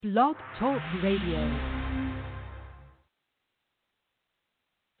Blog Talk Radio.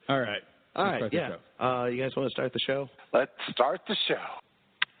 All right. Yeah. You guys want to start the show? Let's start the show.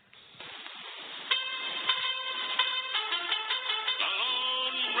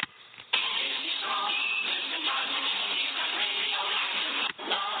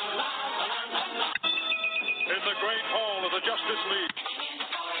 In the great hall of the Justice League.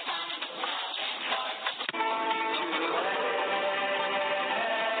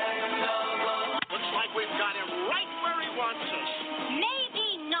 Looks like we've got him right where he wants us.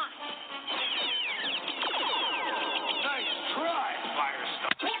 Maybe not. Nice try,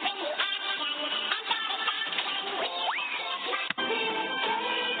 Firestone.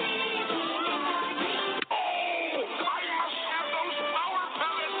 I must have those power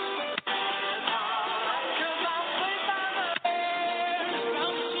pellets.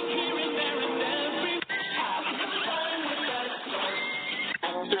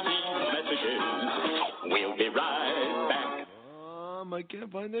 We'll be right back. I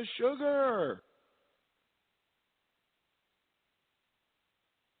can't find the sugar.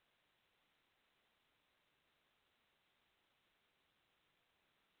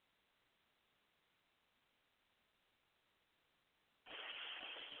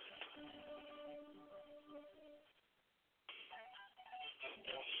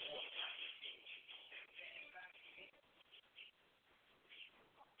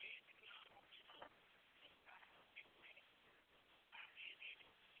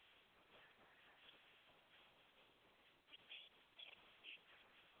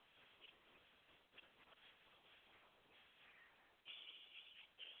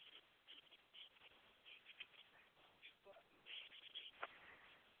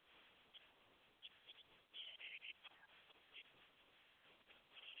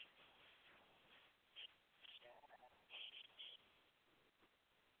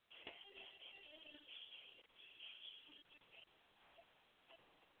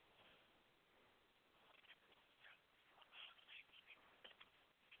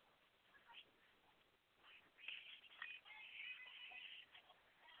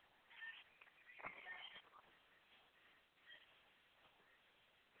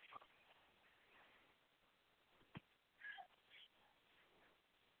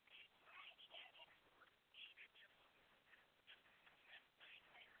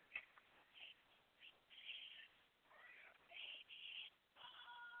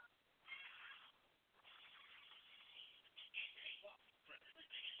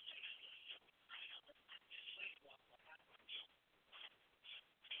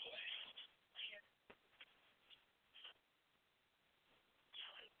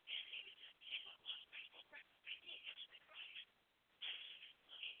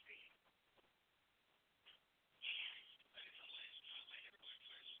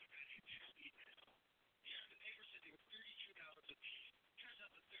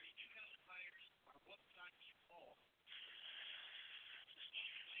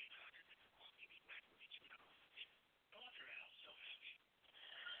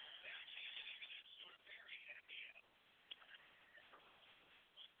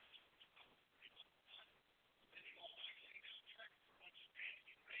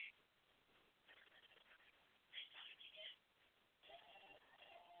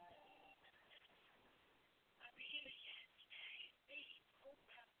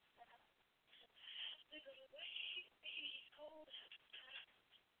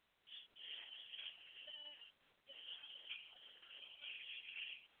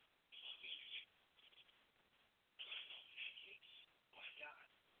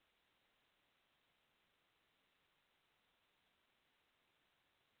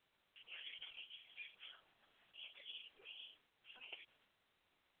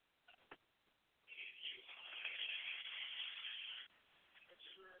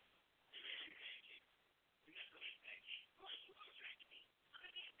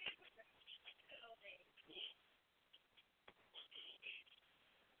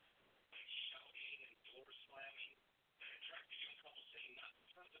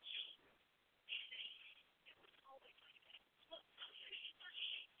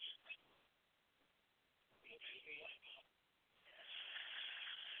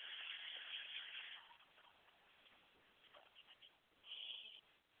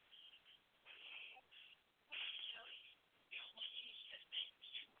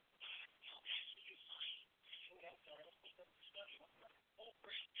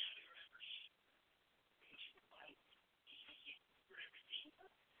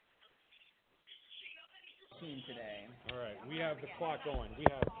 Today. All right, we have the clock going. We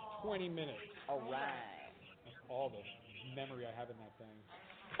have 20 minutes. All right. That's all the memory I have in that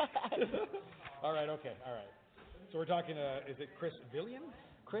thing. All right. So we're talking. Is it Chris Villian?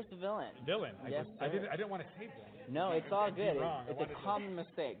 Chris Villain. Villain. Yes, I didn't want to say Villain. No, it's all good. Wrong. It's a common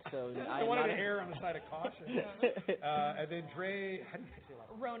mistake. So I wanted to err on the side of caution. And then Dre, how do you say that?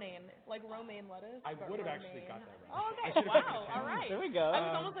 Romaine, like romaine lettuce. I would have actually got that right. Oh, okay. Wow. All right. There we go. I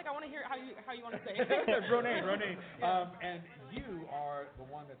was almost like, I want to hear how you want to say it. Romaine. And you are the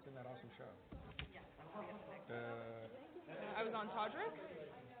one that's in that awesome show. I was on Todrick.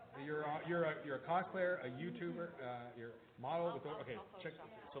 You're a cosplayer, a YouTuber, you're a model. Okay, check.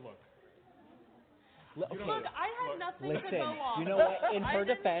 So look. Look, I had nothing to go off. You know what? In her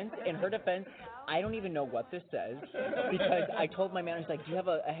defense, I don't even know what this says because I told my manager, like, do you have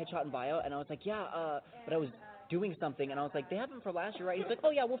a headshot and bio? And I was like, yeah, but I was doing something, and I was like, they have them for last year, right? He's like,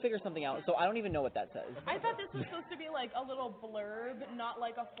 oh yeah, we'll figure something out. So I don't even know what that says. I thought this was supposed to be like a little blurb, not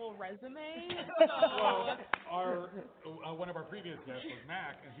like a full resume. Well, one of our previous guests was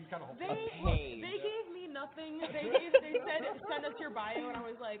Mac, and he's got a whole page. They gave me nothing. They said send us your bio, and I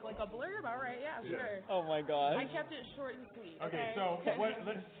was like a blurb. All right, yeah, sure. Oh my god. I kept it short and sweet. Okay, so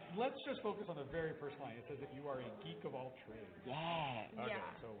let's just focus on the very first line. It says that you are a geek of all trades. Yeah. Okay,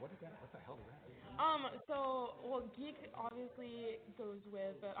 yeah. so what is that? What the hell is that? Well, geek obviously goes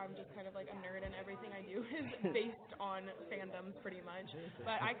with, but I'm just kind of like a nerd, and everything I do is based on fandoms pretty much.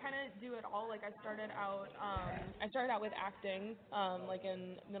 But I kind of do it all. Like I started out with acting, like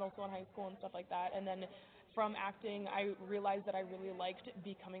in middle school and high school and stuff like that, and then from acting, I realized that I really liked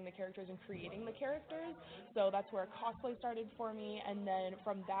becoming the characters and creating the characters. So that's where cosplay started for me, and then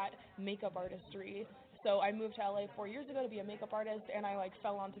from that, makeup artistry. So I moved to LA 4 years ago to be a makeup artist, and I like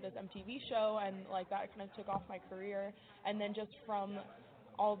fell onto this MTV show, and like that kind of took off my career. And then just from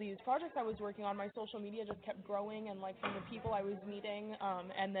all these projects I was working on, my social media just kept growing, and like from the people I was meeting,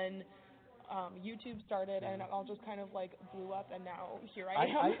 and then YouTube started, and it all just kind of like blew up, and now here I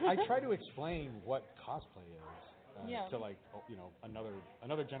am. I try to explain what cosplay is. To like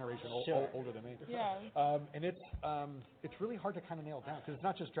another generation older than me. Yeah. And it's really hard to kind of nail down because it's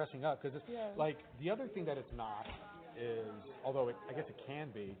not just dressing up. Because it's like the other thing that it's not is, although I guess it can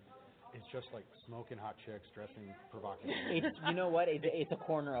be, it's just like smoking hot chicks dressing provocatively. You know what? It's a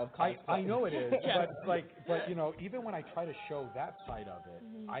corner of cosplay. I know it is, but you know, even when I try to show that side of it,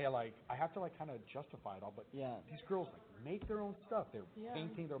 I have to like kind of justify it all. But these girls like make their own stuff. They're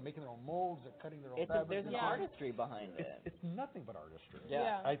painting, they're making their own molds, they're cutting their own fabric. There's an artistry behind it. It's nothing but artistry.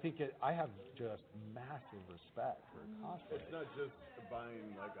 Yeah. I think I have just massive respect for cosplay. It's not just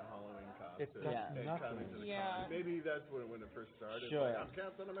buying like a Halloween costume. It's nothing. Maybe that's when it first started. Sure. Like, I'm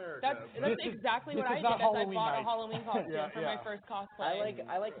Captain America. That's exactly what I did. I bought a Halloween costume for my first cosplay.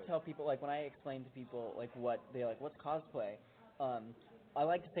 I like to tell people, like when I explain to people like what's cosplay, I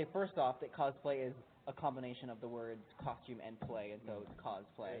like to say first off that cosplay is a combination of the words costume and play, and so it's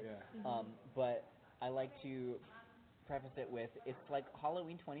cosplay. But I like to preface it with it's like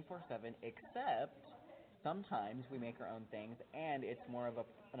Halloween 24/7, except sometimes we make our own things, and it's more of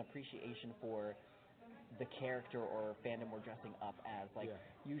an appreciation for the character or fandom we're dressing up as. Like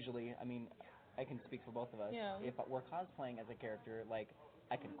usually, I mean, I can speak for both of us. If we're cosplaying as a character, like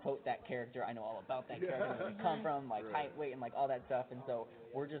I can quote that character. I know all about that character, where we come from, like height, weight, and like all that stuff. And so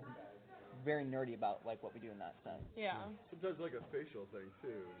we're just very nerdy about like what we do in that sense. Yeah. Sometimes like a facial thing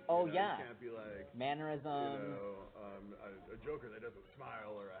too. Oh You can't be like mannerisms. A Joker that doesn't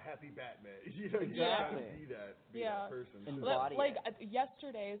smile or a happy Batman. You exactly. can't be that person. Like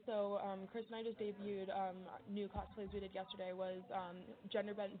yesterday, so Chris and I just debuted new cosplays we did yesterday was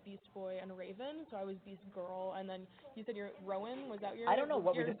gender bent Beast Boy and Raven. So I was Beast Girl, and then you said you're Rowan. Was that your? I don't know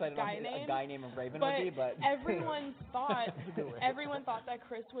what we your decided guy on name? A guy name of Raven would be, but everyone thought that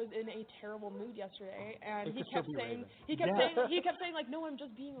Chris was in a terrible mood yesterday, and he kept saying like, no, I'm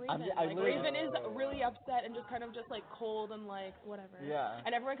just being Raven. Raven is really upset and just kind of just like cold and like whatever. Yeah.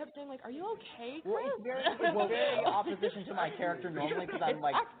 And everyone kept saying like, are you okay, Chris? Well, it's very opposition to my character normally because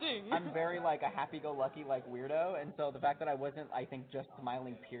I'm very like a happy-go-lucky like weirdo, and so the fact that I wasn't, I think, just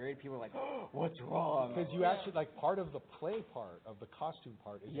smiling period, people were like, oh, what's wrong? Because you actually like part of the play part of the costume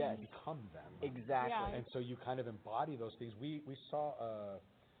part is you become them. Exactly. Yeah. And so you kind of embody those things. We saw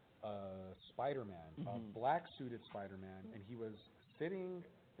Spider-Man, a black suited Spider-Man, and he was sitting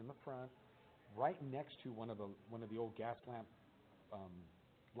in the front, right next to one of the old gas lamp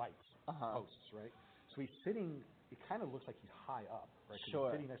lights posts, right? So he's sitting. It kind of looks like he's high up, right?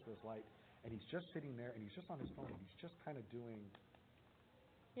 Sure. He's sitting next to this light, and he's just sitting there, and he's just on his phone, and he's just kind of doing.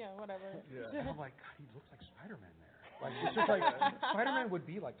 Yeah, whatever. And I'm like, God, he looks like Spider-Man there. Like it's just like Spider-Man would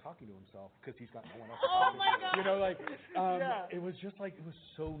be like talking to himself because he's got no one else to talk to. My God. You know, like it was just like it was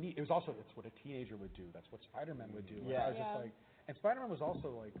so neat. It was also that's what a teenager would do. That's what Spider-Man would do. Yeah. I was just like, And Spider-Man was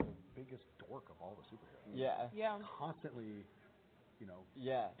also like the biggest dork of all the superheroes. Yeah. Yeah. Constantly,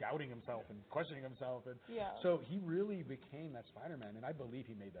 doubting himself and questioning himself, and so he really became that Spider-Man. And I believe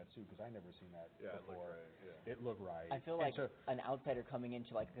he made that suit because I never seen that before. It looked right. I feel like an outsider coming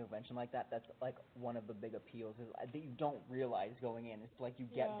into like a convention like that's like one of the big appeals is that you don't realize going in. It's like you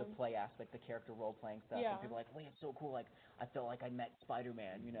get the play aspect, the character role playing stuff, and people are like, wait, it's so cool. Like I felt like I met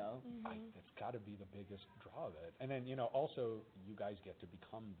Spider-Man. That's got to be the biggest draw of it. And then also you guys get to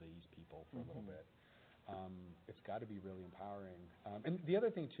become these people for a little bit. It's got to be really empowering. And the other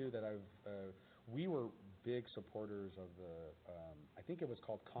thing too that we were big supporters of I think it was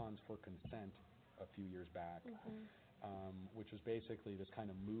called Cons for Consent a few years back, which was basically this kind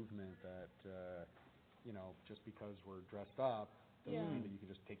of movement that, just because we're dressed up doesn't mean that you can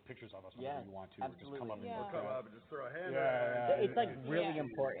just take pictures of us whenever you want to, or just come up and look come up and just throw a hand It's like really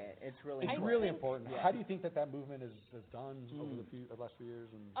important. It's really important. How do you think that movement has done over the last few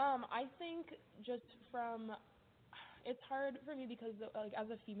years? I think just from, it's hard for me because like as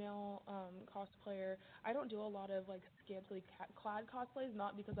a female cosplayer, I don't do a lot of like scantily clad cosplays.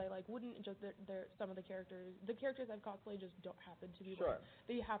 Not because I like wouldn't, just they're some of the characters I've cosplayed just don't happen to be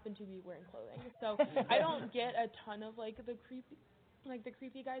they happen to be wearing clothing. So I don't get a ton of like the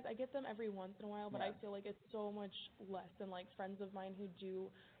creepy guys. I get them every once in a while, but I feel like it's so much less than like friends of mine who do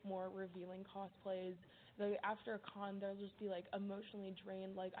more revealing cosplays. Like after a con, they'll just be like emotionally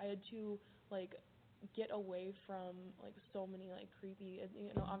drained. Like I had to like get away from like so many like creepy,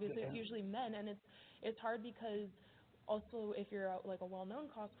 obviously it's usually men, and it's hard because also if you're like a well-known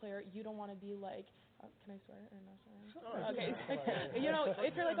cosplayer, you don't want to be like can I swear or no swearing? Sure. Okay.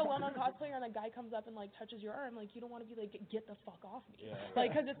 If you're like a well-known cosplayer and a guy comes up and like touches your arm, like you don't want to be like get the fuck off me, like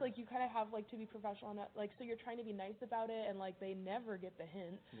because it's like you kind of have like to be professional and like so you're trying to be nice about it, and like they never get the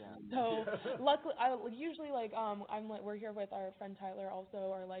hint. So luckily, usually like we're here with our friend Tyler also,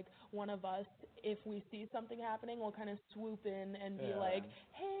 or like one of us, if we see something happening, we'll kind of swoop in and be like,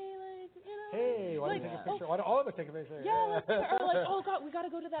 hey, like hey, why don't you take a picture? Why don't all of us take a picture? Or like, oh god, we got to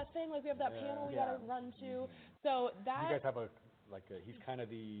go to that thing, like we have that panel we got to run to. So that you guys have he's kind of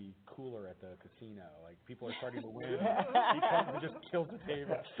the cooler at the casino. Like people are starting to win. He comes and just kills the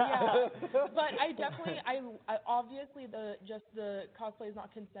table. But I definitely, I obviously the cosplay is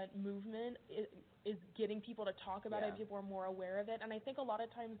not consent movement is getting people to talk about it. People are more aware of it, and I think a lot of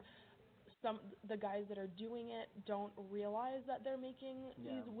times the guys that are doing it don't realize that they're making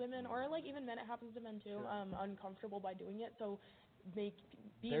these women, or like even men, it happens to men too, uncomfortable by doing it. So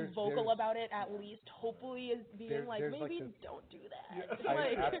being vocal about it at least hopefully is being like maybe don't do that.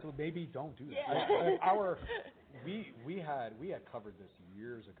 Absolutely, maybe don't do that. We had covered this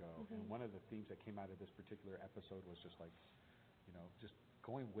years ago, and one of the themes that came out of this particular episode was just like, just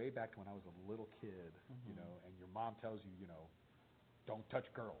going way back to when I was a little kid, and your mom tells you, don't touch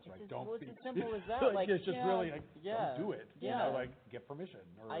girls, right? Don't. It's as simple as that. It's just really like, don't do it. Like get permission.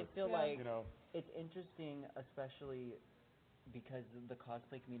 Or, I feel like it's interesting, especially because the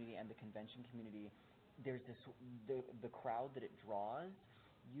cosplay community and the convention community, there's this the crowd that it draws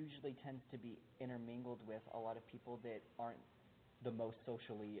usually tends to be intermingled with a lot of people that aren't the most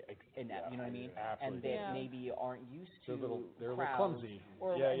socially inept, you know what I mean? Absolutely. And that maybe aren't used to they're crowds. A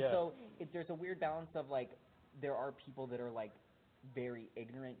little clumsy. So there's a weird balance of like there are people that are like very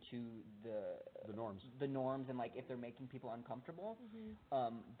ignorant to the norms and like if they're making people uncomfortable,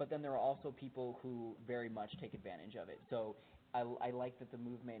 but then there are also people who very much take advantage of it. So I like that the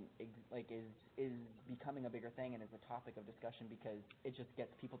movement is becoming a bigger thing and is a topic of discussion because it just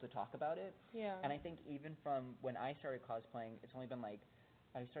gets people to talk about it. And I think even from when I started cosplaying, it's only been like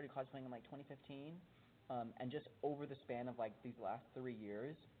I started cosplaying in like 2015, and just over the span of like these last 3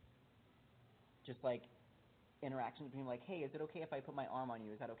 years, just like interactions between like, hey, is it okay if I put my arm on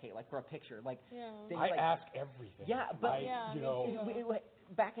you? Is that okay? Like for a picture, like I ask everything.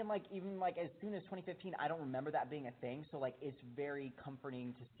 Back in like even like as soon as 2015, I don't remember that being a thing. So like it's very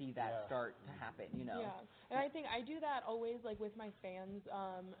comforting to see that start to happen. Yeah, and I think I do that always like with my fans.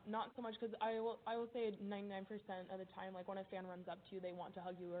 Not so much because I will say 99% of the time, like when a fan runs up to you, they want to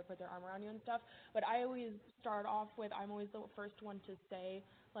hug you or put their arm around you and stuff. But I always start off with I'm always the first one to say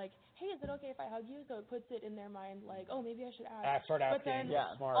like, hey, is it okay if I hug you? So it puts it in their mind like, oh, maybe I should ask. Start asking. But then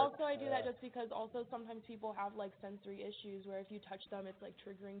smart. also I do that just because also sometimes people have like sensory issues where if you touch them, it's like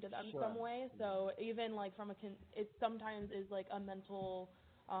triggering to them some way. So even like from it sometimes is like a mental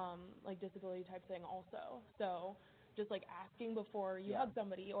like disability type thing also. So just like asking before you hug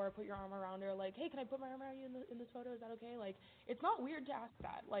somebody or put your arm around her, like, hey, can I put my arm around you in this photo? Is that okay? Like, it's not weird to ask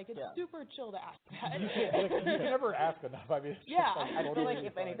that. Like, it's super chill to ask that. You can never ask enough. I mean, I feel like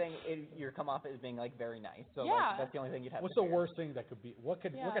if anything, you come off as being like very nice. So like, that's the only thing you'd have. What's to the fear. worst thing that could be? What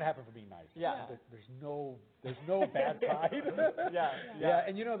could happen for being nice? Yeah. There's no bad side. Yeah.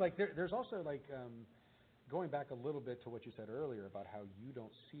 And you know, like there's also like going back a little bit to what you said earlier about how you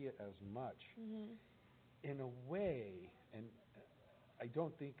don't see it as much. Mm-hmm. In a way, and I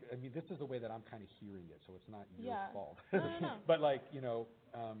don't think. I mean, this is the way that I'm kind of hearing it, so it's not your fault. No. But like, you know,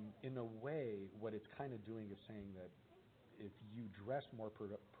 in a way, what it's kind of doing is saying that if you dress more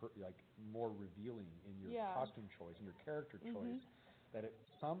more revealing in your costume choice and your character choice, that it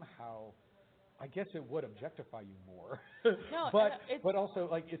somehow, I guess it would objectify you more. No, but also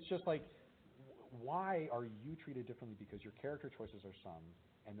like it's just like, why are you treated differently because your character choices are some,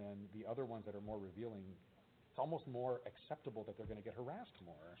 and then the other ones that are more revealing, it's almost more acceptable that they're going to get harassed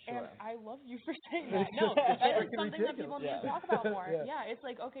more. And I love you for saying that. No, that is something that people need to talk about more. It's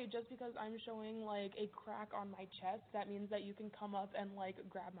like, okay, just because I'm showing like a crack on my chest, that means that you can come up and like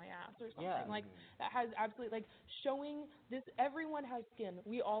grab my ass or something. Yeah. Like that has absolutely like showing this. Everyone has skin.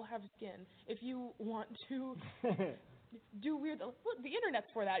 We all have skin. If you want to do weird, look, the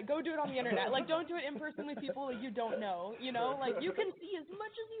internet's for that. Go do it on the internet. Like, don't do it in person with people that you don't know. You know, like you can see as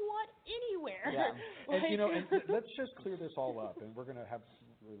much as you want anywhere. Yeah. And you know, and let's just clear this all up. And we're gonna have,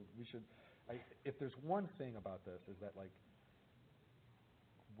 we should. If there's one thing about this is that like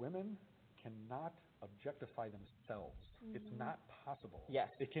women cannot objectify themselves. Mm-hmm. It's not possible. Yes.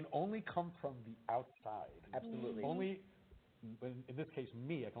 It can only come from the outside. Absolutely. Only. In this case,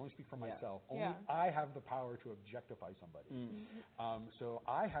 me, I can only speak for myself. Only Yeah. I have the power to objectify somebody. Mm. So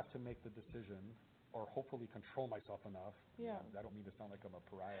I have to make the decision, or hopefully control myself enough. Yeah. I don't mean to sound like I'm a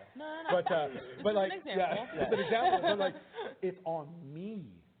pariah. No. But like, an example. It's an example. But like, it's on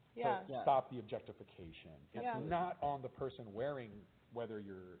me Yeah. to stop the objectification. It's Yeah. not on the person wearing, whether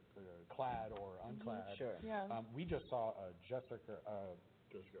you're clad or unclad. Sure. Yeah. We just saw a Jessica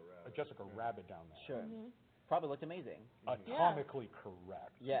Rabbit down there. Sure. Mm-hmm. Probably looked amazing. Atomically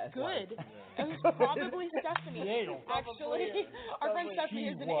correct. Yes. Good. It was probably Stephanie. Actually, our friend Stephanie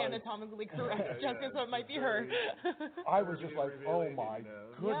isn't anatomically correct, Jessica, so it might be her. I was just like, oh my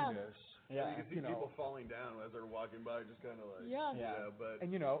goodness. Yeah. You can see people falling down as they're walking by, just kind of like. Yeah. But.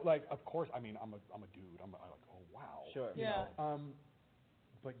 And you know, like, of course, I mean, I'm a dude. I'm like, oh wow. Sure. You know?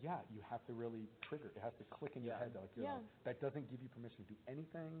 But yeah, you have to really trigger. It has to click in your head. Like, you know, that doesn't give you permission to do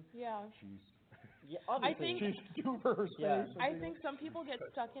anything. Yeah. Obviously. She's super her space. I think some people get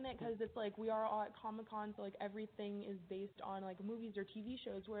stuck in it because it's like we are all at Comic-Con, so like everything is based on like movies or TV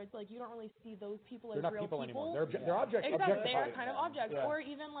shows where it's like you don't really see those people as not real people anymore. They're objects. Exactly, they are kind of objects. Yeah. Or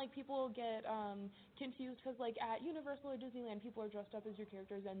even like people get confused because like at Universal or Disneyland, people are dressed up as your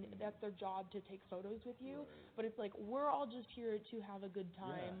characters and that's their job to take photos with you. But it's like we're all just here to have a good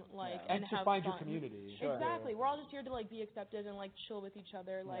time, and to have find fun. your community. Exactly, we're all just here to like be accepted and like chill with each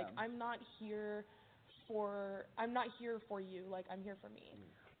other. Like I'm not here for you. Like I'm here for me.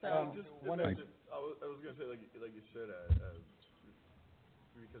 So I was gonna say like you said,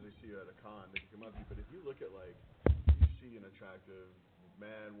 because they see you at a con, they can come up to you. But if you look at like you see an attractive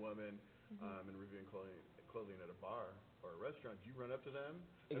man, woman, and reviewing clothing at a bar or a restaurant, do you run up to them?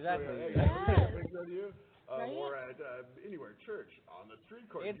 Exactly. Yes. Or at anywhere, church, on the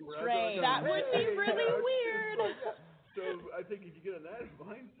street corner. It's strange. That would be really weird. So I think if you get in that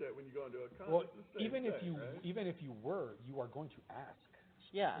mindset when you go into a con, well, it's the same even thing, if you right? even if you were, you are going to ask.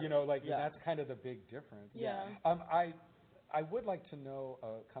 Yeah. You know, like that's kind of the big difference. Yeah. I would like to know,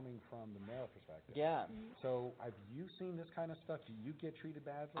 coming from the male perspective. Yeah. So have you seen this kind of stuff? Do you get treated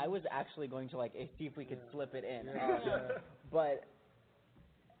badly? I was actually going to like see if we could slip it in, Yeah. but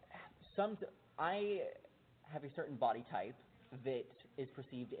I have a certain body type that is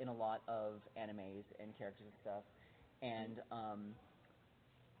perceived in a lot of animes and characters and stuff, and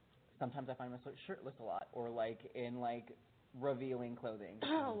sometimes I find myself shirtless a lot, or like in like revealing clothing.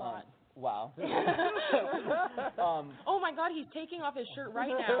 A lot. Wow. Oh my God, he's taking off his shirt right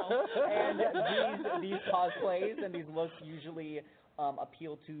now. And these cosplays and these looks usually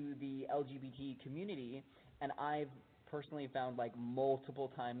appeal to the LGBT community, and I've personally found like multiple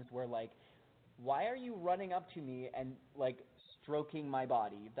times where like, why are you running up to me and like stroking my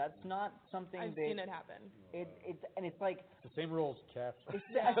body? That's not something I've seen it happen. It's like the same rules, Cass. It's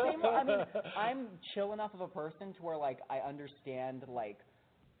the same. I mean, I'm chill enough of a person to where like I understand like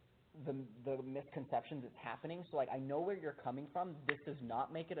the misconceptions that's happening. So like I know where you're coming from. This does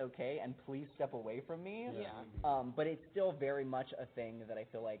not make it okay, and please step away from me. Yeah. But it's still very much a thing that I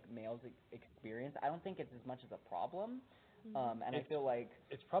feel like males experience. I don't think it's as much as a problem. And I feel like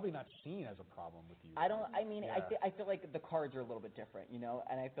it's probably not seen as a problem with you. I feel like the cards are a little bit different, you know,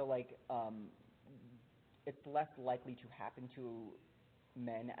 and I feel like it's less likely to happen to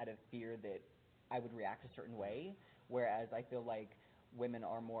men out of fear that I would react a certain way, whereas I feel like women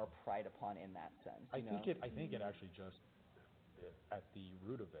are more pride upon in that sense. I think it actually just at the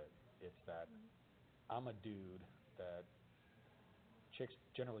root of it, it's that I'm a dude that chicks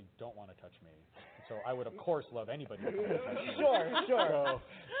generally don't want to touch me, so I would of course love anybody to come and touch me. Sure. So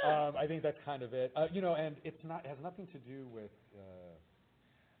I think that's kind of it. You know, and it has nothing to do with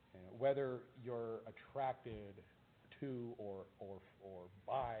whether you're attracted to or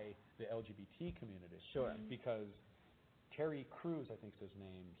by the LGBT community. Sure. Because Terry Crews, I think is his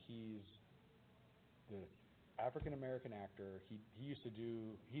name. He's this African American actor. He used to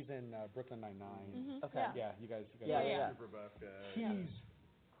do. He's in Brooklyn Nine-Nine. Okay. Yeah, you guys. Yeah. Super buff guy. He's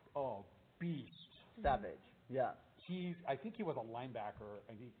beast. Savage. Yeah. I think he was a linebacker.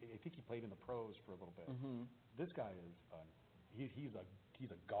 I think he played in the pros for a little bit. This guy is he's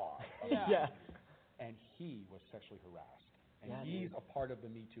a god. Yeah. And he was sexually harassed. And Yeah, he's a part of the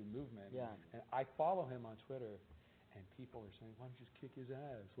Me Too movement. Yeah. And I follow him on Twitter, and people are saying, "Why don't you just kick his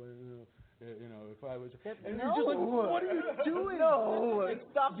ass?" Well, you know, if I was, and you're just like, "What are you doing?" No,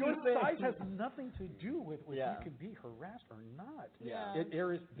 stop. Your size has nothing to do with whether Yeah. you can be harassed or not. Yeah.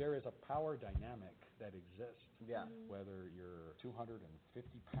 There is a power dynamic that exists. Yeah. Whether you're a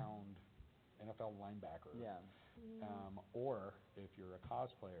 250-pound NFL linebacker, or if you're a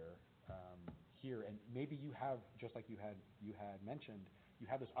cosplayer here, and maybe you have, just like you had mentioned, you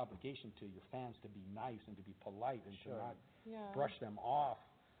have this obligation to your fans to be nice and to be polite and to not brush them off.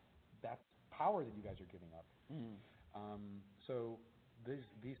 That's power that you guys are giving up. So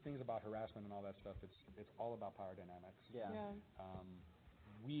these things about harassment and all that stuff, it's all about power dynamics.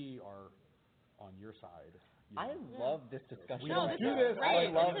 We are on your side. I love this discussion. We don't do this. Great.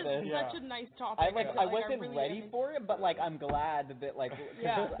 I love this. this. Is such a nice topic. I wasn't ready for it, but like I'm glad that like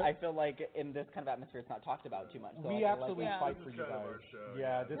I feel like in this kind of atmosphere it's not talked about too much. So we absolutely fight for This is you kind of guys. our show,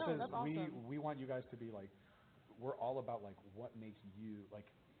 Yeah, this is that's awesome. we want you guys to be like, we're all about like what makes you like.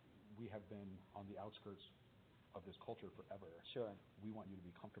 We have been on the outskirts of this culture forever. Sure. We want you to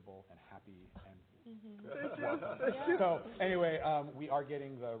be comfortable and happy and So anyway, we are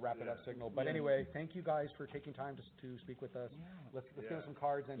getting the wrap it up signal. But anyway, thank you guys for taking time to speak with us. Let's give them some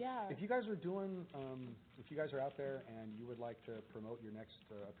cards. And if you guys are doing, if you guys are out there and you would like to promote your next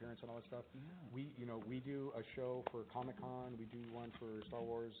appearance and all that stuff, we do a show for Comic-Con. We do one for Star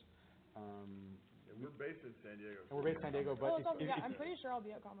Wars. We're based in San Diego. We're based in San Diego, but I'm pretty sure I'll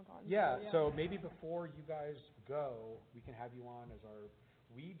be at Comic-Con. So maybe before you guys go, we can have you on as our.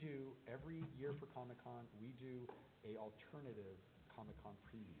 We do every year for Comic-Con. We do a alternative Comic-Con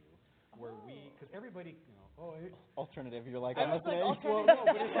preview where because everybody, alternative. You're like, I'm listening. Well, no,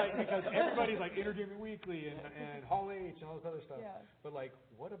 but it's like because everybody's like Entertainment Weekly and Hall H and all this other stuff. But like,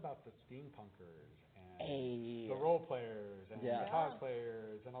 what about the steampunkers and the role players and the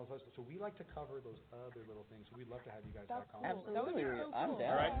cosplayers and all those stuff? So we like to cover those other little things. So we'd love to have you guys back on. Absolutely. So I'm cool.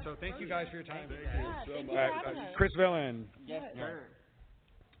 down. All right. So thank you guys for your time. Thank you so thank much. you for having us. Chris Villain. Yes, sir.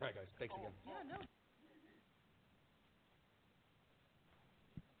 All right, guys. Thanks again.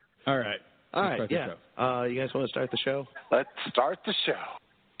 All right. You guys want to start the show? Let's start the show.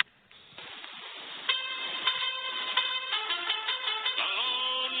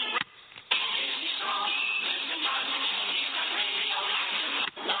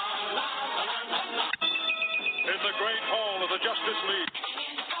 In the great hall of the Justice League.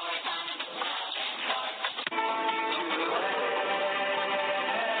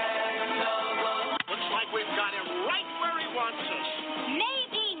 Looks like we've got him right where he wants us.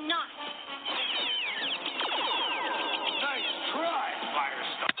 Maybe not. Nice try,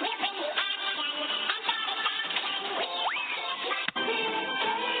 Firestar.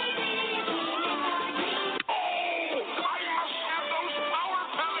 I must have those power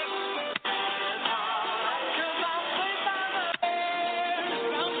pellets.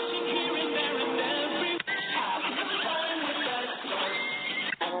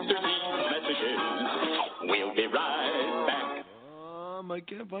 Messages. We'll be right back. I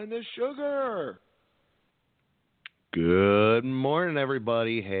can't find the sugar. Good morning,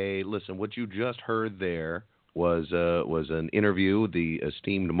 everybody. Hey, listen, what you just heard there was an interview the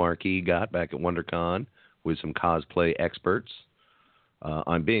esteemed Marquis got back at WonderCon with some cosplay experts.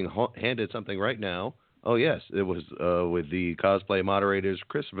 I'm being handed something right now Oh, yes. It was with the cosplay moderators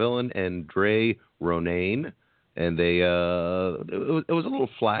Chris Villain and Dre Ronayne. And they it was a little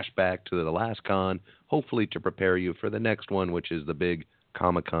flashback to the last con, hopefully to prepare you for the next one, which is the big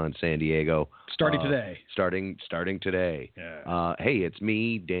Comic-Con San Diego. Starting today. Starting today. Yeah. Hey, it's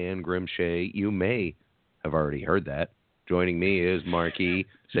me, Dan Grimshay. You may have already heard that. Joining me is Marky.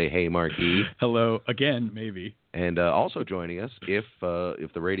 Say hey, Marky. Hello again, maybe. And also joining us, if the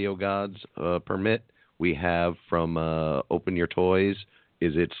radio gods permit, we have from Open Your Toys.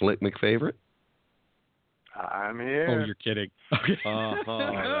 Is it Slick McFavorite? I'm here. Oh, you're kidding. Okay.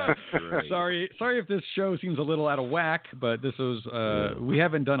 Sorry if this show seems a little out of whack, but this was we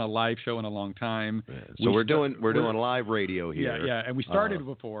haven't done a live show in a long time. Yeah. So we're doing live radio here. Yeah, and we started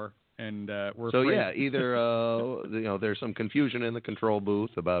before, and we're so afraid. Yeah, either there's some confusion in the control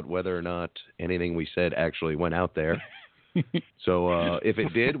booth about whether or not anything we said actually went out there. So if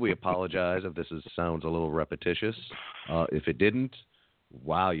it did, we apologize if this sounds a little repetitious. If it didn't,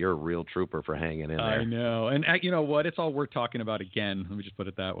 wow, you're a real trooper for hanging in there. I know. And you know what? It's all worth talking about again. Let me just put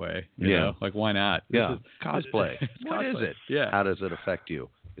it that way. You know? Like, why not? Yeah. Cosplay. What is it? Yeah. How does it affect you?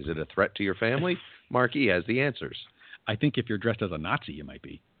 Is it a threat to your family? Marky has the answers. I think if you're dressed as a Nazi, you might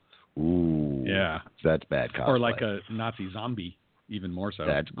be. Ooh. Yeah. That's bad cosplay. Or like a Nazi zombie, even more so.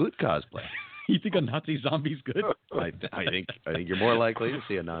 That's good cosplay. You think a Nazi zombie's good? I think you're more likely to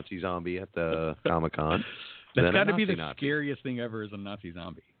see a Nazi zombie at the Comic-Con. That's got to be the scariest thing ever, is a Nazi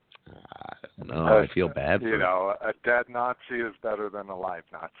zombie. I don't know. I feel bad for you know, a dead Nazi is better than a live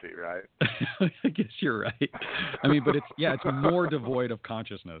Nazi, right? I guess you're right. I mean, but it's more devoid of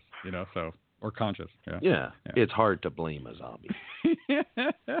consciousness, or conscious. Yeah. It's hard to blame a zombie.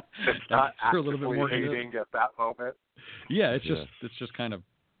 It's not actively hating at that moment. Yeah, it's just kind of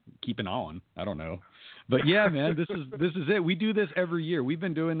keeping on. I don't know. But yeah, man, this is it. We do this every year. We've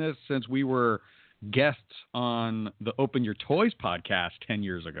been doing this since we were guests on the Open Your Toys podcast 10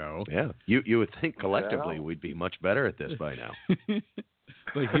 years ago. Yeah, you would think collectively we'd be much better at this by now.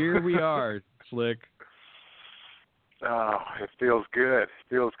 But here we are, Slick. Oh, it feels good.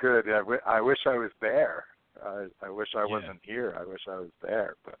 I wish I was there. I wish I wasn't here. I wish I was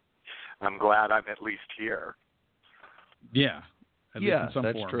there, but I'm glad I'm at least here. Yeah. At least in some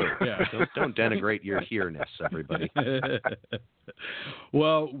that's form. true. Yeah. Don't denigrate your here-ness, everybody.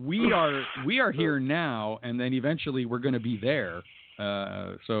 Well, we are here now, and then eventually we're going to be there.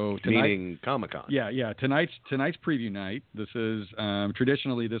 So tonight, meaning Comic-Con. Yeah. Tonight's preview night. This is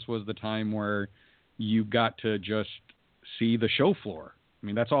traditionally this was the time where you got to just see the show floor. I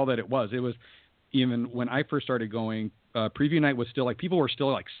mean, that's all that it was. It was, even when I first started going, preview night was still like people were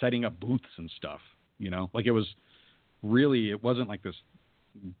still like setting up booths and stuff. Like it was. Really, it wasn't like this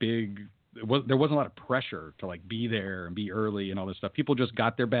big. There wasn't a lot of pressure to like be there and be early and all this stuff. People just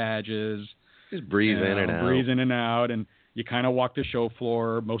got their badges, just breeze in and out, and you kind of walked the show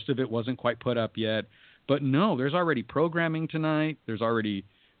floor. Most of it wasn't quite put up yet, but no, there's already programming tonight. There's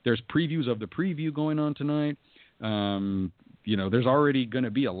previews of the preview going on tonight. There's already going to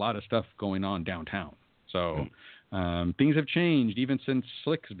be a lot of stuff going on downtown. So things have changed even since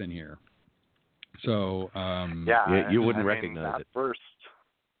Slick's been here. So you wouldn't recognize it.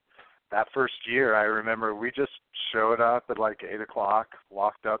 That first year, I remember we just showed up at like 8:00,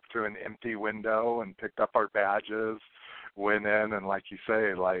 walked up to an empty window and picked up our badges, went in, and like you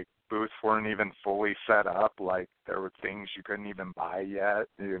say, like booths weren't even fully set up. Like there were things you couldn't even buy yet.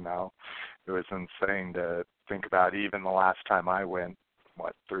 It was insane to think about. Even the last time I went,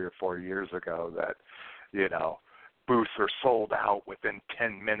 3 or 4 years ago, that booths are sold out within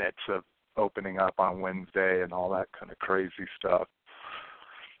 10 minutes of opening up on Wednesday and all that kind of crazy stuff.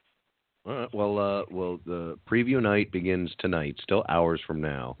 Well, the preview night begins tonight, still hours from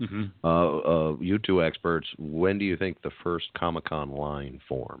now. Mm-hmm. You two experts, when do you think the first Comic-Con line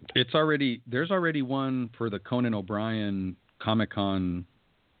formed? There's already one for the Conan O'Brien Comic-Con,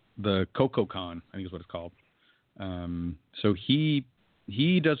 the CocoCon, I think is what it's called. So he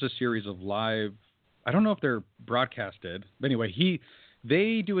does a series of live, I don't know if they're broadcasted, but anyway,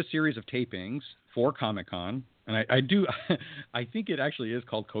 they do a series of tapings for Comic-Con, and I think it actually is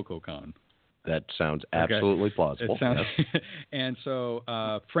called CocoCon. That sounds absolutely plausible. It sounds, yes. And so,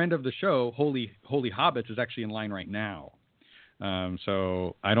 friend of the show, Holy Hobbits, is actually in line right now.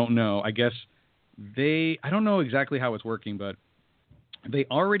 So I don't know. I guess I don't know exactly how it's working, but they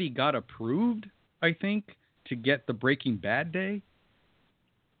already got approved, I think, to get the Breaking Bad day.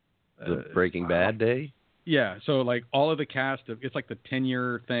 The Breaking Bad day? Yeah, so like all of the cast, it's like the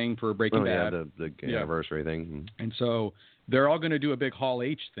 10-year thing for Breaking Bad. Yeah, the anniversary thing. And so they're all going to do a big Hall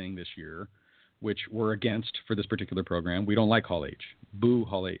H thing this year, which we're against for this particular program. We don't like Hall H. Boo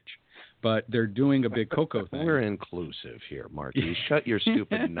Hall H. but they're doing a big Coco thing. We're inclusive here, Marty. Shut your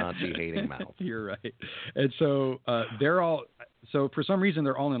stupid Nazi-hating mouth. You're right. And so they're all. So for some reason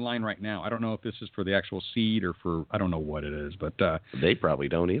they're all in line right now. I don't know if this is for the actual seed or for I don't know what it is, but they probably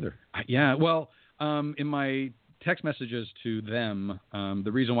don't either. Yeah. Well, in my text messages to them,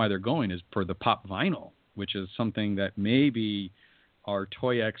 the reason why they're going is for the pop vinyl, which is something that maybe our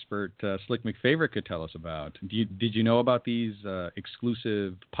toy expert Slick McFavorite could tell us about. Did you know about these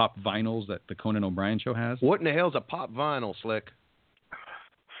exclusive pop vinyls that the Conan O'Brien show has? What in the hell's a pop vinyl, Slick?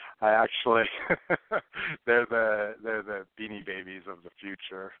 I actually, they're the Beanie Babies of the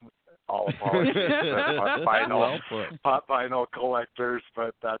future. All apologies, pop vinyl collectors,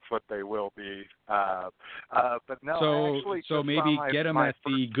 but that's what they will be. But no, so maybe get them at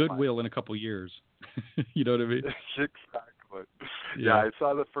the Goodwill in a couple years. You know what I mean? Exactly. Yeah, I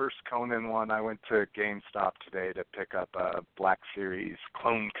saw the first Conan one. I went to GameStop today to pick up a Black Series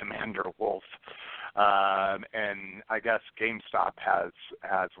Clone Commander Wolf. And I guess GameStop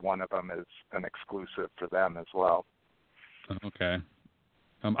has one of them as an exclusive for them as well. Okay.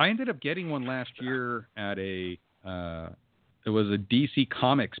 I ended up getting one last year at it was a DC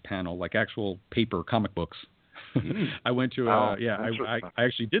Comics panel, like actual paper comic books. I went to I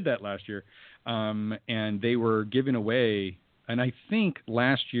actually did that last year. And they were giving away, and I think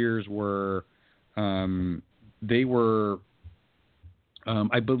last year's were, they were,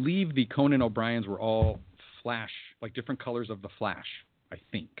 I believe the Conan O'Briens were all Flash, like different colors of the Flash, I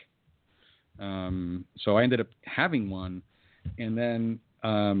think. So I ended up having one, and then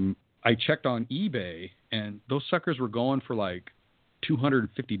I checked on eBay, and those suckers were going for like $250.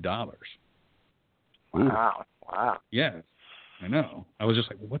 Wow. Yeah, I know. I was just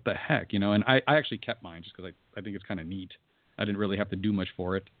like, what the heck, and I actually kept mine just because I think it's kind of neat. I didn't really have to do much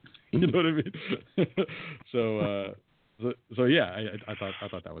for it. You know what I mean? So yeah, I thought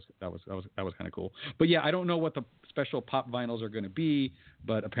that was kind of cool. But yeah, I don't know what the special pop vinyls are going to be,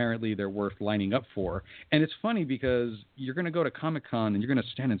 but apparently they're worth lining up for. And it's funny because you're going to go to Comic-Con and you're going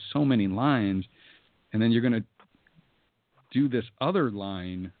to stand in so many lines, and then you're going to do this other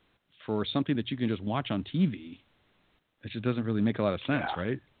line for something that you can just watch on TV. It just doesn't really make a lot of sense,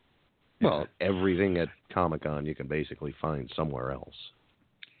 right? Well, everything at Comic-Con you can basically find somewhere else.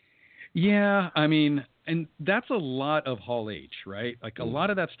 Yeah, I mean, and that's a lot of Hall H, right? Like a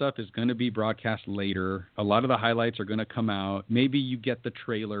lot of that stuff is going to be broadcast later. A lot of the highlights are going to come out. Maybe you get the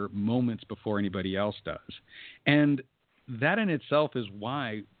trailer moments before anybody else does. And that in itself is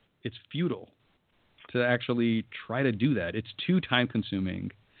why it's futile to actually try to do that. It's too time consuming.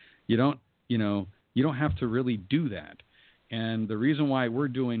 You don't have to really do that. And the reason why we're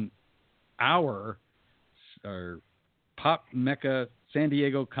doing our Pop-Mecca San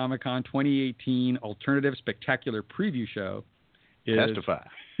Diego Comic-Con 2018 Alternative Spectacular Preview Show is testify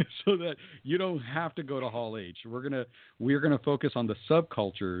so that you don't have to go to Hall H. We're gonna focus on the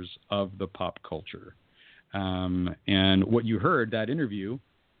subcultures of the pop culture. And what you heard, that interview,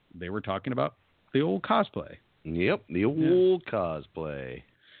 they were talking about the old cosplay. Yep, the old cosplay.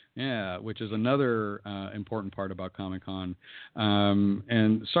 Yeah, which is another important part about Comic-Con.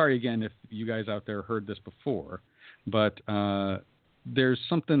 And sorry again if you guys out there heard this before, but there's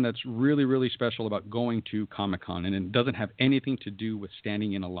something that's really, really special about going to Comic-Con, and it doesn't have anything to do with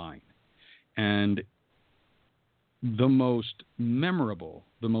standing in a line. And the most memorable,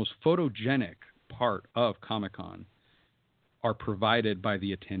 the most photogenic part of Comic-Con are provided by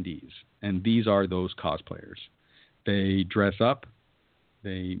the attendees, and these are those cosplayers. They dress up.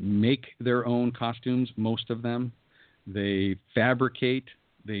 They make their own costumes, most of them. They fabricate,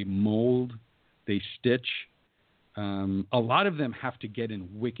 they mold, they stitch. A lot of them have to get in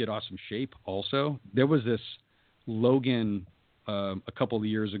wicked awesome shape also. There was this Logan a couple of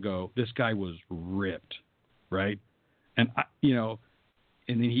years ago. This guy was ripped, right? And and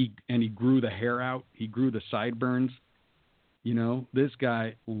then he grew the hair out. He grew the sideburns. This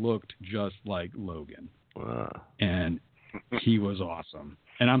guy looked just like Logan. Wow. And he was awesome.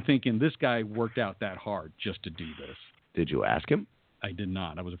 And I'm thinking, this guy worked out that hard just to do this. Did you ask him? I did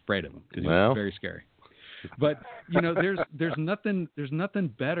not. I was afraid of him because he was very scary. But there's nothing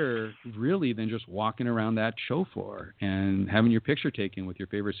better really than just walking around that show floor and having your picture taken with your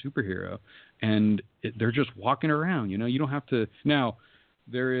favorite superhero, and they're just walking around. You don't have to. Now,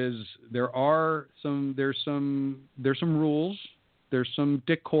 there's some rules. There's some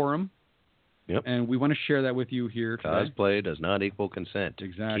decorum. Yep. And we want to share that with you here today. Cosplay does not equal consent.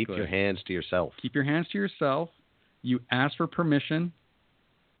 Exactly. Keep your hands to yourself. Keep your hands to yourself. You ask for permission.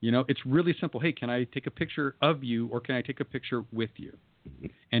 It's really simple. Hey, can I take a picture of you, or can I take a picture with you?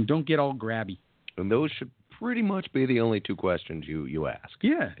 And don't get all grabby. And those should pretty much be the only two questions you ask.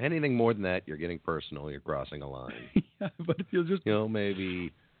 Yeah. Anything more than that, you're getting personal. You're crossing a line. Yeah, but if you'll just...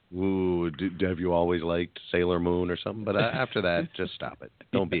 maybe, have you always liked Sailor Moon or something? But after that, just stop it.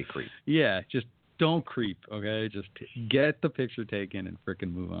 Don't be a creep. Yeah, just don't creep, okay? Just get the picture taken and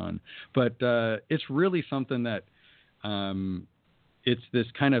frickin' move on. But it's really something that it's this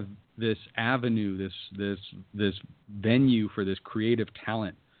kind of this avenue, this venue for this creative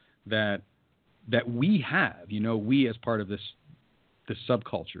talent that we have, we as part of this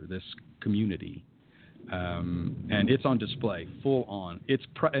subculture, this community, and it's on display, full on.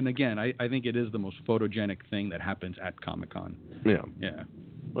 And again, I think it is the most photogenic thing that happens at Comic-Con. Yeah. Yeah.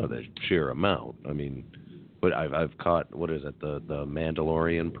 Well, the sheer amount. I mean, but I've caught, what is it, the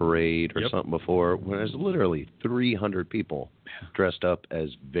Mandalorian parade or something before, where there's literally 300 people dressed up as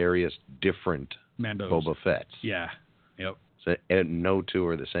various different Mandos. Boba Fetts. Yeah. Yep. So, and no two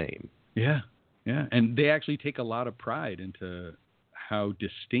are the same. Yeah. Yeah. And they actually take a lot of pride into how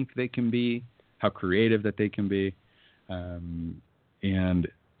distinct they can be, how creative that they can be. And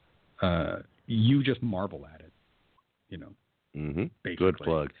you just marvel at it, Mm-hmm. Basically. Good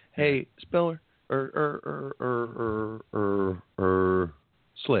plug. Hey, Spiller,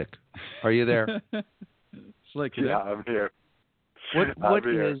 Slick, are you there? Slick, yeah, I'm here. What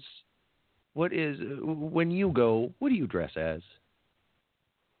is when you go? What do you dress as?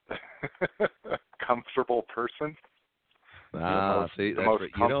 Comfortable person. See, the most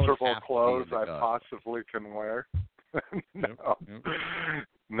comfortable clothes I God. possibly can wear. No,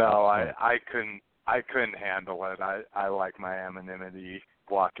 Yep. I couldn't handle it. I like my anonymity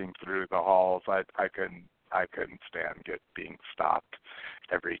walking through the halls. I couldn't stand being stopped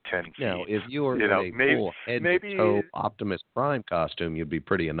every 10 feet. Now, if you were in a full head-to-toe Optimus Prime costume, you'd be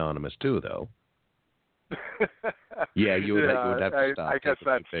pretty anonymous too, though. Yeah, you would have to stop I guess taking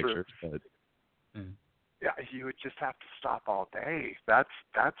that's pictures. true. But... Yeah, you would just have to stop all day. That's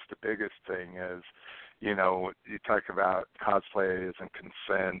the biggest thing is, you talk about cosplays and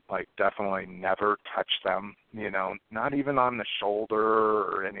consent, like definitely never touch them, not even on the shoulder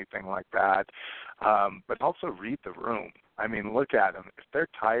or anything like that. But also read the room. I mean, look at them. If they're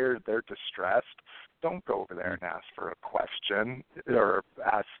tired, they're distressed, don't go over there and ask for a question or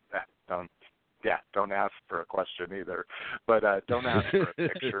don't ask for a question either. But don't ask for a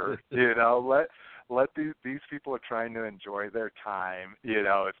picture, Let these people are trying to enjoy their time.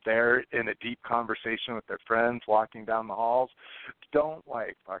 If they're in a deep conversation with their friends walking down the halls, don't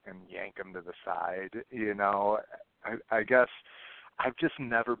fucking yank them to the side. I guess I've just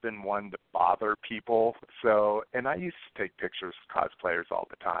never been one to bother people. So, and I used to take pictures of cosplayers all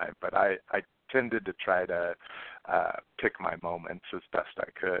the time, but I tended to try to pick my moments as best I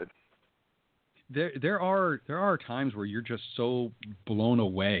could. There are times where you're just so blown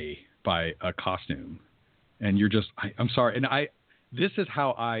away by a costume, and you're just, I'm sorry, and this is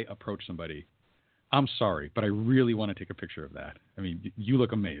how I approach somebody. I'm sorry, but I really want to take a picture of that. I mean, you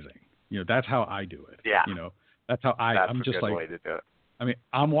look amazing. That's how I do it. Yeah. That's how That's I'm just a good way to do it. I mean,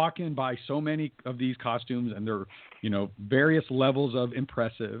 I'm walking by so many of these costumes, and they're, various levels of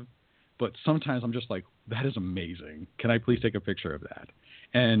impressive, but sometimes I'm just like, that is amazing. Can I please take a picture of that?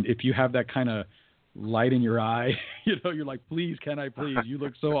 And if you have that kind of light in your eye, you're like, please, can I please? You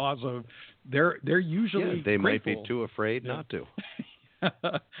look so awesome. They're usually they grateful. might be too afraid not to.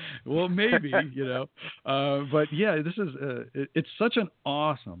 Well, maybe, but yeah, this is it's such an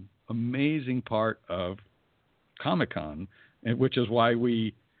awesome, amazing part of Comic-Con, and which is why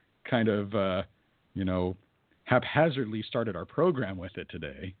we kind of haphazardly started our program with it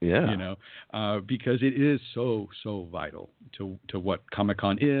today. Yeah. Because it is so vital to what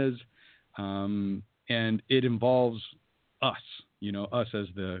Comic-Con is. And it involves us, us as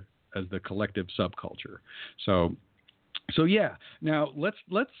the collective subculture. So yeah. Now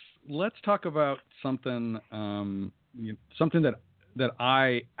let's talk about something something that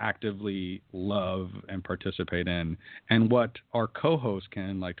I actively love and participate in, and what our co-host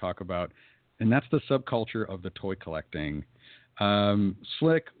can talk about, and that's the subculture of the toy collecting.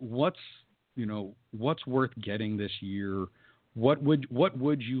 Slick, what's worth getting this year? What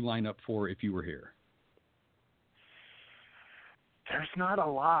would you line up for if you were here? There's not a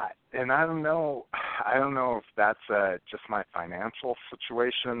lot, and I don't know if that's just my financial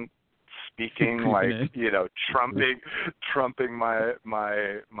situation speaking, trumping my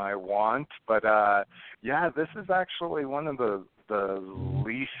want. But this is actually one of the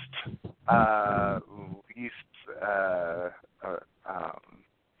least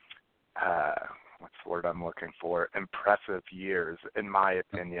what's the word I'm looking for? Impressive years, in my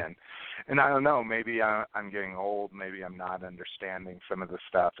opinion. And I don't know, maybe I'm getting old. Maybe I'm not understanding some of the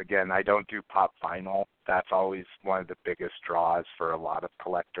stuff. Again, I don't do pop vinyl. That's always one of the biggest draws for a lot of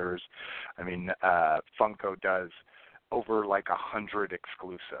collectors. I mean, Funko does over like 100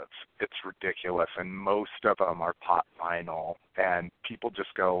 exclusives. It's ridiculous, and most of them are pop vinyl, and people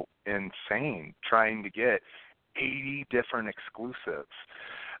just go insane trying to get 80 different exclusives.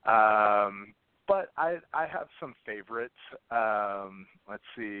 But I have some favorites. Let's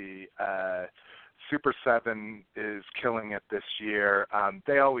see. Super 7 is killing it this year.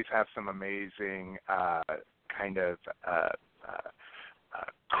 They always have some amazing kind of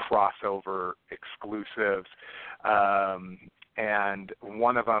crossover exclusives. And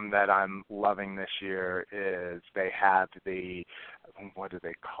one of them that I'm loving this year is they have the, what do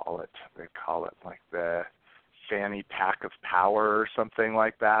they call it? They call it like the fanny pack of power or something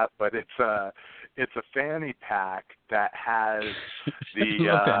like that. But it's a fanny pack that has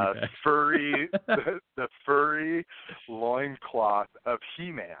the furry the furry loincloth of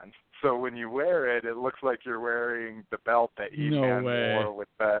He-Man. So when you wear it, it looks like you're wearing the belt that He-Man wore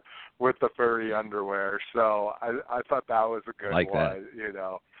with the furry underwear. So I thought that was a good like one. That. You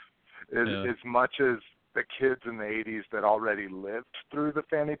know, as much as the kids in the 80s that already lived through the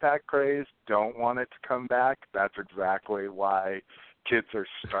fanny pack craze don't want it to come back, that's exactly why kids are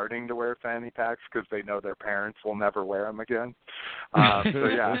starting to wear fanny packs, because they know their parents will never wear them again. So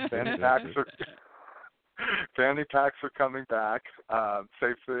yeah, fanny packs are coming back.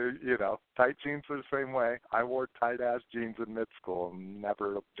 Safe to, tight jeans are the same way. I wore tight-ass jeans in mid-school and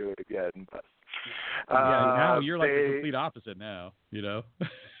never do it again. But now you're like the complete opposite now,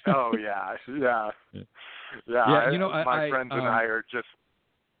 Oh, yeah. My friends and I are just...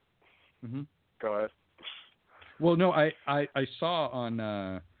 Mm-hmm. Go ahead. Well, no, I saw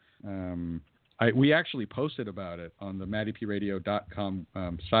on... we actually posted about it on the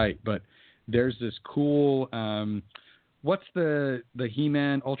MattyPRadio.com site, but there's this cool... what's the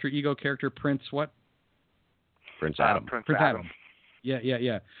He-Man alter ego character? Prince what? Prince Adam. Prince Adam.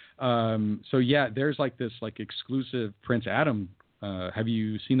 Yeah. So there's like this like exclusive Prince Adam. Have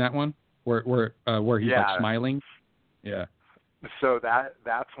you seen that one where he's like smiling? Yeah. So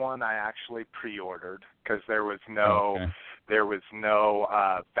that's one I actually pre-ordered because there was no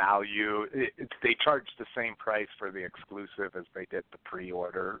value. They charged the same price for the exclusive as they did the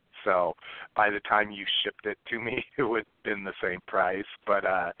pre-order. So by the time you shipped it to me, it would have been the same price. But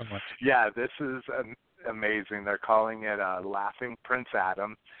this is amazing. They're calling it Laughing Prince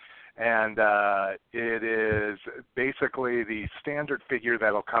Adam. And it is basically the standard figure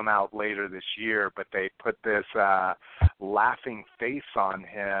that'll come out later this year, but they put this laughing face on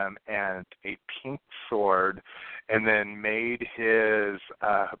him and a pink sword, and then made his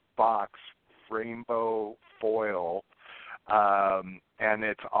box rainbow foil. And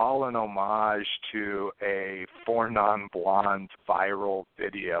it's all an homage to a Four Non-Blondes viral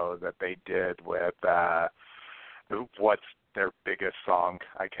video that they did with what's their biggest song.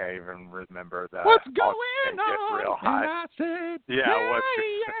 I can't even remember that. What's going on? Real high. And I said, yeah.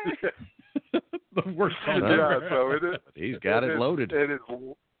 The worst song ever. So it is, he's got it loaded. It's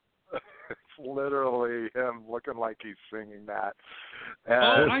literally him looking like he's singing that.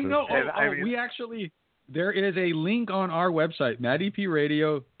 I know. We actually, there is a link on our website,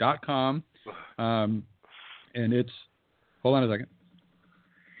 MattyPRadio.com, and it's, hold on a second.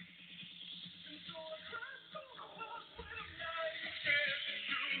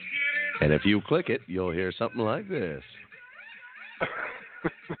 And if you click it, you'll hear something like this.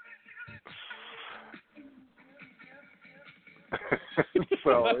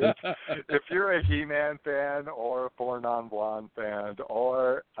 So if you're a He-Man fan or a Four Non-Blonde fan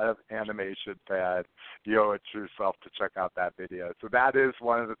or an animation fan, you owe it to yourself to check out that video. So that is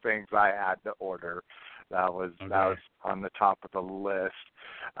one of the things I had to order. That was on the top of the list.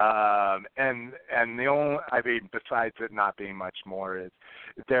 And the only, besides it not being much more, is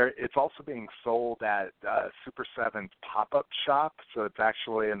it's also being sold at Super 7's pop-up shop. So it's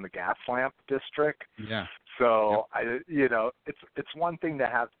actually in the gas lamp district. Yeah. So it's one thing to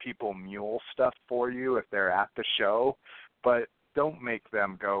have people mule stuff for you if they're at the show, but don't make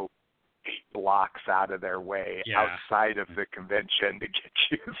them go 8 blocks out of their way outside of the convention to get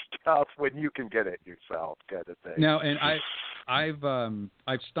you stuff when you can get it yourself, kind of thing. Now, and I've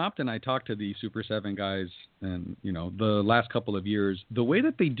stopped and I talked to the Super 7 guys, and the last couple of years, the way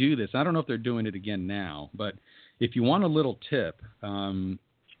that they do this, I don't know if they're doing it again now, but if you want a little tip,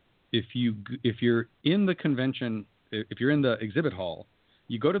 if you're in the convention, if you're in the exhibit hall,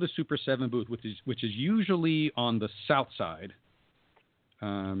 you go to the Super 7 booth, which is usually on the south side.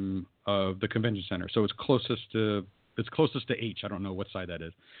 of the convention center. So it's closest to H. I don't know what side that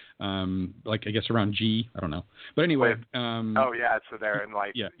is. Like I guess around G. I don't know. But anyway. So they're in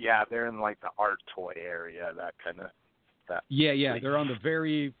they're in like the art toy area, that kind of. That. Yeah. They're on the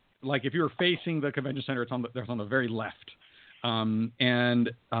very if you were facing the convention center, it's on the very left. For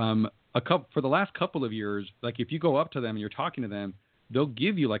the last couple of years, like if you go up to them and you're talking to them, they'll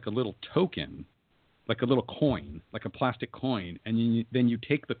give you like a little token, like a little coin, like a plastic coin, and then you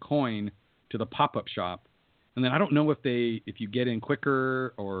take the coin to the pop-up shop, and then I don't know if you get in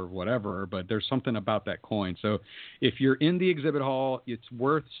quicker or whatever, but there's something about that coin. So if you're in the exhibit hall, it's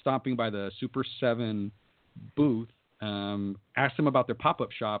worth stopping by the Super 7 booth. Ask them about their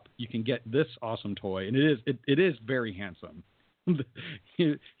pop-up shop. You can get this awesome toy, and it is very handsome. This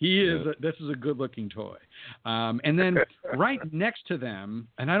is a good-looking toy. And then right next to them,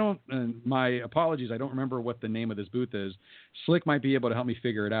 and my apologies, I don't remember what the name of this booth is. Slick might be able to help me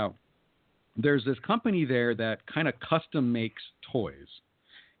figure it out. There's this company there that kind of custom makes toys,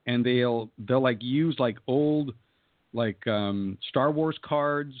 and they'll use old Star Wars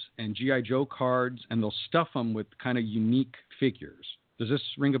cards and G.I. Joe cards, and they'll stuff them with kind of unique figures. Does this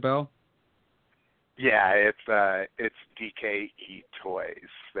ring a bell? Yeah, it's DKE Toys.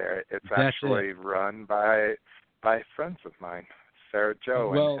 It's actually run by friends of mine, Sarah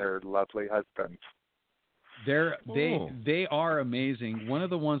Joe and her lovely husband. They are amazing. One of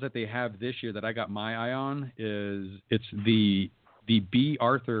the ones that they have this year that I got my eye on it's the B.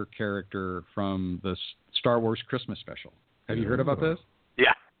 Arthur character from the Star Wars Christmas special. Have you heard about this?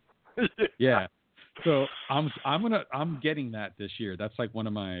 Yeah. Yeah. So I'm getting that this year. That's like one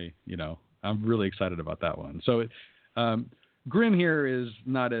of my, I'm really excited about that one. So Grim here is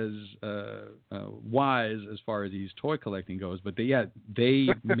not as wise as far as these toy collecting goes, but they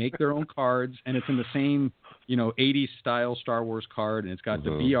make their own cards, and it's in the same 80s style Star Wars card, and it's got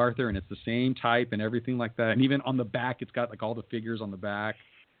the B. Arthur, and it's the same type and everything like that. And even on the back, it's got like all the figures on the back,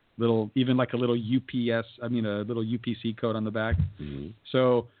 even like a little UPC code on the back. Mm-hmm.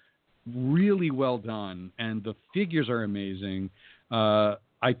 So really well done, and the figures are amazing.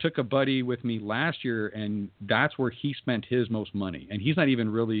 I took a buddy with me last year, and that's where he spent his most money. And he's not even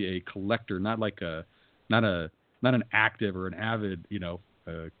really a collector, not an active or an avid,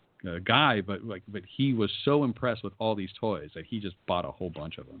 guy, but he was so impressed with all these toys that he just bought a whole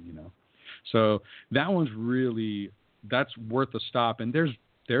bunch of them, So that one's that's worth a stop. And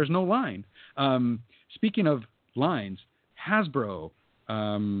there's no line. Speaking of lines, Hasbro,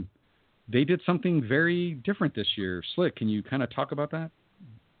 they did something very different this year. Slick, can you kind of talk about that?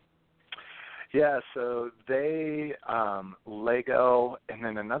 Yeah, so they, Lego, and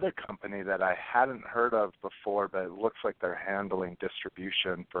then another company that I hadn't heard of before, but it looks like they're handling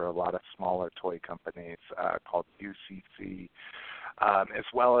distribution for a lot of smaller toy companies called UCC, as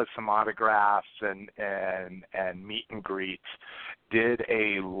well as some autographs and meet and greets, did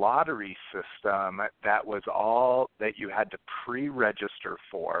a lottery system that was all that you had to pre-register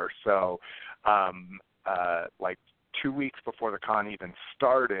for. So, 2 weeks before the con even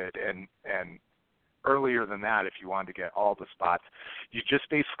started, and earlier than that, if you wanted to get all the spots, you just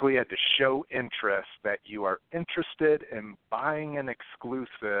basically had to show interest that you are interested in buying an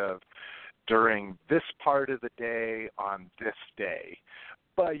exclusive during this part of the day on this day.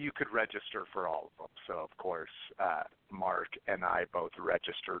 But you could register for all of them. So, of course, Mark and I both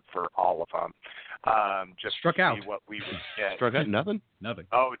registered for all of them. Just struck to out. See what we would get. Struck out? Nothing? Nothing.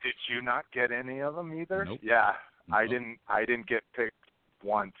 Oh, did you not get any of them either? Nope. Yeah, nope. I didn't get picked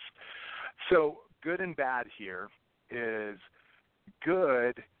once. So good and bad here is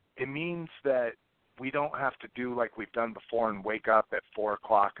good. It means that we don't have to do like we've done before and wake up at 4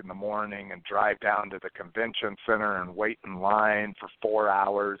 o'clock in the morning and drive down to the convention center and wait in line for 4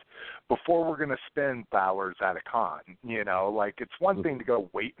 hours before we're going to spend hours at a con. It's one thing to go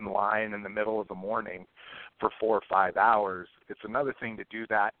wait in line in the middle of the morning for 4 or 5 hours. It's another thing to do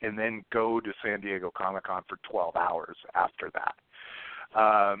that and then go to San Diego Comic-Con for 12 hours after that.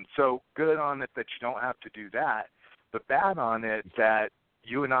 So good on it that you don't have to do that, but bad on it that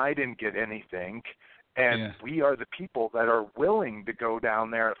you and I didn't get anything, and we are the people that are willing to go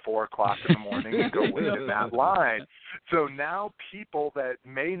down there at 4 o'clock in the morning and go wait in that line. So now people that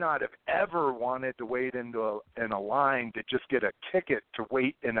may not have ever wanted to wait in a line to just get a ticket to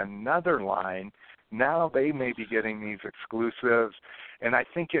wait in another line, now they may be getting these exclusives, and I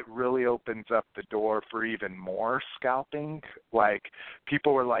think it really opens up the door for even more scalping. Like,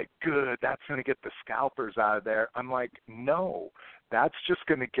 people were like, good, that's going to get the scalpers out of there. I'm like, no, that's just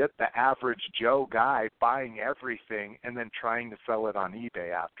going to get the average Joe guy buying everything and then trying to sell it on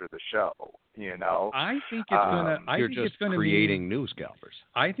eBay after the show. You know, I think it's gonna. You're just creating new scalpers.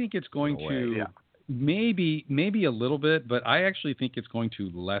 I think it's going to maybe a little bit, but I actually think it's going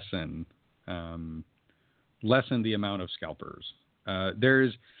to lessen the amount of scalpers. There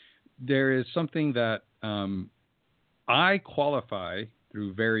is something that I qualify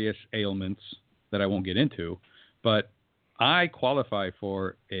through various ailments that I won't get into, but I qualify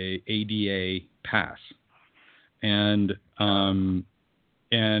for a ADA pass, and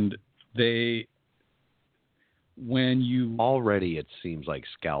when you already, it seems like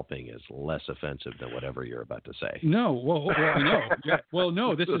scalping is less offensive than whatever you're about to say. No, well no, yeah, well,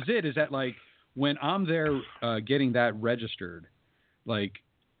 no. This is it. Is that like when I'm there getting that registered, like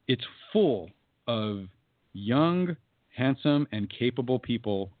it's full of young, handsome, and capable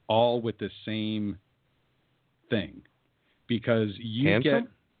people, all with the same thing, because you handsome?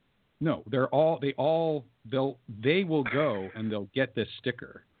 they will go and they'll get this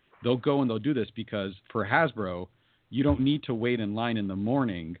sticker. They'll go and they'll do this because for Hasbro, you don't need to wait in line in the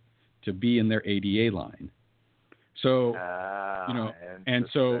morning to be in their ADA line. So, and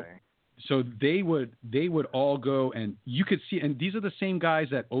so they would all go, and you could see, and these are the same guys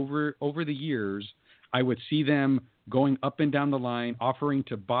that over the years, I would see them going up and down the line, offering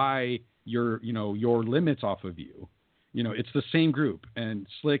to buy your limits off of you. You know, it's the same group. And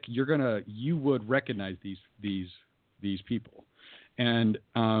Slick, you would recognize these people. And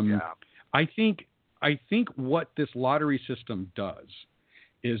I think what this lottery system does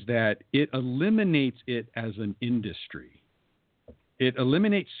is that it eliminates it as an industry. It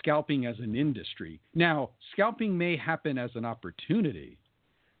eliminates scalping as an industry. Now, scalping may happen as an opportunity,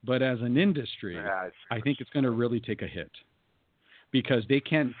 but as an industry, I think it's going to really take a hit because they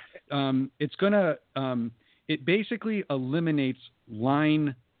can. It basically eliminates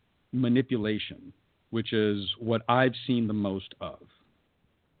line manipulation, which is what I've seen the most of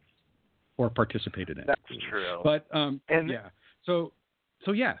or participated in. That's true. But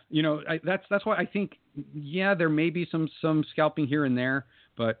So yeah, that's why I think there may be some scalping here and there,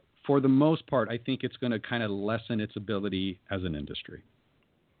 but for the most part, I think it's going to kind of lessen its ability as an industry.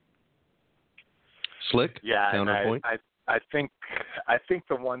 Slick, yeah, counterpoint. I think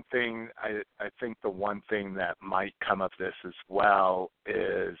the one thing that might come of this as well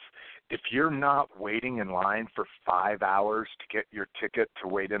is if you're not waiting in line for 5 hours to get your ticket to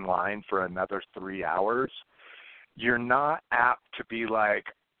wait in line for another 3 hours, you're not apt to be like,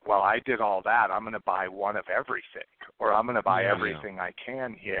 well, I did all that, I'm going to buy one of everything, or I'm going to buy everything I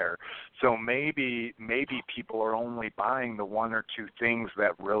can here. So maybe people are only buying the one or two things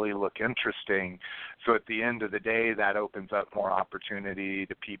that really look interesting. So at the end of the day, that opens up more opportunity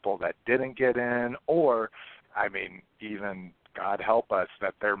to people that didn't get in, or, I mean, even God help us,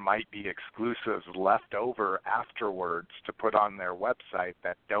 that there might be exclusives left over afterwards to put on their website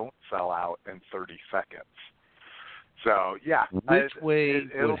that don't sell out in 30 seconds. So, yeah. Which way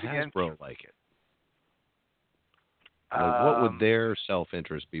would Hasbro like it? What would their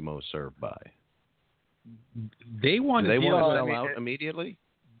self-interest be most served by? They want to sell out immediately?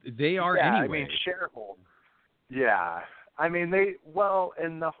 They are anyway. I mean, shareholders. Yeah. I mean,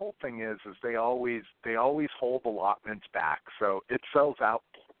 and the whole thing is they always hold allotments back. So it sells out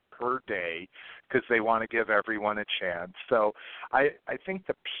per day because they want to give everyone a chance. So I think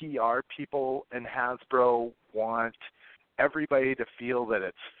the PR people in Hasbro want everybody to feel that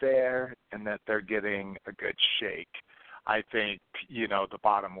it's fair and that they're getting a good shake. I think, the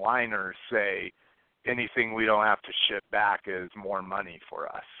bottom liners say anything we don't have to ship back is more money for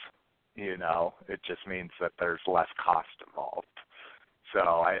us. It just means that there's less cost involved.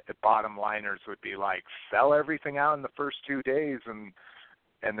 So bottom liners would be like, sell everything out in the first 2 days and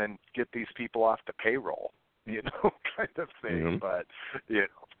then get these people off the payroll, kind of thing. Mm-hmm. But,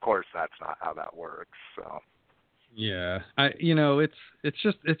 of course, that's not how that works. So. Yeah, it's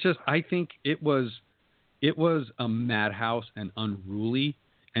just I think it was a madhouse and unruly,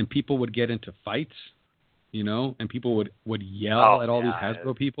 and people would get into fights, and people would yell at all these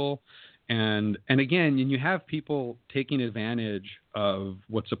Hasbro people, and again, you have people taking advantage of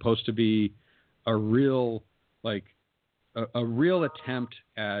what's supposed to be a real attempt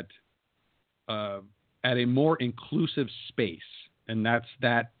at a more inclusive space, and that's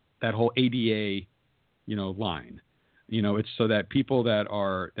that whole ADA line. It's so that people that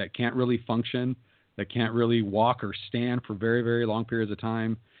can't really function, that can't really walk or stand for very, very long periods of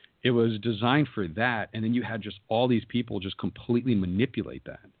time, it was designed for that. And then you had just all these people just completely manipulate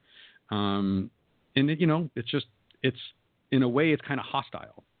that. And it's in a way, it's kind of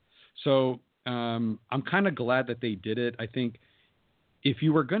hostile. So I'm kind of glad that they did it. I think if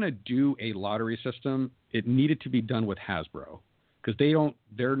you were going to do a lottery system, it needed to be done with Hasbro, because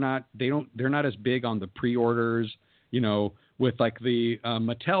they're not as big on the pre-orders. With like the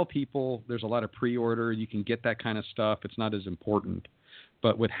Mattel people, there's a lot of pre-order. You can get that kind of stuff. It's not as important.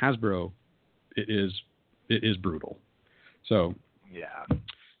 But with Hasbro, it is brutal. So yeah.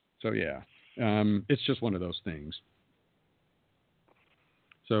 It's just one of those things.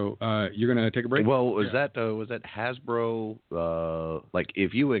 So you're gonna take a break? Well, was that Hasbro? Like,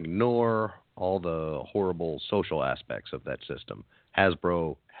 if you ignore all the horrible social aspects of that system,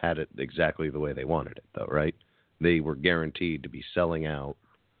 Hasbro had it exactly the way they wanted it, though, right? They were guaranteed to be selling out.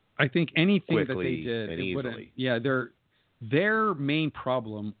 I think anything that they quickly did, and it wouldn't. easily. Yeah, their main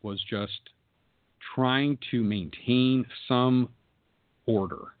problem was just trying to maintain some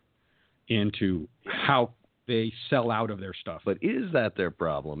order into how they sell out of their stuff. But is that their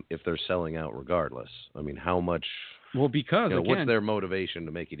problem if they're selling out regardless? I mean, how much? Well, because again, what's their motivation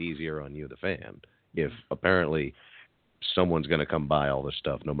to make it easier on you, the fan, if apparently someone's going to come buy all this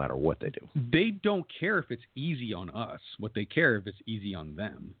stuff no matter what they do? They don't care if it's easy on us. What they care if it's easy on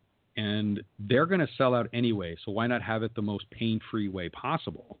them. And they're going to sell out anyway, so why not have it the most pain-free way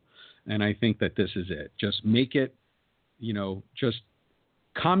possible? And I think that this is it. Just make it, just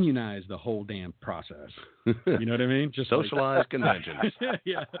communize the whole damn process. You know what I mean? Just socialize conventions.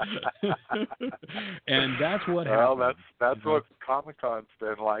 Yeah. And that's what happened. Well, that's what Comic-Con's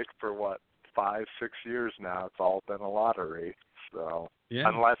been like for 5-6 years now. It's all been a lottery. So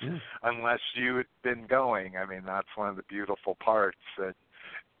unless you've been going, I mean, that's one of the beautiful parts, that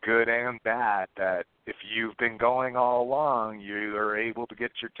good and bad, that if you've been going all along, you are able to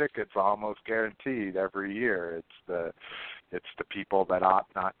get your tickets almost guaranteed every year. It's the people that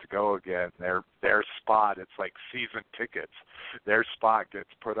opt not to go again. Their spot, it's like season tickets. Their spot gets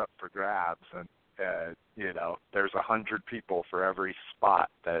put up for grabs, and there's 100 people for every spot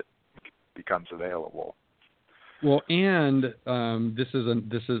that becomes available. Well, and this is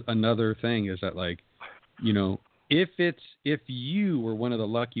another thing, is that, like, if you were one of the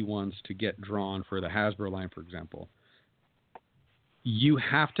lucky ones to get drawn for the Hasbro line, for example, you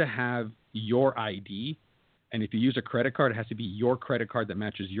have to have your ID, and if you use a credit card, it has to be your credit card that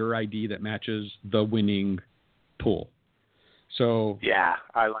matches your ID that matches the winning pool. So yeah,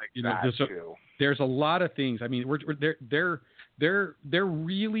 I like that too. There's a lot of things. I mean, they're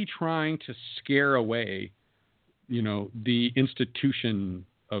really trying to scare away, the institution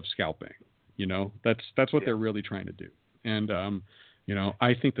of scalping. That's what they're really trying to do. And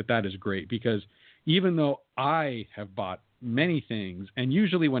I think that is great, because even though I have bought many things, and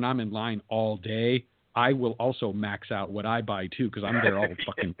usually when I'm in line all day, I will also max out what I buy too, because I'm there all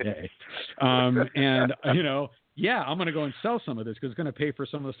fucking day. And I'm going to go and sell some of this because it's going to pay for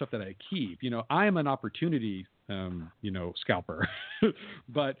some of the stuff that I keep. I am an opportunity, scalper,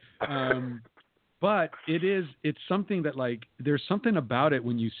 but it's something that, like, there's something about it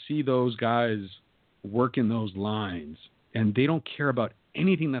when you see those guys work in those lines, and they don't care about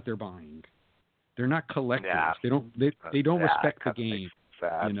anything that they're buying. They're not collectors. Yeah. They don't respect the game.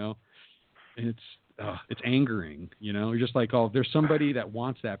 And it's angering. You're just like, oh, there's somebody that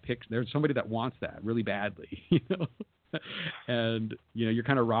wants that pick. There's somebody that wants that really badly. And you're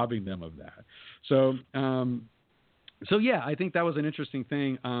kind of robbing them of that. So yeah, I think that was an interesting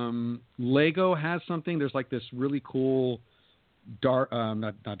thing. Lego has something. There's like this really cool not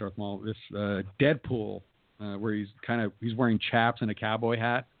Darth Maul, this Deadpool, where he's wearing chaps and a cowboy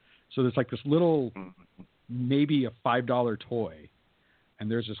hat. So there's like this little, maybe a $5 toy,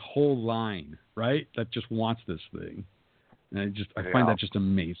 and there's this whole line, right, that just wants this thing. And I find that just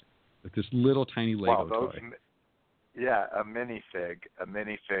amazing. Like this little tiny Lego toy. Yeah, a minifig.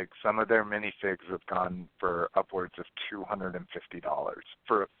 Some of their minifigs have gone for upwards of $250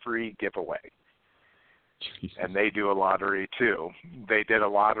 for a free giveaway. Jesus. And they do a lottery too. They did a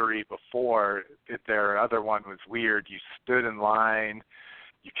lottery before. Their other one was weird. You stood in line,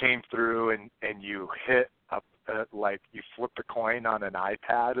 you came through, and you hit like you flipped a coin on an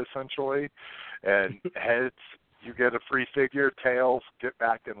iPad essentially, and heads, you get a free figure. Tails, get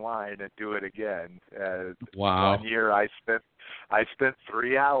back in line and do it again. Wow. One year I spent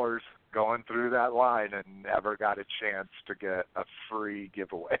 3 hours going through that line and never got a chance to get a free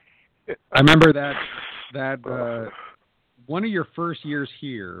giveaway. I remember that one of your first years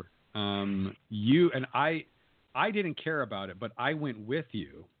here, you and I didn't care about it, but I went with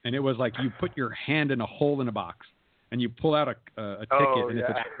you, and it was like you put your hand in a hole in a box, and you pull out a ticket, and if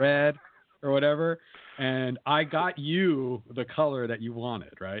it's red or whatever, and I got you the color that you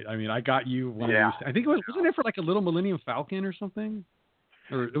wanted, right? I mean, I got you one of these. I think wasn't it for like a little Millennium Falcon or something?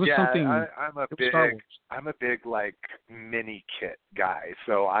 Or it was yeah, something. I'm a big like mini kit guy.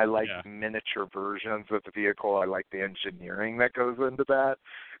 So I like miniature versions of the vehicle. I like the engineering that goes into that,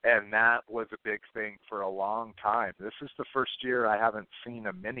 and that was a big thing for a long time. This is the first year I haven't seen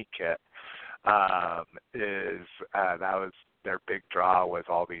a mini kit. That was their big draw, was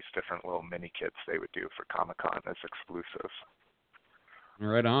all these different little mini kits they would do for Comic-Con as exclusives.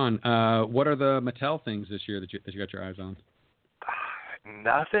 Right on. What are the Mattel things this year that you got your eyes on?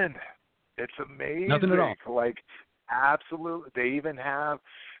 Nothing. It's amazing. Nothing at all. Like, absolutely. They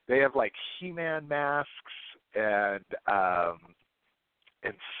have like He-Man masks and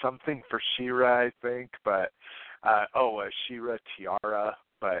something for She-Ra, I think. But a She-Ra tiara.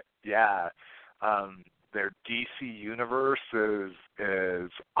 But yeah, their DC universe is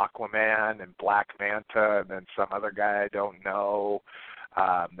Aquaman and Black Manta, and then some other guy I don't know.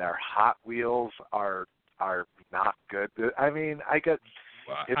 Their Hot Wheels are not good. I mean, it's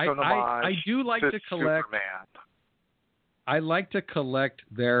an homage I do like to collect. Superman. I like to collect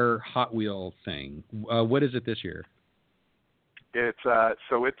their Hot Wheel thing. What is it this year? It's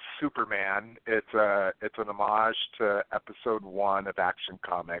Superman. It's an homage to episode 1 of Action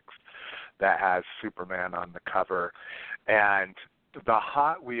Comics that has Superman on the cover, and the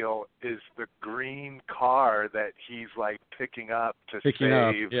Hot Wheel is the green car that he's like picking up to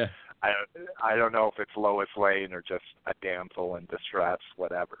save. Yeah. I don't know if it's Lois Lane or just a damsel in distress,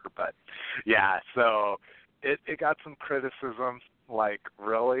 whatever. But yeah, so it got some criticism. Like,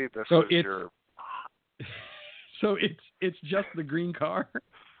 really, So it's just the green car.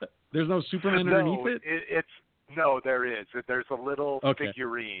 There's no Superman underneath it. No, there is. There's a little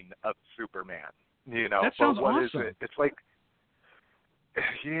figurine of Superman. You know, that sounds what awesome. is it? It's like,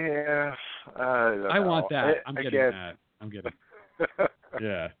 yeah, I want that. I'm getting that.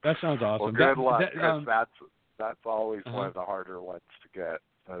 Yeah, that sounds awesome. Well, good luck, because that's always one of the harder ones to get,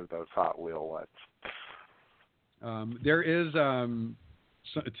 those Hot Wheel ones. There is,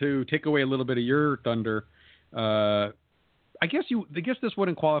 to take away a little bit of your thunder, I guess this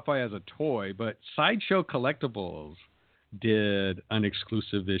wouldn't qualify as a toy, but Sideshow Collectibles did an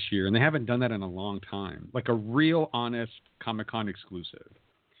exclusive this year, and they haven't done that in a long time, like a real honest Comic-Con exclusive.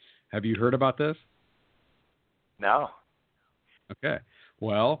 Have you heard about this? No. Okay.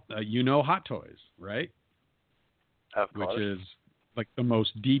 Well, Hot Toys, right? Of course. Which is like the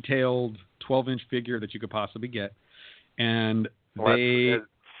most detailed 12-inch figure that you could possibly get. And it's a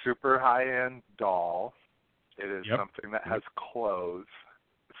super high-end doll. It is something that has clothes,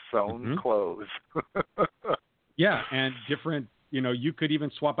 sewn clothes. Yeah, and different, you could even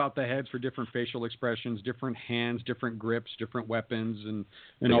swap out the heads for different facial expressions, different hands, different grips, different weapons, and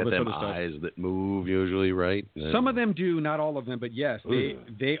all this other stuff. Eyes that move usually, right? Some of them do, not all of them, but yes,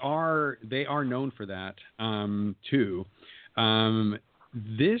 they are known for that too.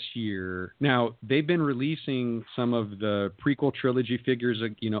 This year, now they've been releasing some of the prequel trilogy figures,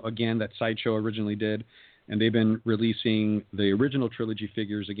 again that Sideshow originally did, and they've been releasing the original trilogy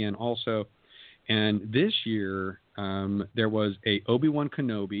figures again also. And this year, there was a Obi-Wan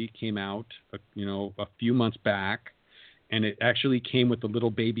Kenobi came out, a few months back, and it actually came with a little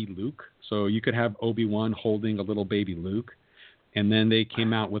baby Luke. So you could have Obi-Wan holding a little baby Luke. And then they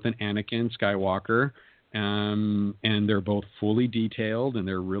came out with an Anakin Skywalker, and they're both fully detailed, and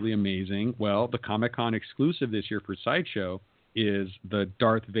they're really amazing. Well, the Comic-Con exclusive this year for Sideshow is the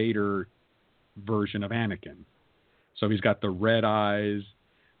Darth Vader version of Anakin. So he's got the red eyes.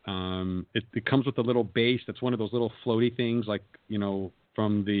 It comes with a little base that's one of those little floaty things, like,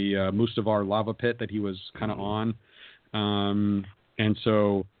 from the Mustafar lava pit that he was kind of on. And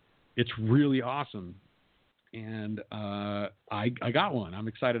so it's really awesome. And I got one. I'm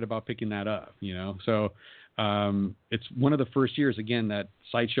excited about picking that up, So it's one of the first years, again, that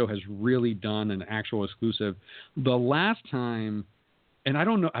Sideshow has really done an actual exclusive. The last time, and I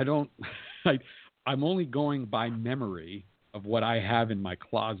don't know, I'm only going by memory of what I have in my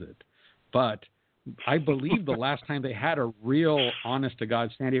closet, but I believe the last time they had a real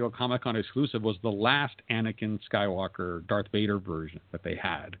honest-to-God San Diego Comic-Con exclusive was the last Anakin Skywalker Darth Vader version that they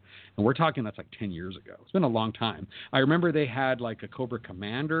had. And we're talking that's like 10 years ago. It's been a long time. I remember they had like a Cobra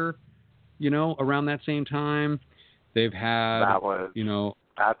Commander, around that same time. They've had,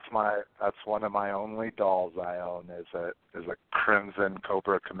 that's one of my only dolls I own is a Crimson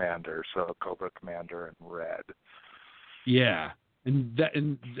Cobra Commander, so a Cobra Commander in red. Yeah,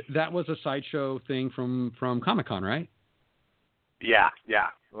 and that was a Sideshow thing from Comic-Con, right? Yeah.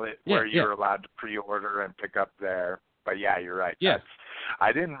 Where you're allowed to pre-order and pick up there. But yeah, you're right. Yeah.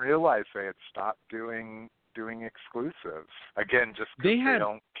 I didn't realize they had stopped doing exclusives. Again, just because they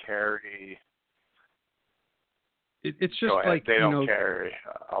don't carry. it's just like they don't carry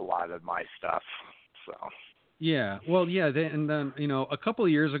a lot of my stuff, so. Yeah, well, yeah, and then a couple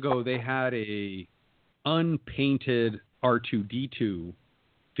of years ago they had a unpainted R2D2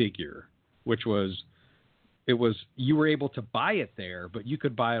 figure, which was you were able to buy it there, but you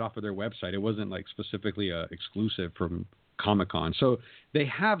could buy it off of their website. It wasn't like specifically exclusive from Comic-Con. So they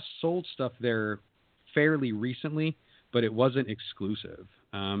have sold stuff there fairly recently, but it wasn't exclusive.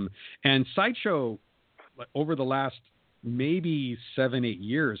 And Sideshow, over the last maybe 7-8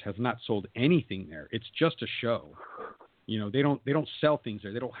 years, has not sold anything there. It's just a show. They don't sell things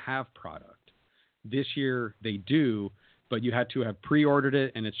there. They don't have product. This year they do, but you had to have pre-ordered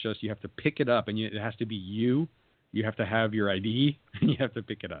it, and it's just you have to pick it up, and it has to be you. You have to have your ID, and you have to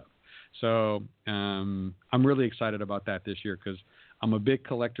pick it up. So I'm really excited about that this year because I'm a big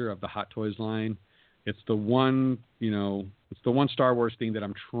collector of the Hot Toys line. It's the one, it's the one Star Wars thing that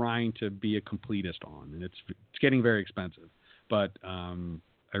I'm trying to be a completist on, and it's getting very expensive. But I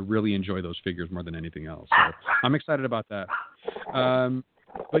really enjoy those figures more than anything else. So I'm excited about that.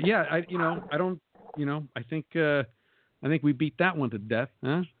 But yeah, I think we beat that one to death.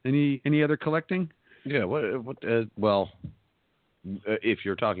 Huh? Any other collecting? Yeah. Well, if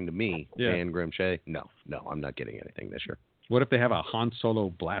you're talking to me and Grimshay, no, I'm not getting anything this year. What if they have a Han Solo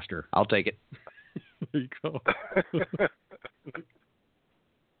blaster? I'll take it. There you go.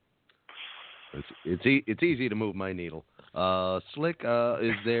 It's easy to move my needle. Slick,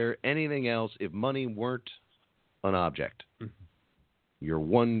 is there anything else if money weren't an object? Your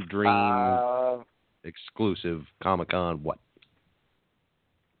one dream exclusive Comic-Con, what?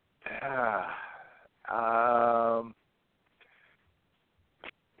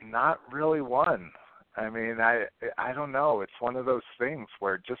 Not really one. I mean, I don't know. It's one of those things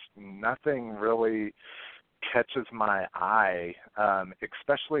where just nothing really catches my eye,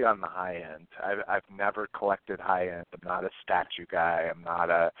 especially on the high end. I've never collected high end. I'm not a statue guy. I'm not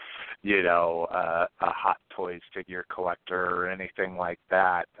a Hot Toys figure collector or anything like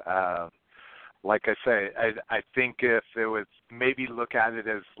that. Like I say, I think if it was, maybe look at it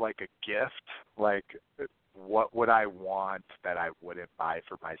as like a gift, like what would I want that I wouldn't buy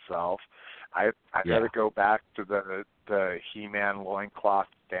for myself? I got to go back to the He-Man loincloth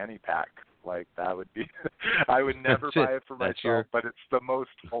fanny pack. Like that would be, I would never buy it for myself, but it's the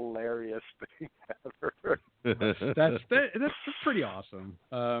most hilarious thing ever. That's pretty awesome.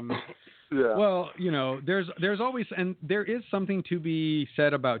 Yeah. Well, there's always, and there is something to be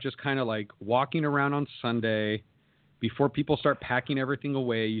said about just kind of like walking around on Sunday before people start packing everything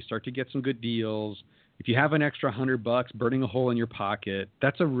away. You start to get some good deals. If you have an extra $100 burning a hole in your pocket,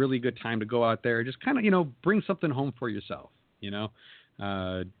 that's a really good time to go out there. Just kind of, bring something home for yourself.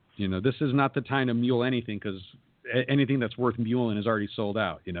 This is not the time to mule anything because anything that's worth muling is already sold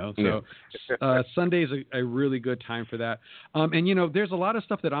out, So Sunday is a really good time for that. And, there's a lot of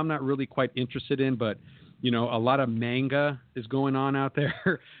stuff that I'm not really quite interested in, but, a lot of manga is going on out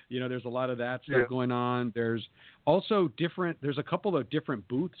there. There's a lot of that stuff going on. There's also there's a couple of different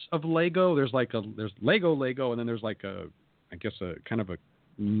booths of Lego. There's Lego, and then there's like a kind of a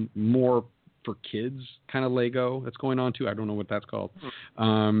more for kids kind of Lego that's going on too. I don't know what that's called.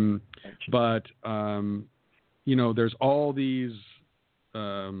 But there's all these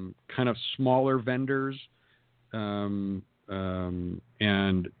kind of smaller vendors and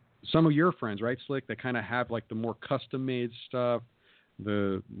some of your friends, right, Slick, that kind of have like the more custom made stuff,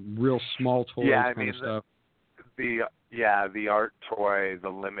 the real small toys kind of stuff. The art toy, the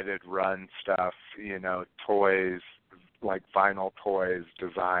limited run stuff, toys like vinyl toys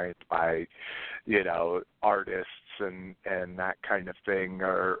designed by, artists and that kind of thing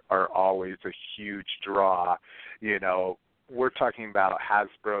are always a huge draw. We're talking about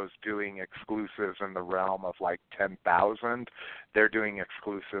Hasbro's doing exclusives in the realm of like 10,000. They're doing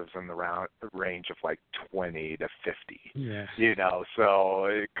exclusives in the range of like 20 to 50. Yeah. So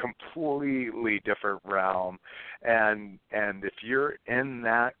a completely different realm. And if you're in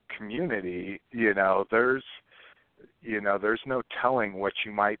that community, there's no telling what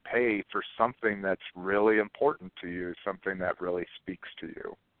you might pay for something that's really important to you, something that really speaks to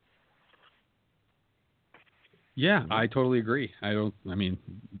you. Yeah, I totally agree. I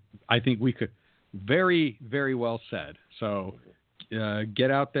think we could, very, very well said. So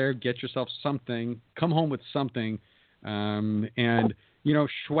get out there, get yourself something, come home with something. And,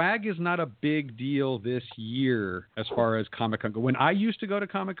 swag is not a big deal this year as far as Comic-Con. When I used to go to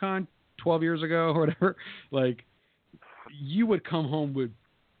Comic-Con 12 years ago or whatever, like, you would come home with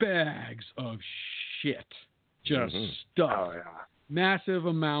bags of shit, just stuff, massive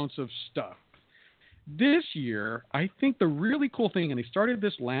amounts of stuff. This year, I think the really cool thing, and they started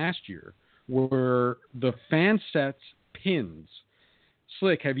this last year, were the Fansets pins.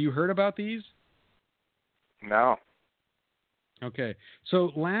 Slick, have you heard about these? No. Okay.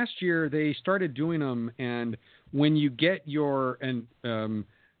 So last year they started doing them, and when you get your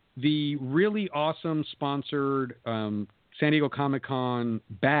the really awesome sponsored San Diego Comic-Con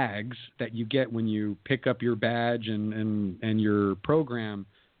bags that you get when you pick up your badge and your program,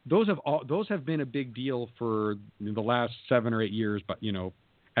 those have been a big deal for the last 7 or 8 years, but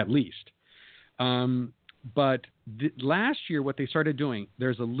at least. But last year, what they started doing,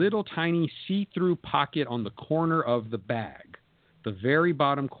 there's a little tiny see-through pocket on the corner of the bag, the very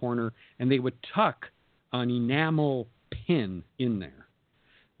bottom corner, and they would tuck an enamel pin in there.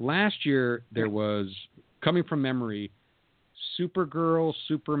 Last year, there was, coming from memory, Supergirl,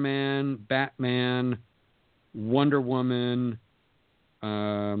 Superman, Batman, Wonder Woman.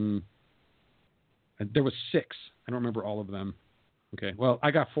 There was 6. I don't remember all of them. Okay, well,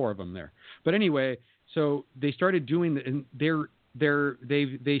 I got 4 of them there. But anyway, so they started doing and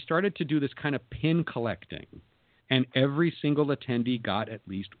they started to do this kind of pin collecting, and every single attendee got at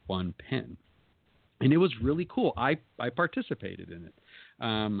least 1 pin, and it was really cool. I participated in it.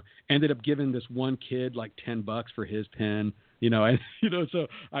 Ended up giving this one kid like $10 for his pin, and so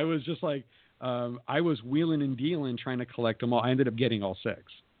I was just like, I was wheeling and dealing trying to collect them all. I ended up getting all 6,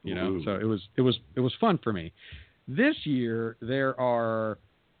 Ooh. so it was fun for me. This year there are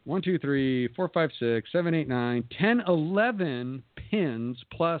 1, 2, 3, 4, 5, 6, 7, 8, 9, 10, 11 pins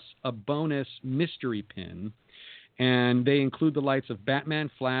plus a bonus mystery pin. And they include the lights of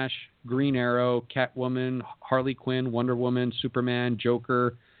Batman, Flash, Green Arrow, Catwoman, Harley Quinn, Wonder Woman, Superman,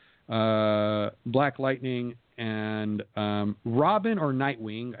 Joker, Black Lightning, and Robin or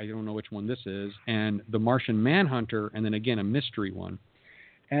Nightwing. I don't know which one this is. And the Martian Manhunter, and then again a mystery one.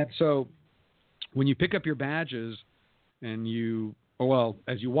 And so when you pick up your badges and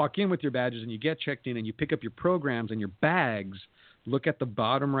as you walk in with your badges and you get checked in and you pick up your programs and your bags, look at the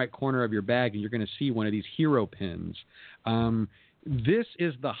bottom right corner of your bag and you're going to see one of these hero pins. This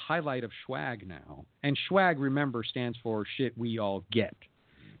is the highlight of swag now. And swag, remember, stands for shit we all get.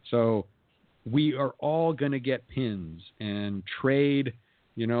 So we are all going to get pins and trade.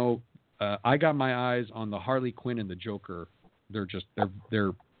 I got my eyes on the Harley Quinn and the Joker. They're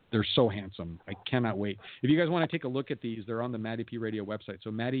so handsome. I cannot wait. If you guys want to take a look at these, they're on the Matty P Radio website. So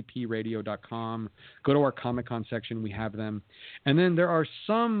mattypradio.com. Go to our Comic-Con section. We have them. And then there are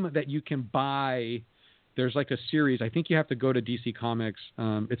some that you can buy. There's like a series. I think you have to go to DC Comics.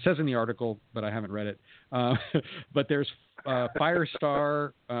 It says in the article, but I haven't read it. But there's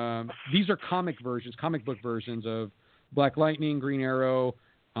Firestar. These are comic book versions of Black Lightning, Green Arrow.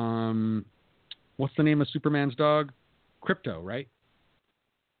 What's the name of Superman's dog? Krypto, right?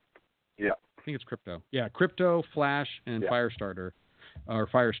 Yeah. I think it's Krypto. Yeah, Krypto, Flash, and Firestar.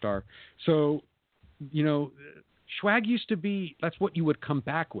 So, swag used to be, that's what you would come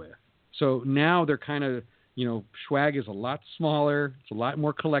back with. So now they're kind of, swag is a lot smaller. It's a lot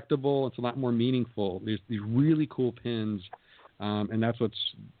more collectible. It's a lot more meaningful. There's these really cool pins, and that's what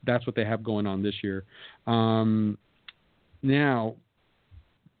they have going on this year. Now,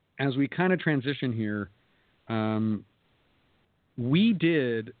 as we kind of transition here, we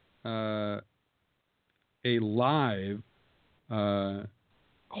did a live,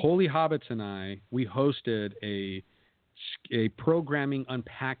 Holy Hobbits and I, we hosted a programming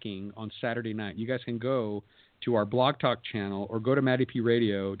unpacking on Saturday night. You guys can go to our Blog Talk channel or go to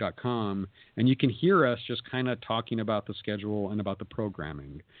mattypradio.com and you can hear us just kind of talking about the schedule and about the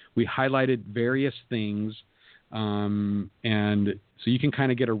programming. We highlighted various things, and so you can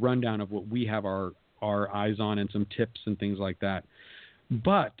kind of get a rundown of what we have our eyes on and some tips and things like that.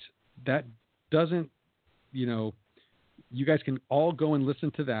 But that doesn't, you guys can all go and listen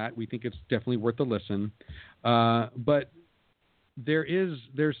to that. We think it's definitely worth a listen. But there's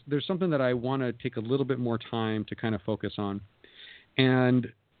something that I want to take a little bit more time to kind of focus on. And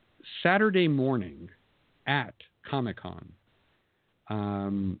Saturday morning at Comic-Con,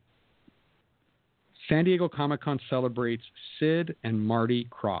 San Diego Comic-Con celebrates Sid and Marty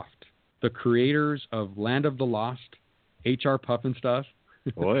Krofft, the creators of Land of the Lost, H.R. Puffin stuff.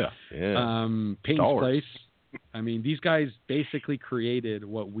 Oh, yeah. Peyton's Place. I mean, these guys basically created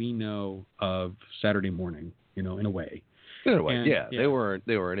what we know of Saturday morning, in a way. In a way, and, yeah. They were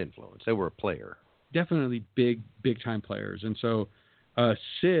an influence. They were a player. Definitely big time players. And so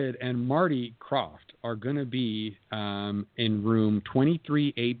Sid and Marty Krofft are going to be in room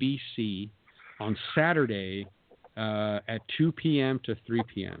 23 ABC on Saturday at 2 p.m. to 3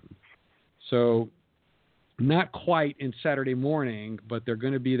 p.m. So not quite in Saturday morning, but they're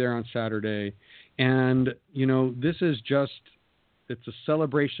going to be there on Saturday. And, this is just it's a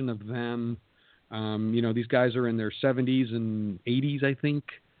celebration of them. These guys are in their 70s and 80s, I think.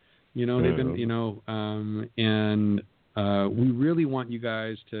 They've been, and we really want you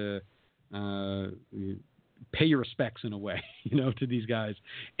guys to pay your respects in a way, to these guys.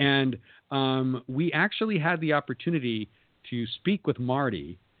 And we actually had the opportunity to speak with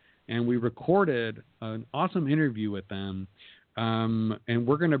Marty, and we recorded an awesome interview with them. And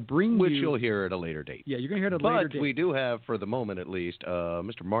we're going to bring which you'll hear at a later date. Yeah, you're going to hear it at a later date. But we do have, for the moment at least,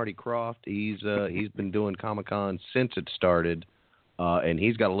 Mr. Marty Krofft. He's been doing Comic-Con since it started, and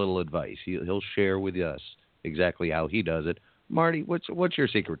he's got a little advice. He'll share with us exactly how he does it. Marty, what's your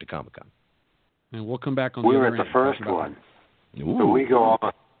secret to Comic-Con? And we'll come back on. We were at the first one. So we go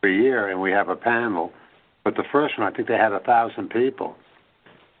almost every year, and we have a panel. But the first one, I think they had 1,000 people.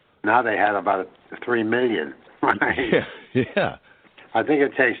 Now they had about 3 million. Right? Yeah. I think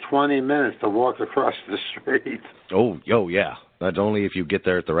it takes 20 minutes to walk across the street. Oh, yeah. That's only if you get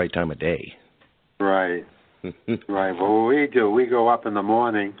there at the right time of day. Right. Right. Well, what we do, we go up in the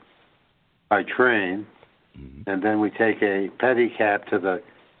morning by train, and then we take a pedicab to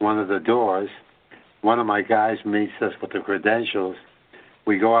one of the doors. One of my guys meets us with the credentials.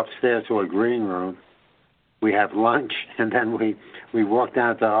 We go upstairs to a green room. We have lunch, and then we walk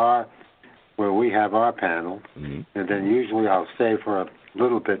down to where we have our panel, and then usually I'll stay for a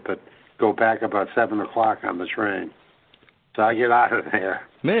little bit, but go back about 7 o'clock on the train. So I get out of there.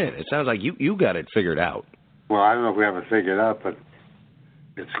 Man, it sounds like you got it figured out. Well, I don't know if we have it figured out, but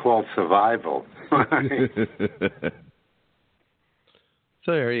it's called survival.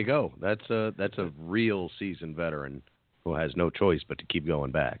 So there you go. That's a real seasoned veteran who has no choice but to keep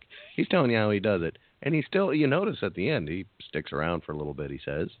going back. He's telling you how he does it. And he still, you notice at the end, he sticks around for a little bit, he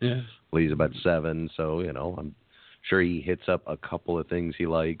says. Yeah. Leaves about 7, so, I'm sure he hits up a couple of things he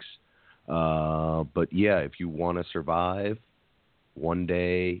likes. But, yeah, if you want to survive one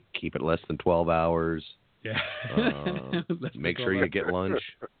day, keep it less than 12 hours. Yeah. Make sure you get lunch.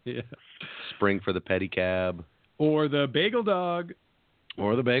 Yeah. Spring for the pedicab. Or the bagel dog.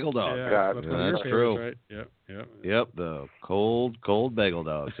 Or the bagel dog. Yeah, that's true. Right? Yep, the cold bagel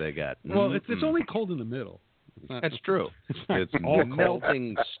dogs they got. Well, it's only cold in the middle. That's true. It's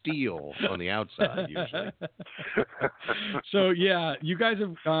melting steel on the outside usually. So yeah, you guys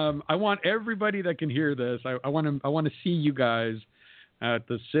have. I want everybody that can hear this. I want to see you guys at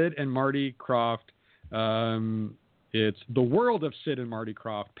the Sid and Marty Krofft. It's the World of Sid and Marty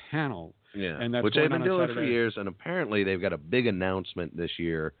Krofft panel. Yeah, and that's which they've been doing for years, and apparently they've got a big announcement this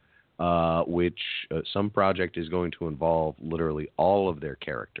year, which some project is going to involve literally all of their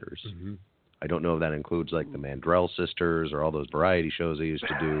characters. Mm-hmm. I don't know if that includes like the Mandrell sisters or all those variety shows they used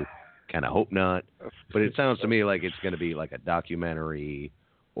to do. Kind of hope not, but it sounds to me like it's going to be like a documentary,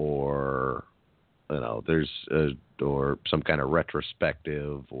 or or some kind of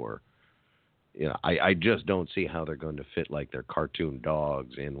retrospective, or I just don't see how they're going to fit like their cartoon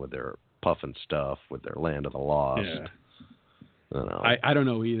dogs in with their Puffin stuff with their Land of the Lost. Yeah. I don't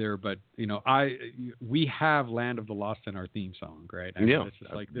know either, but we have Land of the Lost in our theme song, right? It's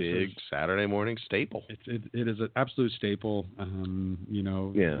just like big Saturday morning staple. It is an absolute staple.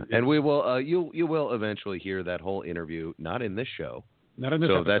 Yeah, and we will. You will eventually hear that whole interview, not in this show. Not in this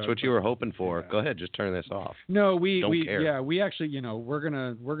so episode, if that's what you were hoping for, go ahead, just turn this off. No, we actually, we're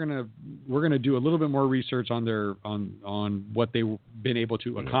gonna do a little bit more research on what they've been able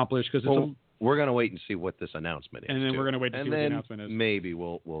to accomplish, because we're gonna wait and see what this announcement is, and then we're gonna wait to see what the announcement is. Maybe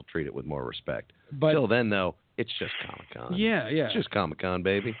we'll treat it with more respect. But till then, though, it's just Comic-Con. Yeah, it's just Comic-Con,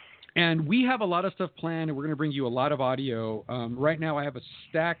 baby. And we have a lot of stuff planned, and we're going to bring you a lot of audio. Right now, I have a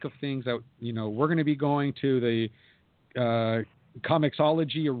stack of things that we're going to be going to the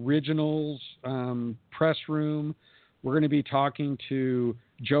Comixology Originals press room. We're going to be talking to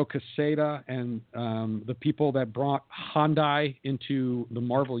Joe Quesada and the people that brought Hyundai into the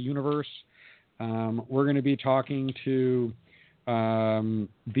Marvel Universe. We're going to be talking to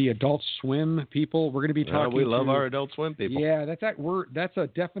the Adult Swim people. We're going to be talking. We love our Adult Swim people. Yeah, that's a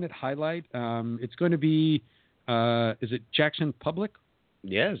definite highlight. It's going to be. Is it Jackson Public?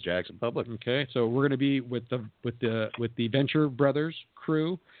 Yes, Jackson Public. Okay, so we're going to be with the Venture Brothers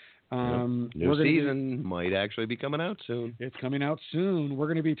crew. New season might actually be coming out soon. It's coming out soon. We're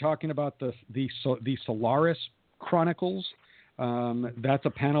going to be talking about the Solaris Chronicles. That's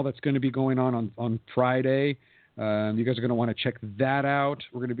a panel that's going to be going on Friday. You guys are going to want to check that out.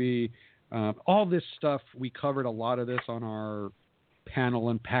 We're going to be all this stuff. We covered a lot of this on our panel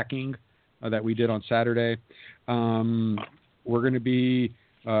unpacking that we did on Saturday. We're going to be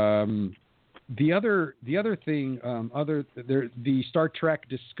the other thing. The Star Trek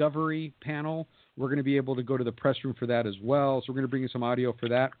Discovery panel We're going to be able to go to the press room for that as well. So we're going to bring you some audio for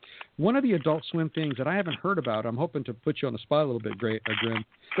that. One of the Adult Swim things that I haven't heard about, I'm hoping to put you on the spot a little bit, Grim.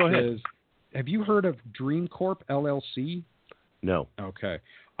 Go ahead. Is, have you heard of Dream Corp LLC? No. Okay.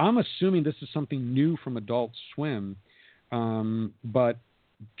 I'm assuming this is something new from Adult Swim, but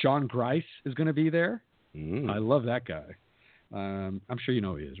John Grice is going to be there. I love that guy. I'm sure you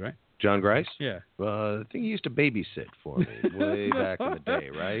know who he is, right? John Grice? Yeah. I think he used to babysit for me way back in the day,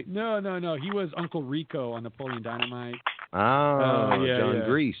 right? No. He was Uncle Rico on Napoleon Dynamite. John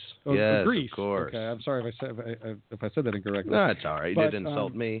Grease. Yes, Grease. of course. Okay, I'm sorry if I said that incorrectly. No, it's all right. But, He didn't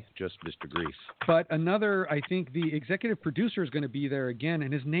insult me, just Mr. Grease. But I think the executive producer is going to be there again,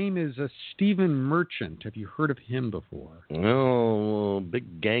 and his name is Stephen Merchant. Have you heard of him before? Oh,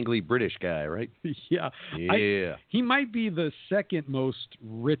 big gangly British guy, right? Yeah. Yeah. He might be the second most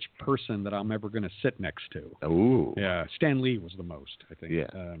rich person that I'm ever going to sit next to. Ooh. Yeah. Stan Lee was the most, I think. Yeah.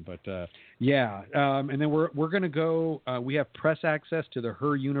 And then we're going to go. We have press access to the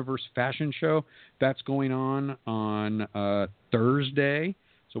Her Universe fashion show that's going on Thursday.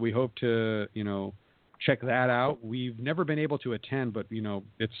 So we hope to check that out. We've never been able to attend, but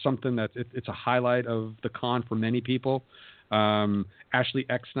it's something that it's a highlight of the con for many people. Ashley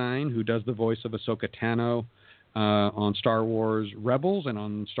Eckstein, who does the voice of Ahsoka Tano on Star Wars Rebels and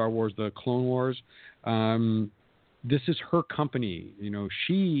on Star Wars The Clone Wars. This is her company.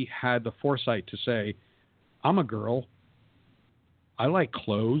 She had the foresight to say, I'm a girl. I like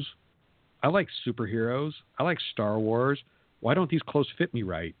clothes. I like superheroes. I like Star Wars. Why don't these clothes fit me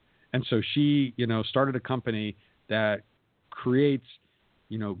right? And so she, started a company that creates,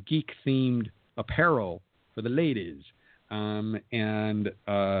 geek-themed apparel for the ladies. It's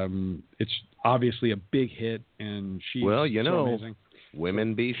obviously a big hit, and she's so amazing.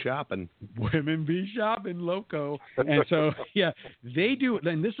 Women be shopping. Women be shopping, loco. And so, they do,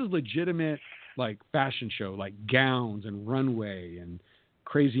 and this is legitimate, like, fashion show, like gowns and runway and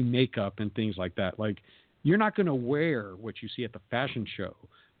crazy makeup and things like that. Like, you're not going to wear what you see at the fashion show,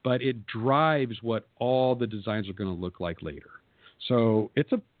 but it drives what all the designs are going to look like later. So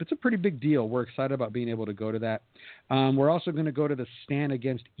it's a pretty big deal. We're excited about being able to go to that. We're also going to go to the Stand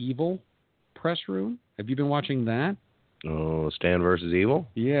Against Evil press room. Have you been watching that? Oh, Stan versus Evil?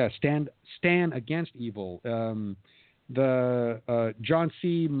 Yeah, Stand Against Evil. The John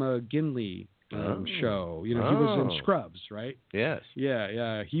C. McGinley show. He was in Scrubs, right? Yes.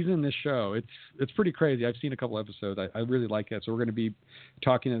 Yeah. He's in this show. It's pretty crazy. I've seen a couple episodes. I really like it. So we're going to be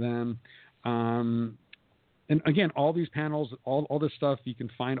talking to them. And again, all these panels, all this stuff, you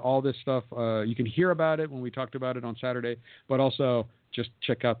can find all this stuff. You can hear about it when we talked about it on Saturday, but also just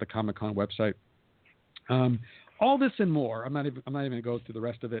check out the Comic-Con website. All this and more. I'm not even going to go through the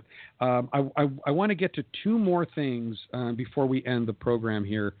rest of it. I want to get to two more things before we end the program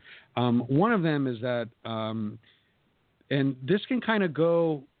here. One of them is that, and this can kind of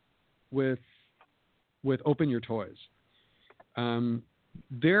go with Open Your Toys.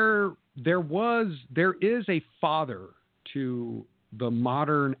 There is a father to the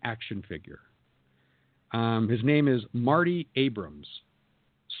modern action figure. His name is Marty Abrams.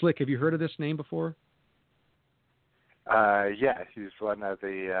 Slick, have you heard of this name before? Yeah, he's one of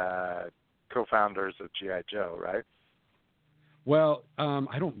the co-founders of G.I. Joe, right? Well,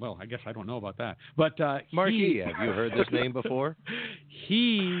 I guess I don't know about that. But Marty, have you heard this name before?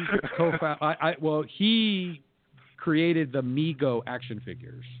 He he created the Mego action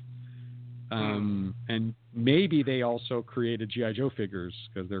figures. And maybe they also created G.I. Joe figures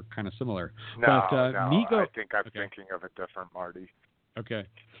because they're kind of similar. No, Mego, I think I'm thinking of a different Marty. Okay.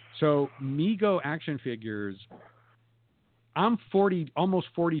 So Mego action figures, I'm almost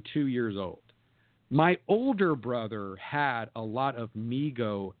 42 years old. My older brother had a lot of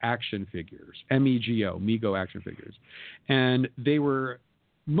Mego action figures, M-E-G-O, Mego action figures. And they were,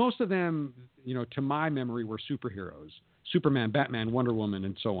 most of them, to my memory, were superheroes. Superman, Batman, Wonder Woman,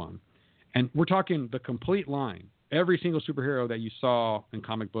 and so on. And we're talking the complete line, every single superhero that you saw in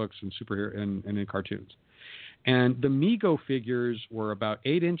comic books and superhero and in cartoons. And the Mego figures were about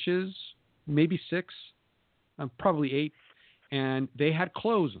 8 inches, maybe 6, probably 8. And they had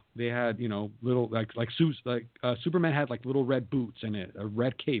clothes. They had, little like suits. Superman had like little red boots in it, a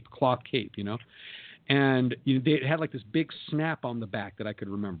red cape, cloth cape, And they had like this big snap on the back that I could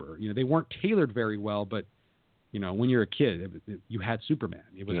remember. They weren't tailored very well, but when you're a kid, you had Superman.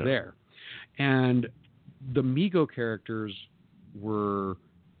 It was there. And the Mego characters were,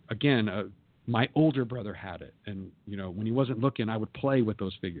 again, my older brother had it. And, when he wasn't looking, I would play with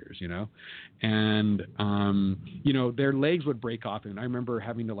those figures, And, their legs would break off. And I remember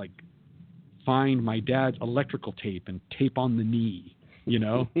having to, find my dad's electrical tape and tape on the knee you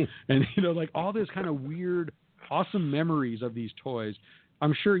know, and like all this kind of weird, awesome memories of these toys.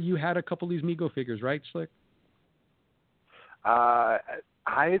 I'm sure you had a couple of these Mego figures, right, Slick? I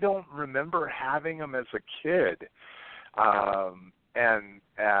don't remember having them as a kid. And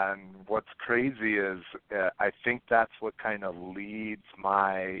what's crazy is I think that's what kind of leads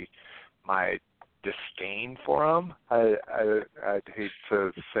my disdain for them. I'd hate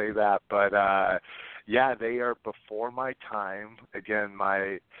to say that, but yeah, they are before my time. Again,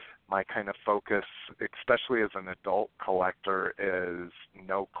 my kind of focus, especially as an adult collector, is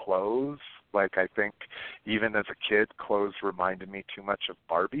no clothes. Like, I think even as a kid, clothes reminded me too much of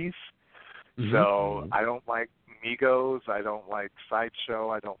Barbies. Mm-hmm. So I don't like Megos, I don't like Sideshow,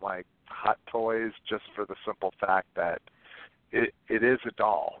 I don't like Hot Toys, just for the simple fact that it is a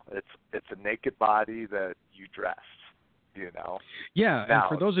doll. It's a naked body that you dress, you know. Yeah, now, and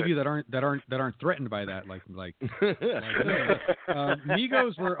for those of you that aren't threatened by that, like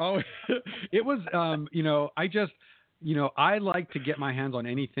Megos were always. It was I like to get my hands on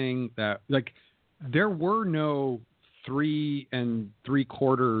anything that, like, there were no 3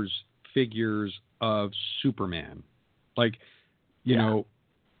 3/4 figures of Superman. Like, you know,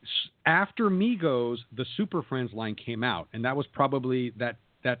 after Megos, the Super Friends line came out, and that was probably that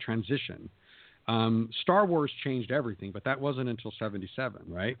transition. Star Wars changed everything, but that wasn't until 77,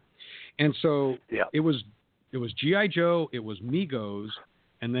 right? And so it was G.I. Joe, it was Megos,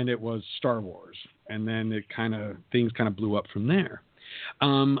 and then it was Star Wars, and then things kind of blew up from there.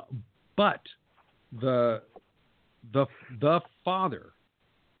 But the father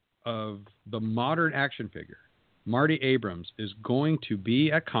of the modern action figure, Marty Abrams, is going to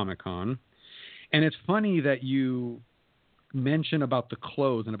be at Comic-Con. And it's funny that you mention about the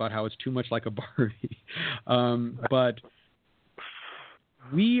clothes and about how it's too much like a Barbie. But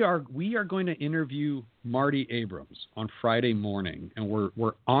we are going to interview Marty Abrams on Friday morning, and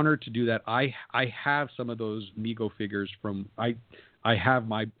we're honored to do that. I have some of those Mego figures I have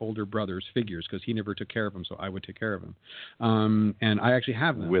my older brother's figures because he never took care of them, so I would take care of them. And I actually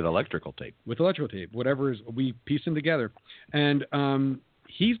have them. With electrical tape. Whatever we piece them together. And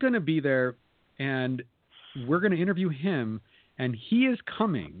he's going to be there, and we're going to interview him, and he is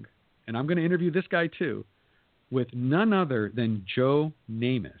coming, and I'm going to interview this guy too, with none other than Joe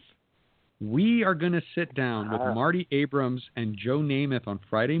Namath. We are going to sit down with Marty Abrams and Joe Namath on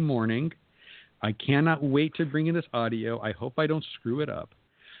Friday morning. I cannot wait to bring in this audio. I hope I don't screw it up.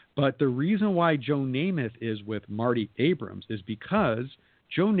 But the reason why Joe Namath is with Marty Abrams is because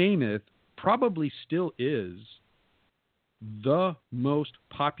Joe Namath probably still is the most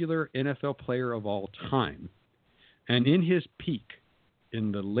popular NFL player of all time. And in his peak,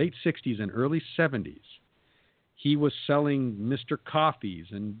 in the late 60s and early 70s, he was selling Mr. Coffees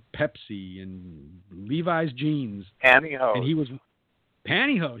and Pepsi and Levi's jeans. Pantyhose. And he was...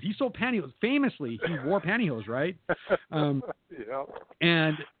 Pantyhose. He sold pantyhose. Famously, he wore pantyhose, right? Yeah.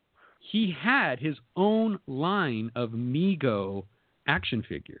 And he had his own line of Mego action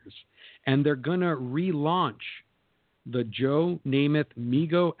figures. And they're going to relaunch the Joe Namath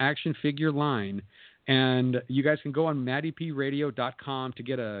Mego action figure line. And you guys can go on MattyPRadio.com to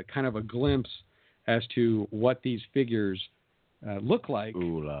get a kind of a glimpse as to what these figures look like.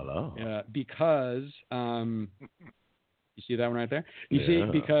 Ooh la la. Because... you see that one right there? You see,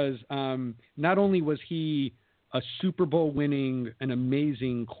 because not only was he a Super Bowl winning, an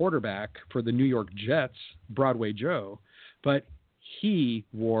amazing quarterback for the New York Jets, Broadway Joe, but he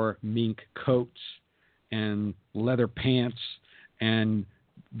wore mink coats and leather pants and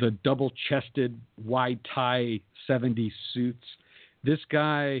the double-chested, wide-tie 70s suits. This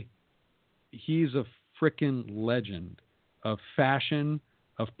guy, he's a frickin' legend of fashion,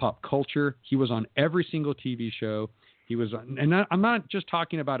 of pop culture. He was on every single TV show. He was, and I'm not just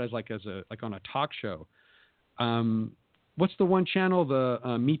talking about as on a talk show. What's the one channel?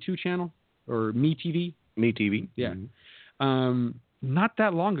 The Me Too channel or Me TV? Me TV. Yeah. Mm-hmm. Not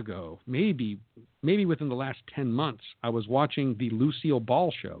that long ago, maybe within the last 10 months, I was watching the Lucille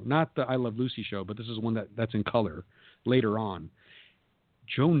Ball show, not the I Love Lucy show, but this is one that's in color later on.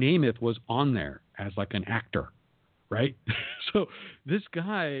 Joe Namath was on there as like an actor, right? So this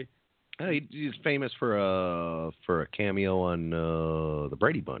guy. He's famous for a cameo on the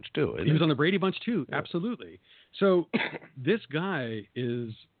Brady Bunch too. He was on the Brady Bunch too, absolutely. So this guy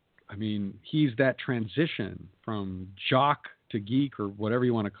is, I mean, he's that transition from jock to geek or whatever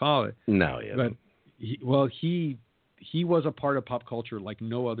you want to call it. No, yeah. But he was a part of pop culture like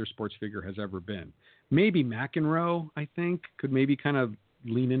no other sports figure has ever been. Maybe McEnroe, I think, could maybe kind of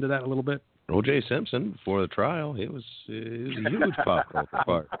lean into that a little bit. O.J. Simpson, before the trial, he was a huge pop culture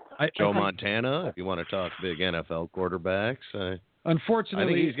part. Joe Montana, if you want to talk big NFL quarterbacks.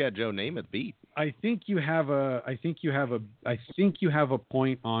 Unfortunately, I think he's got Joe Namath beat. I think you have a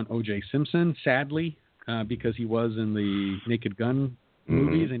point on O.J. Simpson, sadly, because he was in the Naked Gun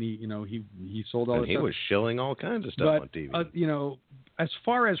movies, and he sold all. And that he stuff. was shilling all kinds of stuff on TV. As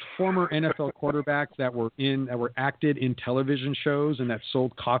far as former NFL quarterbacks that were acted in television shows and that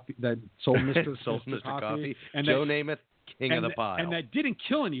sold coffee, that sold Mr. Coffee, and Joe Namath, king of the pile, and that didn't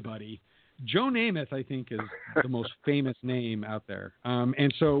kill anybody. Joe Namath, I think, is the most famous name out there.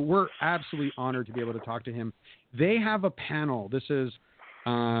 And so we're absolutely honored to be able to talk to him. They have a panel. This is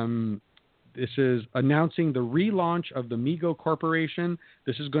announcing the relaunch of the Mego Corporation.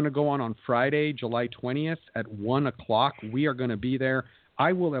 This is going to go on Friday, July 20th at 1 o'clock. We are going to be there.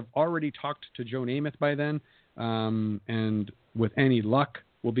 I will have already talked to Joe Namath by then. And with any luck,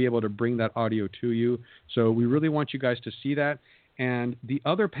 we'll be able to bring that audio to you. So we really want you guys to see that. And the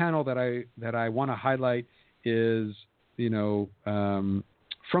other panel that I want to highlight is, From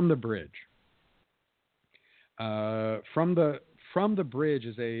the Bridge. From the Bridge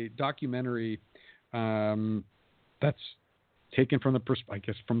is a documentary that's taken from the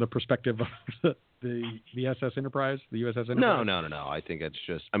perspective of the SS Enterprise, the USS Enterprise. No. I think it's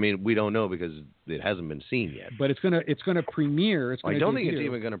just. I mean, we don't know because it hasn't been seen yet. But it's gonna premiere. I don't think it's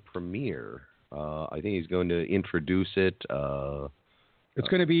even gonna premiere. I think he's going to introduce it. It's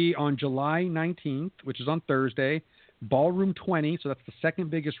going to be on July 19th, which is on Thursday, Ballroom 20, so that's the second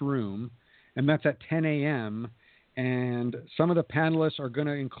biggest room, and that's at 10 a.m., and some of the panelists are going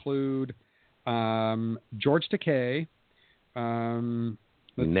to include George Takei, who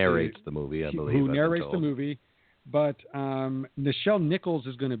narrates the movie, I believe. Who narrates the movie, but Nichelle Nichols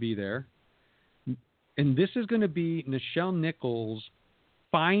is going to be there, and this is going to be Nichelle Nichols'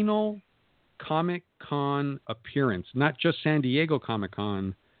 final Comic-Con appearance, not just San Diego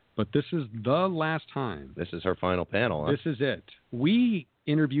Comic-Con, but this is the last time. This is her final panel. Huh? This is it. We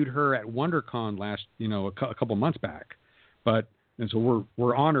interviewed her at WonderCon a couple months back, and so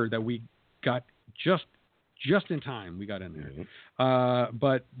we're honored that we got just in time. We got in there. Mm-hmm.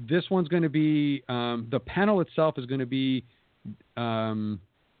 But this one's going to be the panel itself is going to be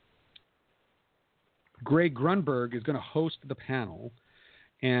Greg Grunberg is going to host the panel.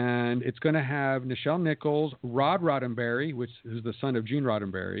 And it's going to have Nichelle Nichols, Rod Roddenberry, which is the son of Gene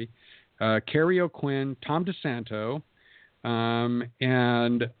Roddenberry, Carrie O'Quinn, Tom DeSanto,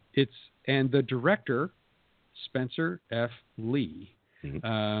 and the director Spencer F. Lee,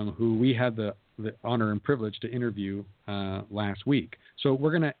 who we had the honor and privilege to interview last week. So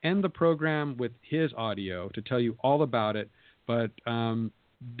we're going to end the program with his audio to tell you all about it. But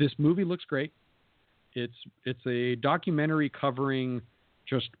this movie looks great. It's a documentary covering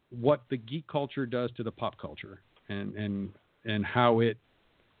just what the geek culture does to the pop culture, and how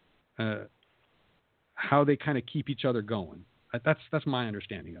they kind of keep each other going. That's my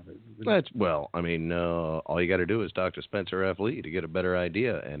understanding of it. All you got to do is talk to Spencer F. Lee to get a better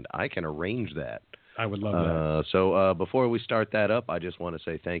idea, and I can arrange that. I would love that. So before we start that up, I just want to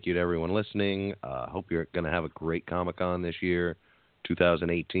say thank you to everyone listening. Hope you're going to have a great Comic-Con this year,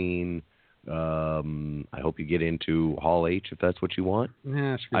 2018. I hope you get into Hall H if that's what you want.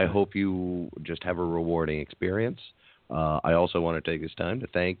 Yeah, sure. I hope you just have a rewarding experience. I also want to take this time to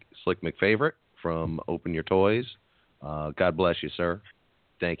thank Slick McFavorite from Open Your Toys. God bless you, sir.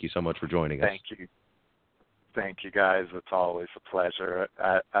 Thank you so much for joining us. Thank you, guys. It's always a pleasure.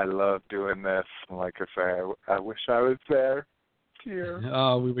 I love doing this. Like I say, I wish I was there here.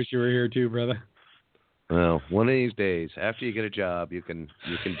 Oh, we wish you were here too, brother. Well, one of these days, after you get a job, you can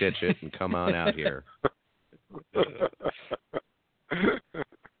ditch it and come on out here.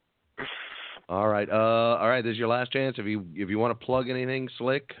 All right. This is your last chance. If you want to plug anything,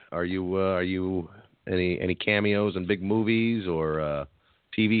 Slick, are you any cameos in big movies or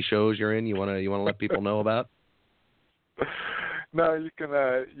TV shows you're in? You want to let people know about? No, you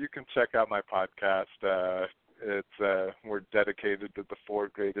can check out my podcast. We're dedicated to the 4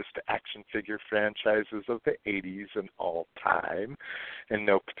 greatest action figure franchises of the 80s and all time, in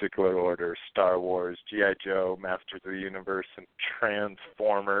no particular order: Star Wars, G.I. Joe, Masters of the Universe, and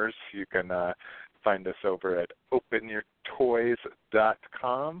Transformers. You can find us over at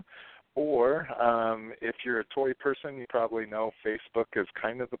openyourtoys.com. Or if you're a toy person, you probably know Facebook is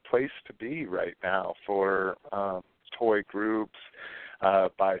kind of the place to be right now for toy groups,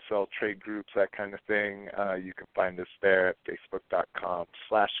 buy, sell, trade groups, that kind of thing. You can find us there at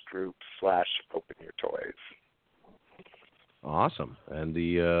facebook.com/group/openyourtoys. Awesome. And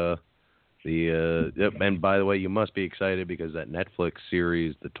and by the way, you must be excited because that Netflix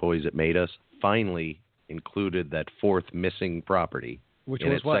series, The Toys That Made Us, finally included that 4th missing property. Which in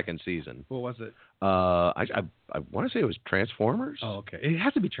was its what? second season. What was it? I want to say it was Transformers. Oh, okay. It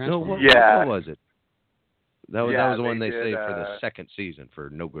has to be No, Transformers. what was it? That was the one they saved for the second season for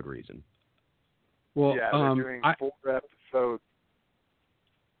no good reason. Well, yeah, they're doing 4 episodes.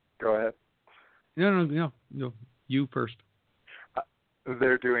 Go ahead. No. You first.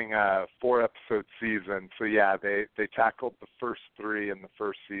 They're doing a 4-episode season. So, yeah, they tackled the first 3 in the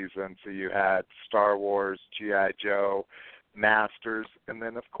first season. So you had Star Wars, G.I. Joe, Masters, and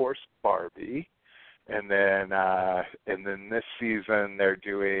then, of course, Barbie. And then this season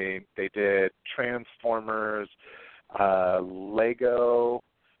they did Transformers, Lego,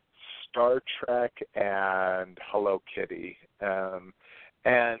 Star Trek, and Hello Kitty.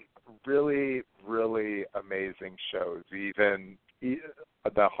 And really, really amazing shows. Even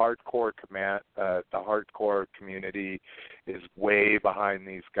the hardcore community is way behind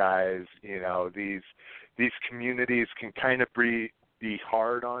these guys. You know, these communities can kind of be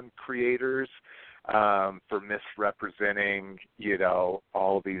hard on creators for misrepresenting, you know,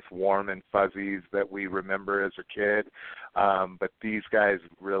 all these warm and fuzzies that we remember as a kid. But these guys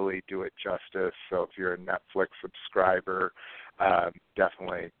really do it justice. So if you're a Netflix subscriber,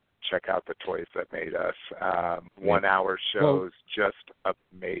 definitely check out The Toys That Made Us. 1-hour shows, just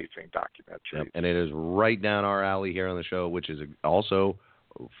amazing documentaries. Yep, and it is right down our alley here on the show, which is also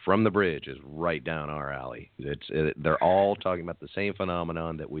From the Bridge is right down our alley. They're all talking about the same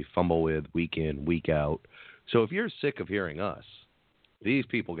phenomenon that we fumble with week in, week out. So if you're sick of hearing us, these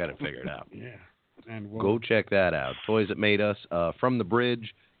people got it figured out. Yeah. And go check that out. Toys That Made Us, From the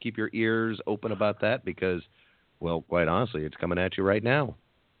Bridge. Keep your ears open about that because, well, quite honestly, it's coming at you right now.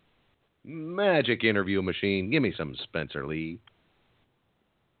 Magic interview machine. Give me some Spencer Lee.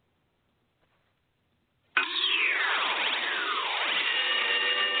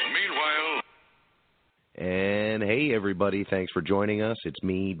 And hey, everybody, thanks for joining us. It's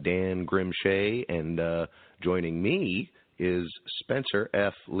me, Dan Grimshay, and joining me is Spencer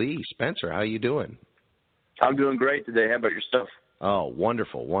F. Lee. Spencer, how you doing? I'm doing great today. How about yourself? Oh,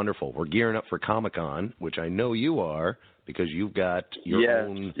 wonderful, wonderful. We're gearing up for Comic-Con, which I know you are, because you've got your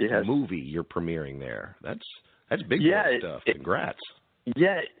own movie you're premiering there. That's big boy stuff. Congrats.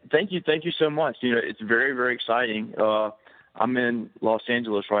 Yeah, thank you so much. You know, it's very, very exciting. I'm in Los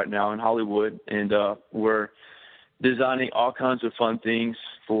Angeles right now in Hollywood, and we're designing all kinds of fun things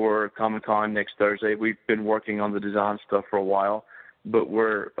for Comic-Con next Thursday. We've been working on the design stuff for a while, but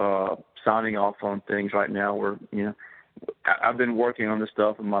we're signing off on things right now. I've been working on this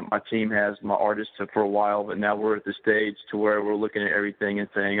stuff, and my team has, my artists for a while, but now we're at the stage to where we're looking at everything and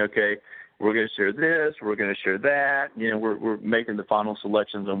saying, okay, we're going to share this, we're going to share that. You know, we're making the final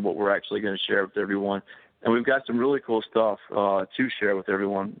selections on what we're actually going to share with everyone. And we've got some really cool stuff to share with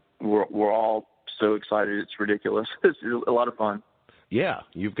everyone. We're all so excited. It's ridiculous. It's a lot of fun. Yeah,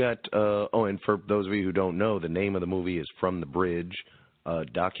 you've got, and for those of you who don't know, the name of the movie is From the Bridge, a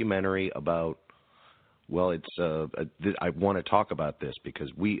documentary about, well, I want to talk about this because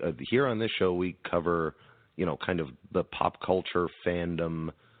we, here on this show, we cover, you know, kind of the pop culture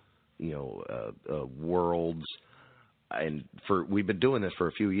fandom, you know, worlds. And we've been doing this for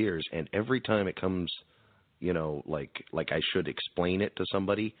a few years, and every time it comes, you know, like I should explain it to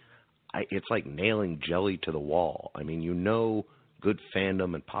somebody, it's like nailing jelly to the wall. I mean, you know good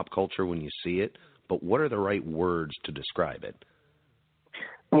fandom and pop culture when you see it, but what are the right words to describe it?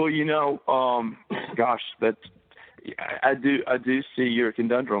 Well, you know, gosh, I do see your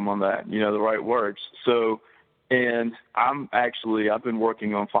conundrum on that, you know, the right words. So, and I've been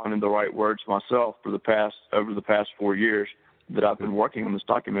working on finding the right words myself over the past 4 years that I've been working on this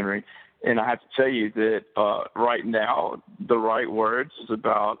documentary. And I have to tell you that right now, the right words is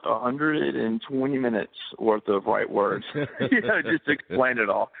about 120 minutes worth of right words, you know, just to explain it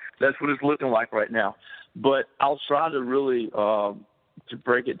all. That's what it's looking like right now. But I'll try to really to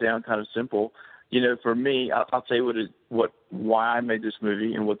break it down kind of simple. You know, for me, I'll tell you why I made this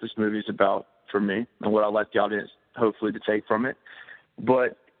movie and what this movie is about for me and what I'd like the audience hopefully to take from it.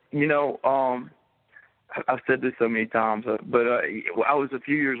 But, you know, I've said this so many times, but I was a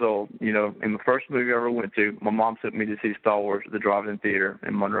few years old, you know, and the first movie I ever went to, my mom took me to see Star Wars at the drive-in theater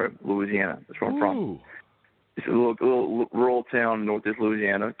in Monroe, Louisiana. That's where I'm from. It's a little rural town in northeast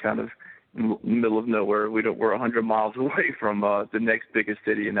Louisiana, kind of in the middle of nowhere. We're 100 miles away from the next biggest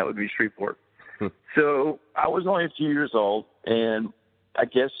city, and that would be Shreveport. So I was only a few years old, and I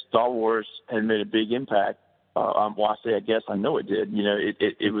guess Star Wars had made a big impact. Well, I say I guess I know it did. You know,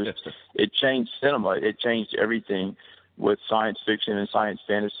 it changed cinema. It changed everything with science fiction and science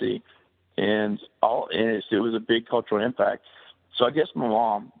fantasy, and it was a big cultural impact. So I guess my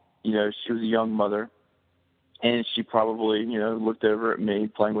mom, you know, she was a young mother, And she probably, looked over at me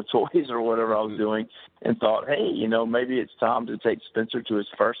playing with toys or whatever I was doing and thought, hey, maybe it's time to take Spencer to his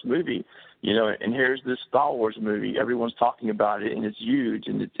first movie, and here's this Star Wars movie. Everyone's talking about it, and it's huge,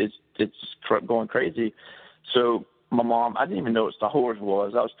 and it's going crazy. So my mom, I didn't even know what Star Wars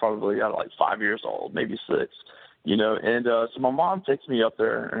was. I was probably like 5 years old, maybe 6, and so my mom takes me up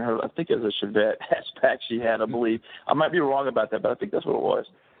there, and I think it was a Chevette hatchback she had, I believe. I might be wrong about that, but I think that's what it was.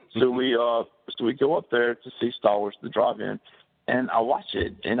 So we go up there to see Star Wars, the drive-in, and I watch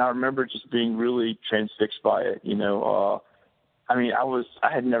it, and I remember just being really transfixed by it.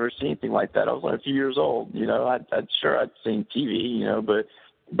 I had never seen anything like that. I was like a few years old. I'd seen TV, but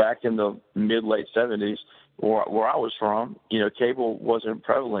back in the mid-late 70s, where I was from, cable wasn't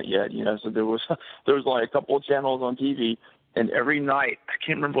prevalent yet. So there was only a couple of channels on TV, and every night, I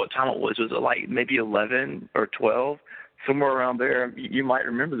can't remember what time it was. Was it like maybe 11 or 12? Somewhere around there, you might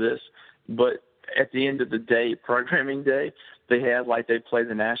remember this, but at the end of the day, programming day, they'd play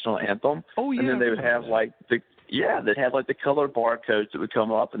the national anthem. Oh, yeah. And then they would have they'd have the color barcodes that would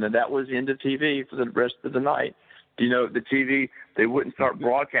come up, and then that was the end of TV for the rest of the night. The TV, they wouldn't start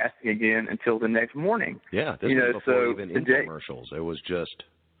broadcasting again until the next morning. Yeah, this was before even infomercials. It was just...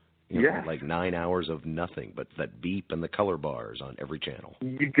 like 9 hours of nothing but that beep and the color bars on every channel.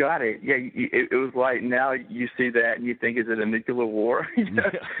 You got it. Yeah, it was like now you see that and you think, is it a nuclear war?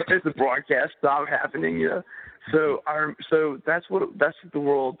 Is the broadcast stop happening? So that's the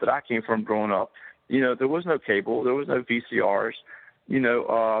world that I came from growing up. There was no cable, there was no VCRs.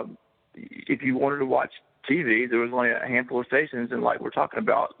 If you wanted to watch TV, there was only a handful of stations, and like we're talking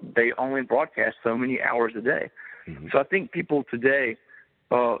about, they only broadcast so many hours a day. Mm-hmm. So I think people today.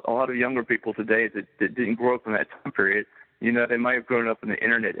 A lot of younger people today that didn't grow up in that time period, they might have grown up in the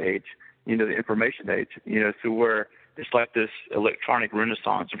internet age, the information age, so where it's like this electronic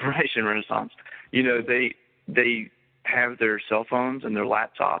renaissance, information renaissance. They have their cell phones and their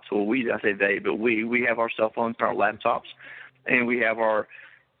laptops. Well, I say they, but we have our cell phones and our laptops, and we have our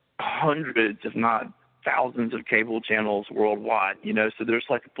hundreds, if not thousands, of cable channels worldwide. So there's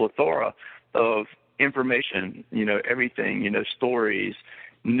like a plethora of information, everything, stories,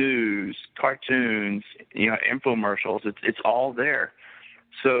 news, cartoons, infomercials. It's all there.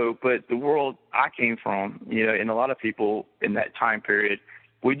 So, but the world I came from, and a lot of people in that time period,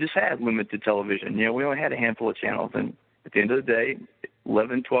 we just had limited television. We only had a handful of channels, and at the end of the day,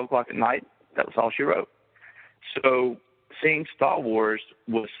 11, 12 o'clock at night, that was all she wrote. So seeing Star Wars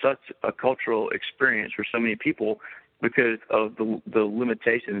was such a cultural experience for so many people, because of the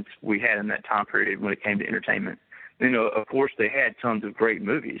limitations we had in that time period when it came to entertainment. Of course, they had tons of great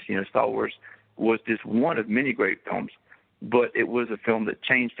movies. Star Wars was just one of many great films, but it was a film that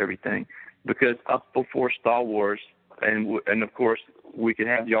changed everything, because up before Star Wars, and of course, we could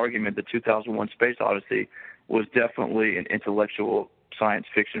have the argument that 2001: Space Odyssey was definitely an intellectual science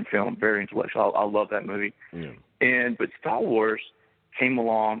fiction film, very intellectual. I love that movie. Yeah. But Star Wars came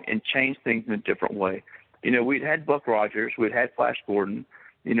along and changed things in a different way. We'd had Buck Rogers, we'd had Flash Gordon,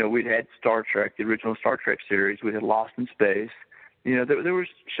 we'd had Star Trek, the original Star Trek series, we had Lost in Space. There were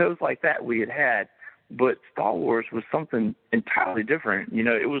shows like that we had, but Star Wars was something entirely different.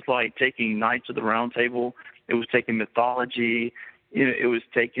 It was like taking Knights of the Round Table, it was taking mythology, it was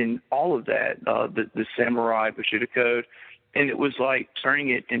taking all of that, the samurai Bushido Code, and it was like turning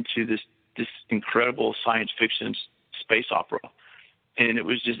it into this incredible science fiction space opera. And it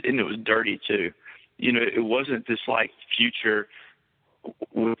was dirty too. It wasn't this like future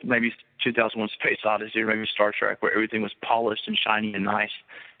with maybe 2001: Space Odyssey or maybe Star Trek where everything was polished and shiny and nice.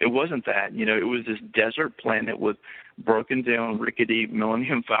 It wasn't that. It was this desert planet with broken down, rickety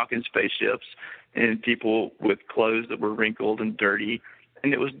Millennium Falcon spaceships and people with clothes that were wrinkled and dirty.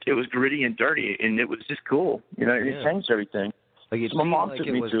 And it was gritty and dirty, and it was just cool. It changed everything. Like it seemed like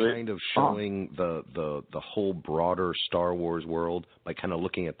it was kind of showing the whole broader Star Wars world by kind of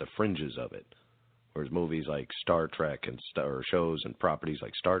looking at the fringes of it. Whereas movies like Star Trek and shows and properties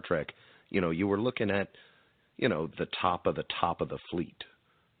like Star Trek, you were looking at, the top of the fleet,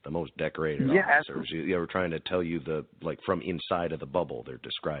 the most decorated officers. They were trying to tell you from inside of the bubble, they're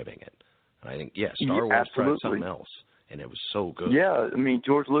describing it. And I think, Star Wars tried something else, and it was so good. Yeah, I mean,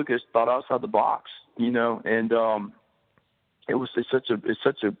 George Lucas thought outside the box, and it's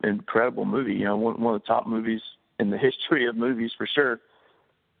such an incredible movie. One of the top movies in the history of movies for sure.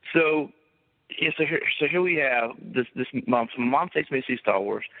 So here we have this mom. So my mom takes me to see Star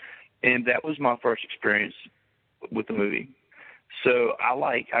Wars, and that was my first experience with the movie. So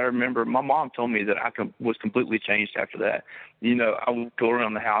I remember my mom told me that I was completely changed after that. I would go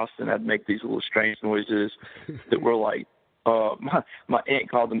around the house and I'd make these little strange noises that were like my aunt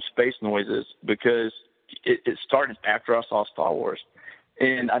called them space noises, because it started after I saw Star Wars.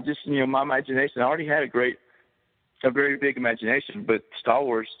 And I just, my imagination, I already had a very big imagination, but Star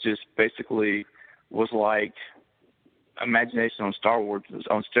Wars just basically was like imagination on Star Wars,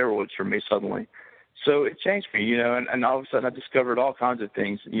 on steroids for me suddenly. So it changed me, and all of a sudden I discovered all kinds of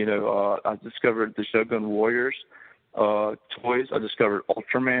things. I discovered the Shogun Warriors toys. I discovered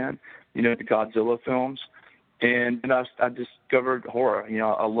Ultraman, the Godzilla films. And then I discovered horror.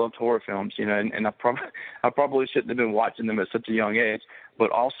 I loved horror films, and I probably shouldn't have been watching them at such a young age. But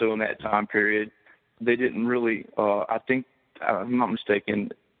also in that time period, they didn't really, I think, I'm not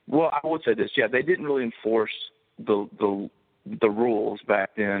mistaken, well, I would say this, they didn't really enforce the rules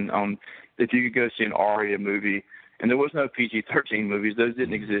back then on if you could go see an Aria movie, and there was no PG-13 movies. Those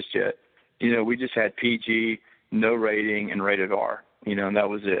didn't exist yet. We just had PG, no rating, and rated R, and that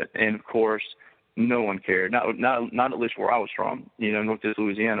was it. And, of course, no one cared, not at least where I was from, Northeast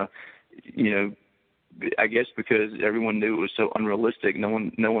Louisiana, I guess because everyone knew it was so unrealistic. No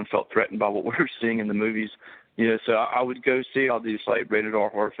one felt threatened by what we were seeing in the movies, so I would go see all these like rated R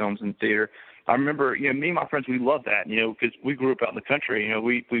horror films in theater. I remember, me and my friends, we loved that, because we grew up out in the country.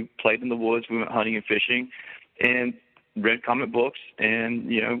 We played in the woods, we went hunting and fishing, and read comic books, and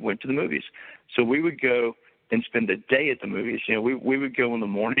went to the movies. So we would go and spend the day at the movies. We would go in the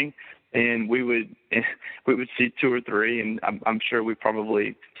morning, and we would see 2 or 3, and I'm sure we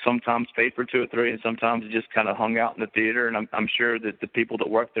probably sometimes paid for 2 or 3, and sometimes just kind of hung out in the theater. And I'm sure that the people that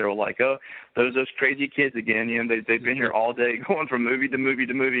worked there were like, oh, those crazy kids again. They've been here all day, going from movie to movie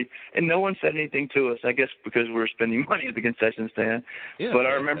to movie, and no one said anything to us. I guess because we were spending money at the concession stand. Yeah, but I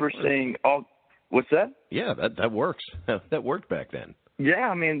remember seeing all. What's that? Yeah, that works. That worked back then.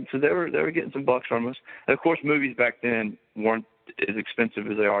 Yeah, so they were getting some bucks from us. And of course, movies back then weren't as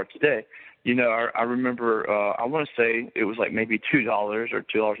expensive as they are today. I remember, I want to say it was like maybe $2 or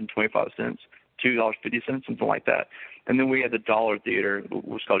 $2.25, $2.50, something like that. And then we had the dollar theater, it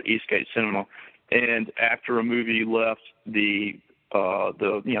was called Eastgate Cinema. And after a movie left the $2,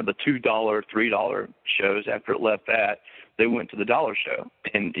 $3 shows, after it left that, they went to the dollar show.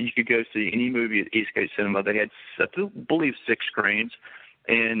 And you could go see any movie at Eastgate Cinema. They had, I believe, 6 screens.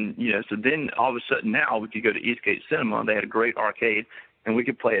 And, so then all of a sudden now we could go to Eastgate Cinema. They had a great arcade, and we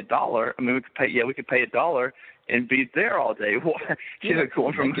could pay $1. We could pay $1 and be there all day,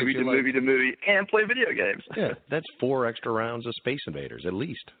 going from movie to movie to movie and play video games. Yeah, that's 4 extra rounds of Space Invaders at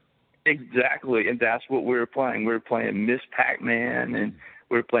least. Exactly, and that's what we were playing. We were playing Miss Pac-Man, and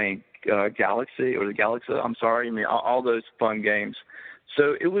we were playing Galaxy, I'm sorry, all those fun games.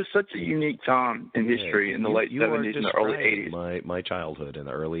 So it was such a unique time in history in the late 70s and the early 80s. My childhood in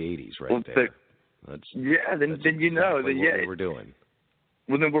the early 80s, right there. Then what we were doing.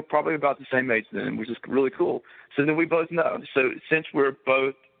 Well, then we're probably about the same age then, which is really cool. So then we both know. So since we're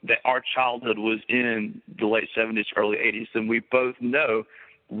both that our childhood was in the late 70s, early 80s, then we both know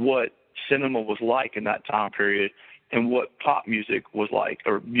what cinema was like in that time period and what pop music was like,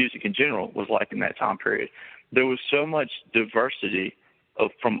 or music in general was like in that time period. There was so much diversity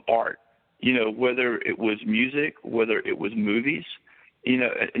from art, whether it was music, whether it was movies, and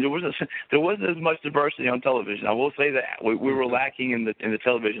there wasn't as much diversity on television. I will say that we were lacking in the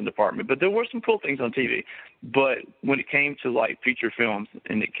television department, but there were some cool things on TV. But when it came to like feature films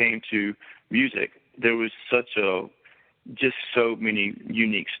and it came to music, there was just so many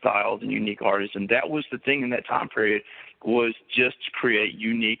unique styles and unique artists, and that was the thing in that time period, was just to create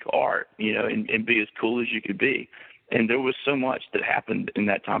unique art, and be as cool as you could be. And there was so much that happened in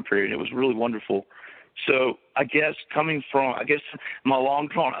that time period. It was really wonderful. So I guess my long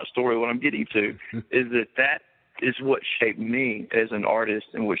drawn out story, what I'm getting to is that is what shaped me as an artist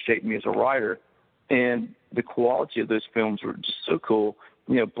and what shaped me as a writer. And the quality of those films were just so cool.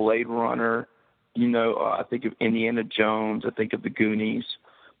 Blade Runner, I think of Indiana Jones, I think of the Goonies,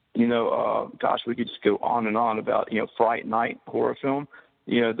 we could just go on and on about, Fright Night horror film,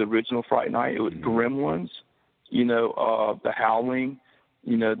 the original Fright Night. It was Gremlins, The Howling,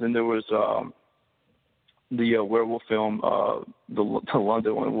 then there was the werewolf film, the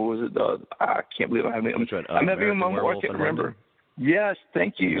London one. What was it? I can't believe I haven't. I'm having a moment where I can't remember. Yes,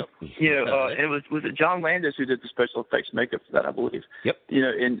 thank you. It was it John Landis who did the special effects makeup for that, I believe. Yep.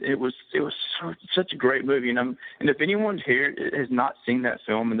 And it was such a great movie. And if anyone here has not seen that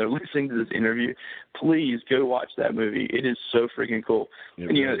film and they're listening to this interview, please go watch that movie. It is so freaking cool.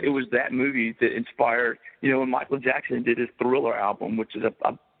 And it was that movie that inspired, when Michael Jackson did his Thriller album, which is if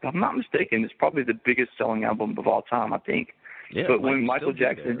I'm not mistaken, it's probably the biggest selling album of all time, I think. Yeah, but when Michael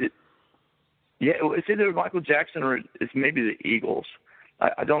Jackson did. Yeah, it's either Michael Jackson or it's maybe the Eagles.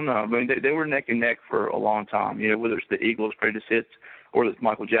 I don't know. They were neck and neck for a long time, whether it's the Eagles' greatest hits or it's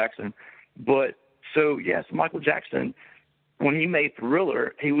Michael Jackson. But So yes, Michael Jackson, when he made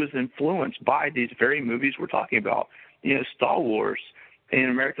Thriller, he was influenced by these very movies we're talking about. Star Wars and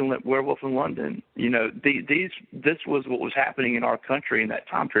American Werewolf in London. This was what was happening in our country in that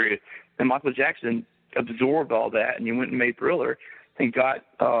time period. And Michael Jackson absorbed all that, and he went and made Thriller and got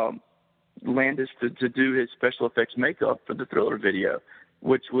Landis to do his special effects makeup for the Thriller video,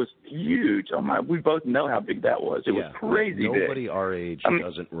 which was huge. We both know how big that was. It was crazy big. Nobody our age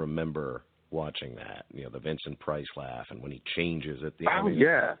doesn't remember watching that. The Vincent Price laugh, and when he changes at the end.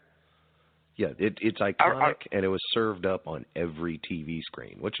 Yeah. Yeah, it's iconic, and it was served up on every TV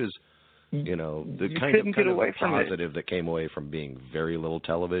screen, which is, the kind of positive that came away from being very little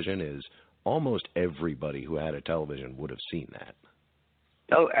television is almost everybody who had a television would have seen that.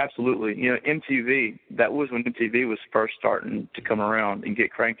 Oh, absolutely. MTV, that was when MTV was first starting to come around and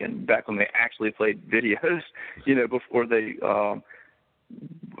get cranking, back when they actually played videos, before they,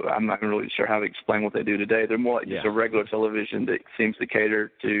 I'm not really sure how to explain what they do today. They're more like just a regular television that seems to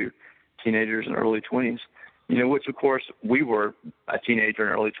cater to teenagers in early 20s, which, of course, we were a teenager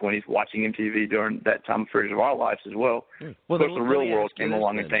in early 20s watching MTV during that time period of our lives as well. Well, of course, the real world came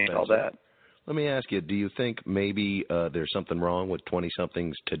along and changed all that. Let me ask you, do you think maybe there's something wrong with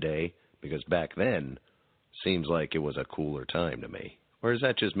 20-somethings today? Because back then, seems like it was a cooler time to me. Or is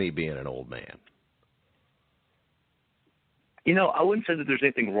that just me being an old man? I wouldn't say that there's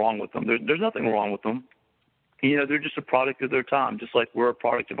anything wrong with them. There's nothing wrong with them. They're just a product of their time, just like we're a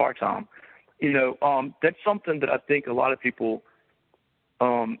product of our time. That's something that I think a lot of people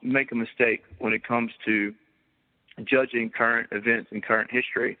make a mistake when it comes to judging current events and current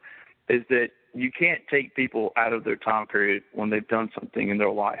history, is that you can't take people out of their time period when they've done something in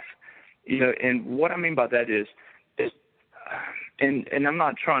their life. And what I mean by that is and I'm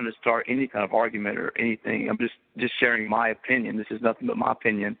not trying to start any kind of argument or anything. I'm just sharing my opinion. This is nothing but my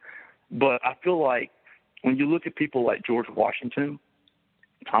opinion. But I feel like when you look at people like George Washington,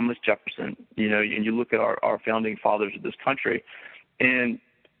 Thomas Jefferson, and you look at our founding fathers of this country, and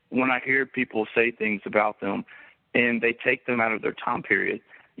when I hear people say things about them and they take them out of their time period,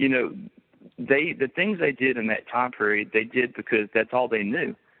 the things they did in that time period, they did because that's all they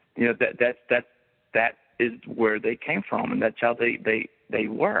knew. That is where they came from, and that's how they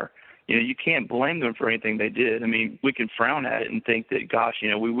were. You can't blame them for anything they did. I mean, we can frown at it and think that, gosh,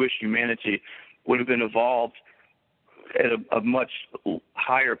 we wish humanity would have been evolved at a much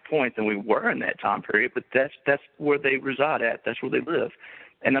higher point than we were in that time period, but that's where they reside at. That's where they live.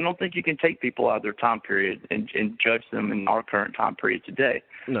 And I don't think you can take people out of their time period and judge them in our current time period today.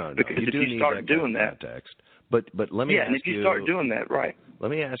 No, because if you start doing that, context. But let me ask and if you start doing that, right? Let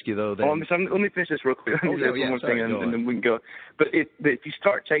me ask you though. Then, let me finish this real quick. One thing, and then we can go. But if you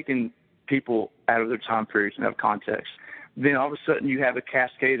start taking people out of their time periods and have context, then all of a sudden you have a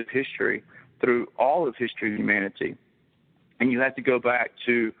cascade of history through all of history of humanity, and you have to go back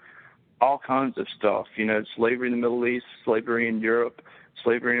to all kinds of stuff. Slavery in the Middle East, slavery in Europe,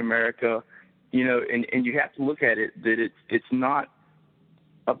 slavery in America. And you have to look at it that it's not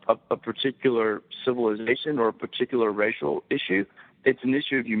a particular civilization or a particular racial issue. It's an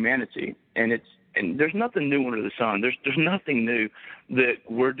issue of humanity, and there's nothing new under the sun. There's nothing new that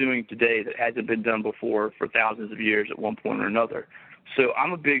we're doing today that hasn't been done before for thousands of years at one point or another. So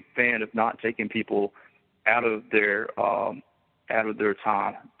I'm a big fan of not taking people out of their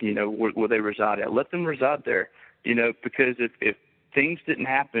time, where they reside at. Let them reside there, because if things didn't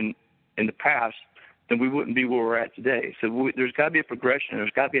happen in the past, then we wouldn't be where we're at today. So there's got to be a progression.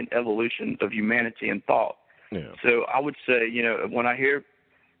 There's got to be an evolution of humanity and thought. Yeah. So I would say, when I hear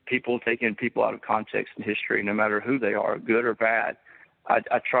people taking people out of context in history, no matter who they are, good or bad,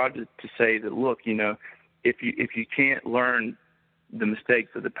 I try to say that, look, if you can't learn the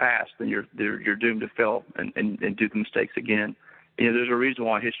mistakes of the past, then you're doomed to fail and do the mistakes again. There's a reason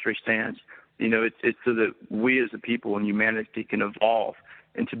why history stands. It's so that we as a people and humanity can evolve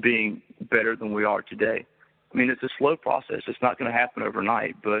into being better than we are today. I mean, it's a slow process. It's not going to happen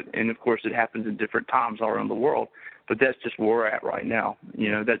overnight, and of course it happens in different times all around the world, but that's just where we're at right now.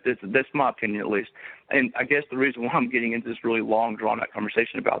 That's my opinion, at least. And I guess the reason why I'm getting into this really long, drawn-out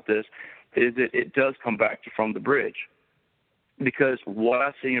conversation about this is that it does come back to From the Bridge, because what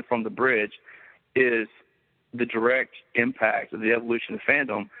I see in From the Bridge is the direct impact of the evolution of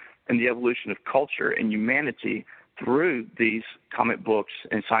fandom and the evolution of culture and humanity through these comic books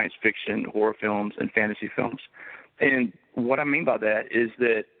and science fiction, horror films, and fantasy films. And what I mean by that is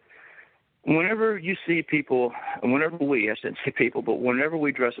that whenever you see people, and whenever I shouldn't say people, but whenever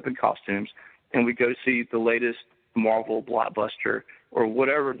we dress up in costumes and we go see the latest Marvel blockbuster or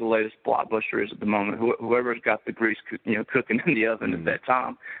whatever the latest blockbuster is at the moment, whoever's got the grease cooking in the oven at that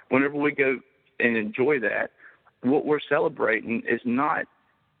time, whenever we go and enjoy that, what we're celebrating is not.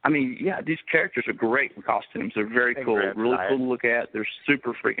 I mean, yeah, these characters are great in costumes. They're very cool, really cool to look at. They're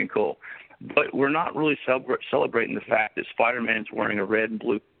super freaking cool. But we're not really celebrating the fact that Spider-Man's wearing a red and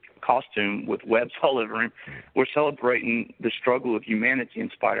blue costume with webs all over him. We're celebrating the struggle of humanity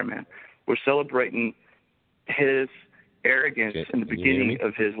in Spider-Man. We're celebrating his arrogance in the beginning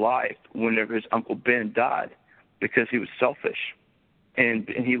of his life whenever his Uncle Ben died because he was selfish. And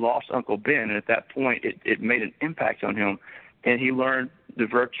he lost Uncle Ben, and at that point it made an impact on him. And he learned the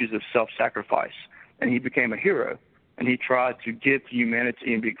virtues of self-sacrifice, and he became a hero, and he tried to give to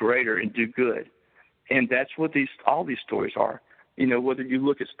humanity and be greater and do good. And that's what all these stories are. You know, whether you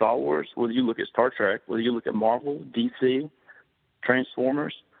look at Star Wars, whether you look at Star Trek, whether you look at Marvel, DC,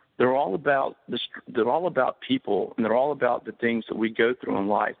 Transformers, they're all about people, and they're all about the things that we go through in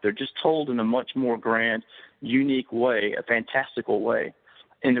life. They're just told in a much more grand, unique way, a fantastical way.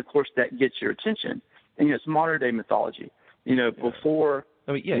 And, of course, that gets your attention. And it's modern-day mythology. You know, before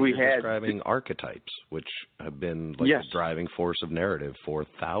we had describing archetypes, which have been like the driving force of narrative for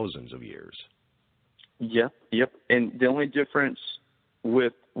thousands of years. Yep. And the only difference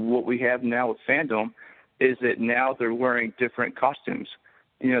with what we have now with fandom is that now they're wearing different costumes.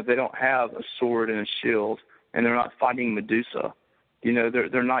 You know, they don't have a sword and a shield, and they're not fighting Medusa. You know,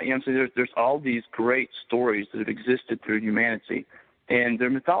 they're not. You know, so there's all these great stories that have existed through humanity, and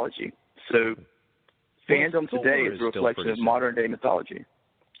they're mythology. So. Fandom today is a reflection of modern-day mythology.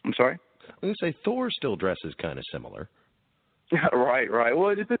 I'm sorry? I was going to say Thor still dresses kind of similar. Right. Well,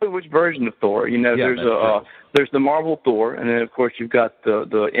 it depends on which version of Thor. You know, there's the Marvel Thor, and then, of course, you've got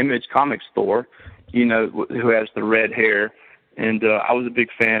the Image Comics Thor, you know, who has the red hair. And I was a big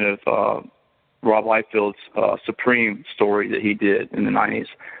fan of Rob Liefeld's Supreme story that he did in the 90s.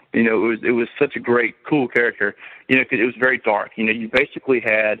 You know, it was such a great, cool character, you know, because it was very dark. You know, you basically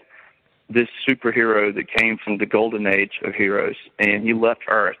had this superhero that came from the golden age of heroes, and he left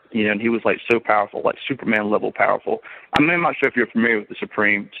Earth, you know, and he was like so powerful, like Superman level powerful. I mean, I'm not sure if you're familiar with the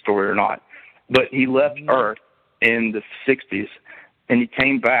Supreme story or not, but he left Earth in the 60s, and he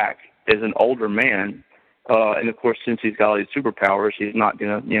came back as an older man, and of course, since he's got all these superpowers, he's not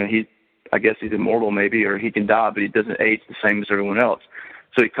gonna, you know, I guess he's immortal maybe, or he can die, but he doesn't age the same as everyone else.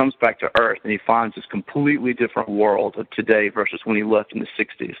 So he comes back to Earth, and he finds this completely different world of today versus when he left in the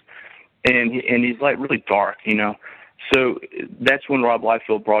 60s. And he's like really dark, you know. So that's when Rob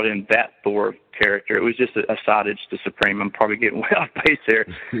Liefeld brought in that Thor character. It was just a side edge to Supreme. I'm probably getting way off base there,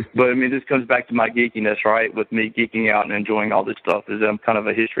 but I mean this comes back to my geekiness, right? With me geeking out and enjoying all this stuff, is I'm kind of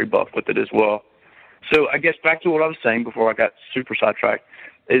a history buff with it as well. So I guess back to what I was saying before I got super sidetracked,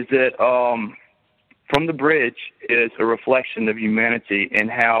 is that From the Bridge is a reflection of humanity and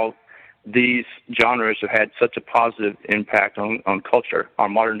how these genres have had such a positive impact on culture,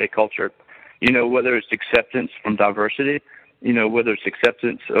 on modern day culture. You know, whether it's acceptance from diversity, you know, whether it's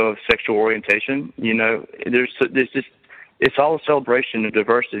acceptance of sexual orientation, you know, there's just, it's all a celebration of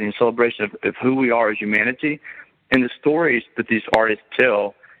diversity and celebration of who we are as humanity. And the stories that these artists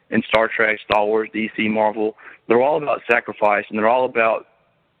tell in Star Trek, Star Wars, DC, Marvel, they're all about sacrifice, and they're all about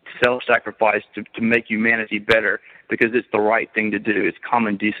self-sacrifice to make humanity better because it's the right thing to do. It's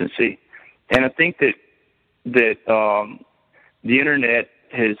common decency. And I think that the internet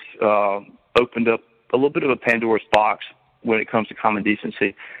has opened up a little bit of a Pandora's box when it comes to common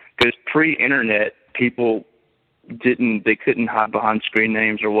decency. Because pre-internet, people couldn't hide behind screen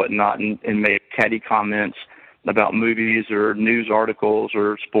names or whatnot and make catty comments about movies or news articles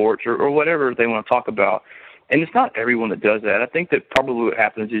or sports or whatever they want to talk about. And it's not everyone that does that. I think that probably what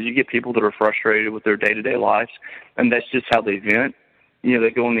happens is you get people that are frustrated with their day-to-day lives, and that's just how they vent. You know,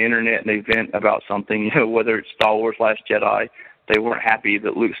 they go on the internet and they vent about something, you know, whether it's Star Wars Last Jedi. They weren't happy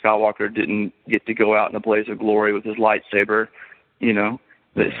that Luke Skywalker didn't get to go out in a blaze of glory with his lightsaber, you know.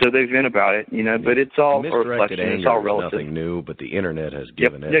 So they vent about it, you know, but it's all a reflection. It's all relative. Nothing new, but the internet has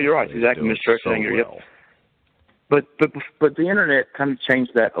given it. Yeah, you're right. Exactly. Misdirected anger. Yep. But the internet kind of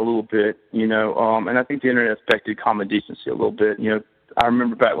changed that a little bit, you know, and I think the internet affected common decency a little bit. You know, I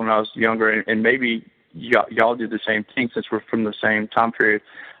remember back when I was younger, and maybe y'all do the same thing since we're from the same time period.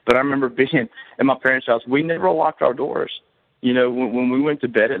 But I remember being at my parents' house. We never locked our doors. You know, when we went to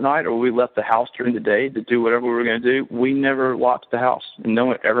bed at night or we left the house during the day to do whatever we were going to do, we never locked the house. And no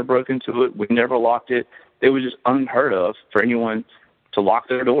one ever broke into it. We never locked it. It was just unheard of for anyone to lock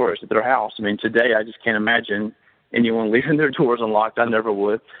their doors at their house. I mean, today I just can't imagine anyone leaving their doors unlocked. I never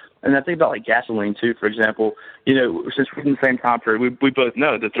would. And I think about like gasoline too, for example. You know, since we're in the same time period, we both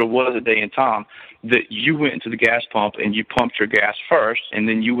know that there was a day and time that you went into the gas pump and you pumped your gas first, and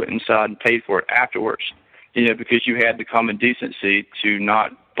then you went inside and paid for it afterwards. You know, because you had the common decency to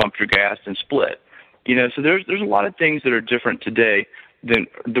not Pump Your Gas and Split. So there's a lot of things that are different today than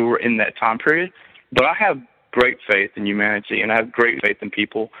that were in that time period. But I have great faith in humanity, and I have great faith in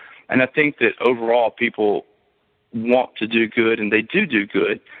people. And I think that overall people want to do good, and they do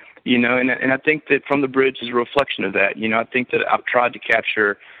good. And I think that From the Bridge is a reflection of that. I think that I've tried to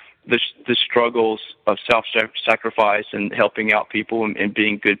capture the struggles of self-sacrifice and helping out people and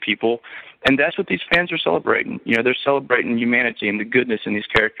being good people. And that's what these fans are celebrating. They're celebrating humanity and the goodness in these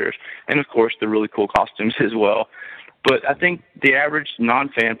characters. And, of course, the really cool costumes as well. But I think the average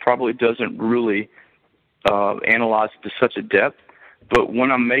non-fan probably doesn't really analyze it to such a depth. But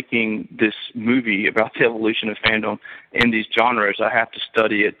when I'm making this movie about the evolution of fandom in these genres, I have to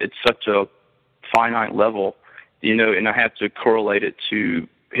study it at such a finite level, and I have to correlate it to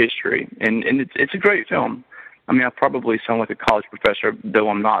history. And it's a great film. I mean, I probably sound like a college professor, though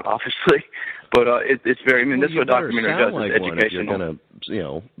I'm not, obviously. But it's very. I mean, that's what a documentary does. Like it's educational. You're going to,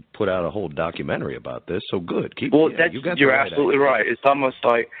 put out a whole documentary about this. So good. You're absolutely right. It's almost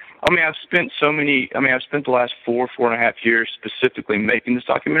like. I mean, I've spent the last 4.5 years specifically making this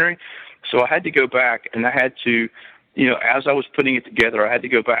documentary. So I had to go back, and I had to, as I was putting it together, I had to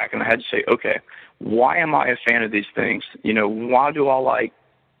go back and I had to say, okay, why am I a fan of these things? Why do I like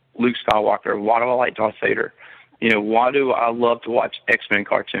Luke Skywalker? Why do I like Darth Vader? Why do I love to watch X-Men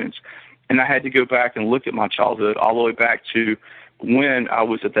cartoons? And I had to go back and look at my childhood all the way back to when I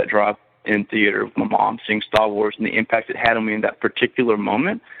was at that drive-in theater with my mom seeing Star Wars and the impact it had on me in that particular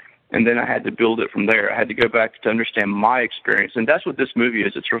moment. And then I had to build it from there. I had to go back to understand my experience. And that's what this movie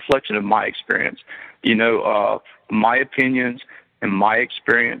is. It's a reflection of my experience, my opinions and my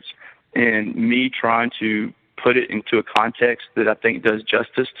experience, and me trying to put it into a context that I think does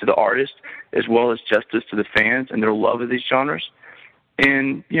justice to the artist as well as justice to the fans and their love of these genres.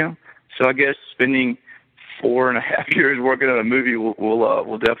 And, so I guess spending 4.5 years working on a movie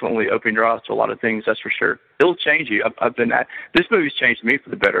will definitely open your eyes to a lot of things. That's for sure. It'll change you. This movie's changed me for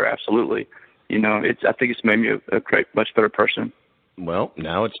the better. Absolutely. I think it's made me a much better person. Well,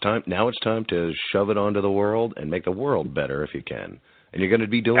 now it's time to shove it onto the world and make the world better if you can. And you're going to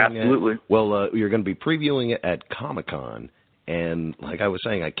be doing absolutely. You're going to be previewing it at Comic-Con. And like I was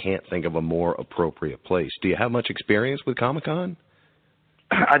saying, I can't think of a more appropriate place. Do you have much experience with Comic-Con?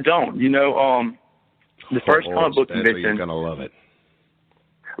 I don't. The first comic book convention. You're gonna love it,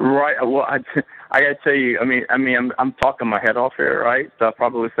 right? Well, I gotta tell you, I'm talking my head off here, right? So I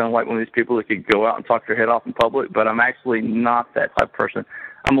probably sound like one of these people that could go out and talk their head off in public, but I'm actually not that type of person.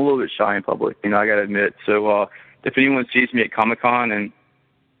 I'm a little bit shy in public, I gotta admit. So if anyone sees me at Comic-Con and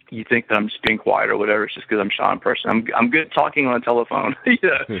you think that I'm just being quiet or whatever, it's just because I'm a shy in person. I'm good at talking on a telephone,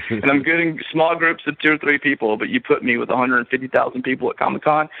 and I'm good in small groups of 2 or 3 people. But you put me with 150,000 people at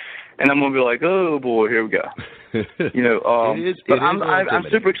Comic-Con, and I'm gonna be like, oh boy, here we go. I'm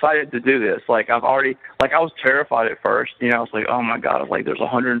super excited to do this. Like I was terrified at first. I was like, oh my god, there's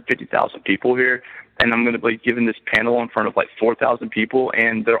 150,000 people here, and I'm gonna be giving this panel in front of 4,000 people,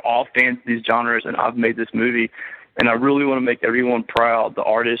 and they're all fans of these genres, and I've made this movie. And I really want to make everyone proud, the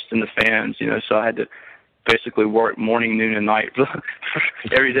artists and the fans, so I had to basically work morning, noon, and night.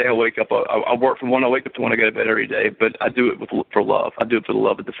 Every day I wake up. I work from when I wake up to when I go to bed every day, but I do it for love. I do it for the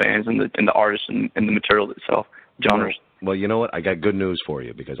love of the fans and the artists and the material itself, genres. Well, you know what? I got good news for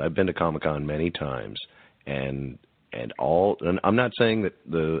you because I've been to Comic-Con many times, and I'm not saying that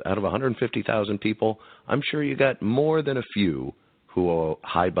out of 150,000 people, I'm sure you got more than a few who will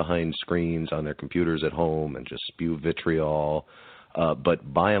hide behind screens on their computers at home and just spew vitriol.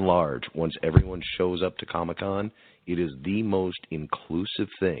 But by and large, once everyone shows up to Comic-Con, it is the most inclusive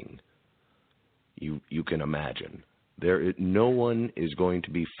thing you can imagine. No one is going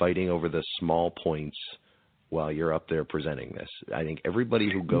to be fighting over the small points while you're up there presenting this. I think everybody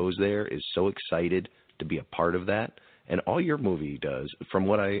who goes there is so excited to be a part of that. And all your movie does, from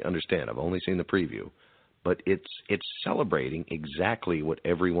what I understand, I've only seen the preview, but it's celebrating exactly what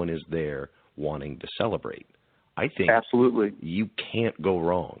everyone is there wanting to celebrate. I think absolutely you can't go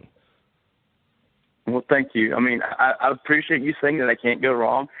wrong. Well, thank you. I appreciate you saying that I can't go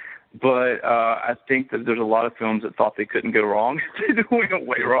wrong, but I think that there's a lot of films that thought they couldn't go wrong. They went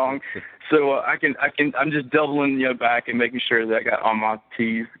way wrong. So I'm just doubling back and making sure that I got all my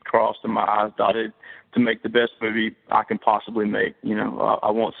T's crossed and my I's dotted to make the best movie I can possibly make. I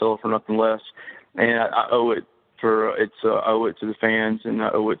won't sell it for nothing less. And I owe it owe it to the fans, and I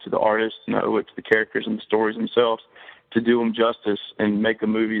owe it to the artists, and I owe it to the characters and the stories themselves to do them justice and make a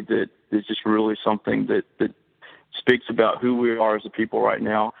movie that is just really something that speaks about who we are as a people right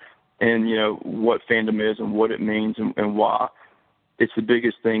now, and what fandom is and what it means and why it's the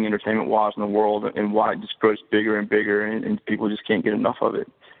biggest thing entertainment-wise in the world, and why it just grows bigger and bigger, and people just can't get enough of it.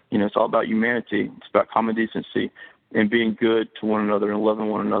 it's all about humanity. It's about common decency and being good to one another and loving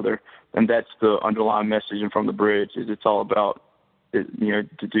one another. And that's the underlying message from the bridge. Is it's all about, to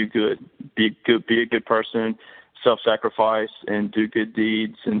do good, be a good person, self-sacrifice, and do good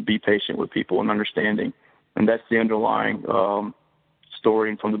deeds, and be patient with people and understanding. And that's the underlying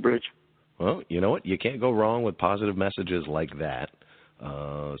story from the bridge. Well, you know what? You can't go wrong with positive messages like that.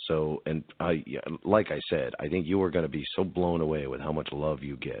 Like I said, I think you are going to be so blown away with how much love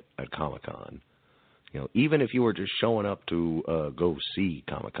you get at Comic-Con. Even if you were just showing up to go see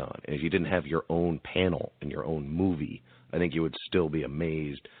Comic-Con, and if you didn't have your own panel and your own movie, I think you would still be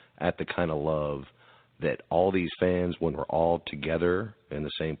amazed at the kind of love that all these fans, when we're all together in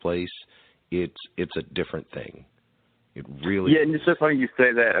the same place, it's a different thing. It really and it's so funny you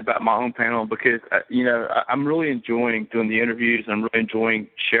say that about my own panel because, I'm really enjoying doing the interviews. And I'm really enjoying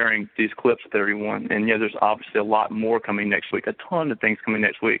sharing these clips with everyone. And, there's obviously a lot more coming next week, a ton of things coming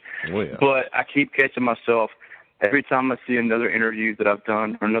next week. Oh, yeah. But I keep catching myself every time I see another interview that I've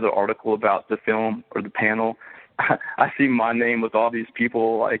done or another article about the film or the panel, I see my name with all these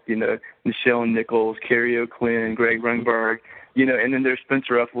people like, Nichelle Nichols, Carrie O'Quinn, Greg Grunberg, and then there's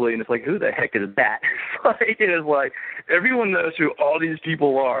Spencer Uffley, and it's like, who the heck is that? It's like everyone knows who all these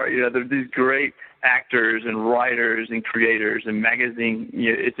people are. They're these great actors and writers and creators and magazine.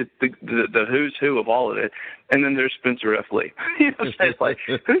 It's the who's who of all of it. And then there's Spencer Uffley. So it's like,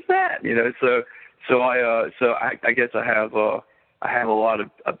 who's that? So I guess I have a lot of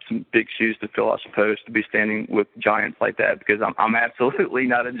some big shoes to fill, I suppose, to be standing with giants like that because I'm absolutely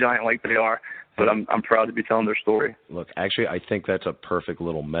not a giant like they are. But I'm proud to be telling their story. Look, actually, I think that's a perfect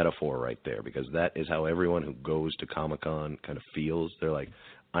little metaphor right there because that is how everyone who goes to Comic-Con kind of feels. They're like,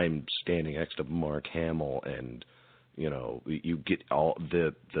 I'm standing next to Mark Hamill, and you get all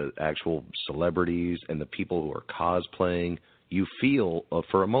the actual celebrities and the people who are cosplaying. You feel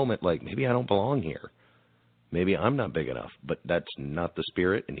for a moment like maybe I don't belong here. Maybe I'm not big enough, but that's not the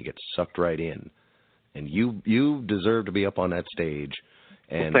spirit, and you get sucked right in. And you deserve to be up on that stage.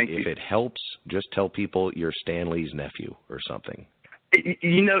 And if it helps, just tell people you're Stan Lee's nephew or something.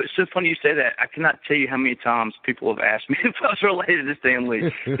 It's so funny you say that. I cannot tell you how many times people have asked me if I was related to Stan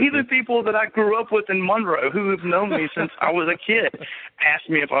Lee. Even people that I grew up with in Monroe who have known me since I was a kid asked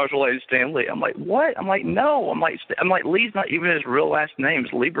me if I was related to Stan Lee. I'm like, what? I'm like, no. I'm like, Lee's not even his real last name.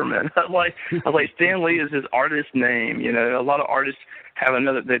 It's Lieberman. I was like, Stan Lee is his artist name. A lot of artists have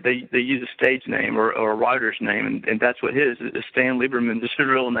another. They use a stage name or a writer's name, and that's what his is. Stan Lieberman is his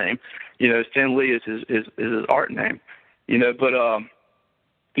real name. Stan Lee is his art name. But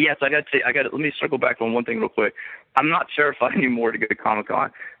yes, I got to. Let me circle back on one thing real quick. I'm not terrified anymore to go to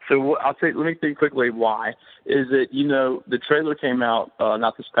Comic-Con. So let me think quickly why. Is it, the trailer came out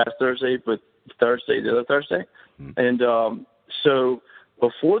not this past Thursday, but the other Thursday. Mm-hmm. And so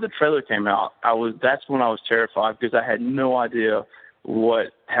before the trailer came out, that's when I was terrified because I had no idea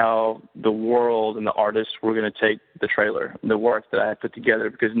how the world and the artists were going to take the trailer, the work that I had put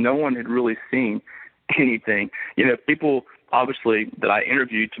together, because no one had really seen anything. People obviously that I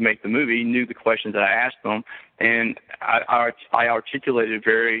interviewed to make the movie knew the questions that I asked them, and I articulated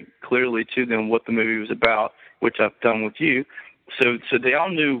very clearly to them what the movie was about, which I've done with you. So they all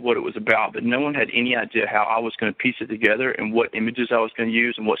knew what it was about, but no one had any idea how I was going to piece it together and what images I was going to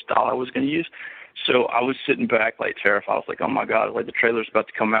use and what style I was going to use. So I was sitting back like terrified. I was like, oh my God, like the trailer's about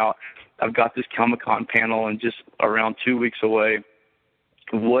to come out. I've got this Comic-Con panel and just around 2 weeks away.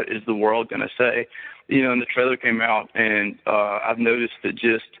 What is the world going to say? And the trailer came out, and I've noticed that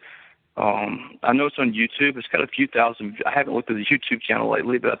I know it's on YouTube. It's got a few thousand. I haven't looked at the YouTube channel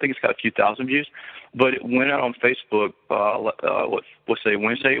lately, but I think it's got a few thousand views. But it went out on Facebook,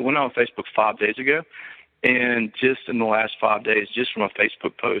 Wednesday? It went out on Facebook 5 days ago. And just in the last 5 days, just from a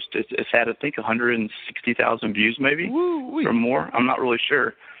Facebook post, it's had, I think, 160,000 views maybe or more. I'm not really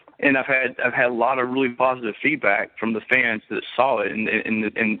sure. And I've had a lot of really positive feedback from the fans that saw it,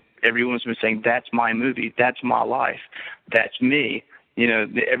 and everyone's been saying, that's my movie, that's my life, that's me.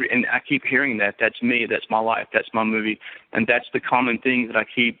 And I keep hearing that. That's me. That's my life. That's my movie. And that's the common thing that I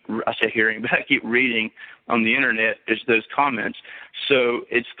keep reading on the internet is those comments. So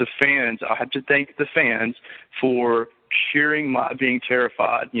it's the fans. I have to thank the fans for cheering my being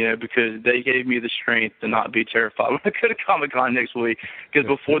terrified, because they gave me the strength to not be terrified when I go to Comic-Con next week. Because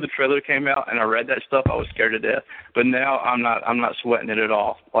before the trailer came out and I read that stuff, I was scared to death. But now I'm not sweating it at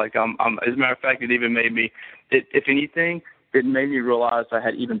all. Like I'm as a matter of fact, it even made me, if anything, it made me realize I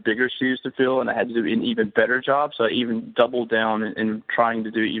had even bigger shoes to fill and I had to do an even better job. So I even doubled down in trying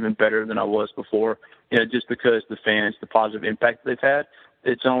to do even better than I was before, just because the fans, the positive impact they've had,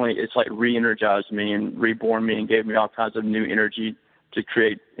 it's like re-energized me and reborn me and gave me all kinds of new energy to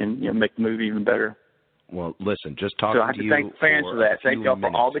create and make the movie even better. Well, listen, just talking so I have to to you thank fans for that. Thank y'all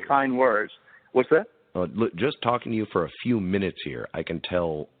for all the kind words. What's that? Look, just talking to you for a few minutes here, I can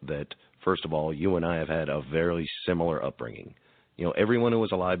tell that, first of all, you and I have had a very similar upbringing. Everyone who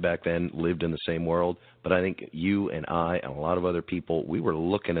was alive back then lived in the same world, but I think you and I and a lot of other people, we were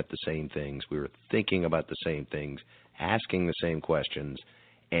looking at the same things. We were thinking about the same things, asking the same questions,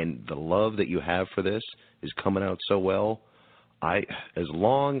 and the love that you have for this is coming out so well. As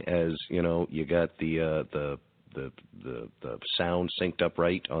long as, you got the sound synced up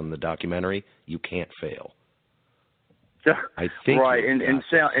right on the documentary, you can't fail. I think right, and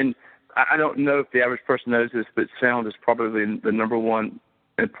sound, and I don't know if the average person knows this, but sound is probably the number one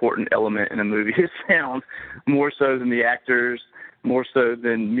important element in a movie. Is sound, more so than the actors, more so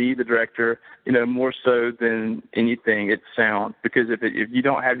than me, the director, more so than anything. It's sound, because if you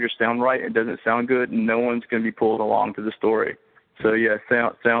don't have your sound right, it doesn't sound good, no one's going to be pulled along to the story. So yeah,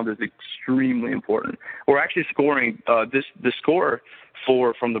 sound is extremely important. We're actually scoring the score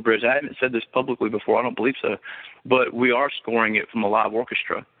from the bridge. I haven't said this publicly before. I don't believe so, but we are scoring it from a live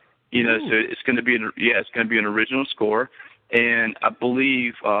orchestra. So it's going to be an original score. And I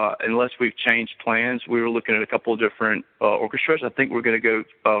believe, unless we've changed plans, we were looking at a couple of different orchestras. I think we're going to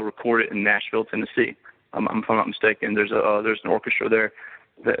go record it in Nashville, Tennessee. If I'm not mistaken. There's an orchestra there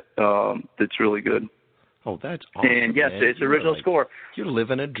that's really good. Oh, that's awesome. And yes, man. It's original score. You're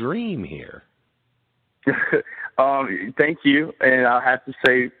living a dream here. Thank you. And I have to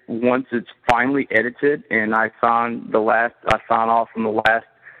say, once it's finally edited and I sign off on the last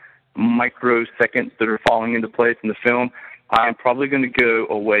microseconds that are falling into place in the film, I'm probably going to go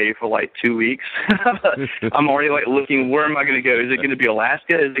away for like 2 weeks. I'm already looking, where am I going to go? Is it going to be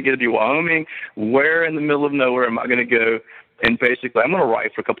Alaska? Is it going to be Wyoming? Where in the middle of nowhere am I going to go? And basically, I'm going to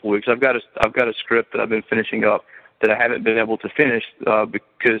write for a couple of weeks. I've got a script that I've been finishing up that I haven't been able to finish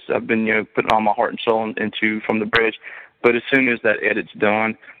because I've been putting all my heart and soul into From the Bridge. But as soon as that edit's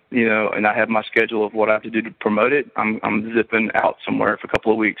done, and I have my schedule of what I have to do to promote it, I'm zipping out somewhere for a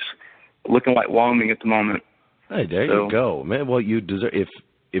couple of weeks, looking like Wyoming at the moment. Hey, there you go, man. Well, you deserve.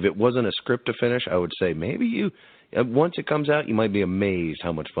 If it wasn't a script to finish, I would say maybe once it comes out, you might be amazed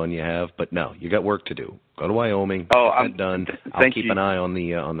how much fun you have. But no, you got work to do. Go to Wyoming. I'm done. I'll keep an eye on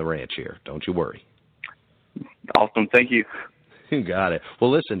the ranch here. Don't you worry. Awesome. Thank you. You got it.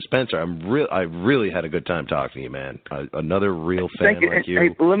 Well, listen, Spencer, I really had a good time talking to you, man. Another real fan like you.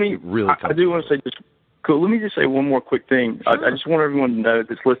 Hey, let me. I do want to say this. Cool. Let me just say one more quick thing. Sure. I just want everyone to know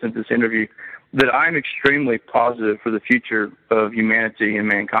that's listening to this interview that I'm extremely positive for the future of humanity and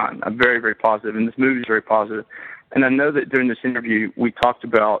mankind. I'm very, very positive, and this movie is very positive. And I know that during this interview we talked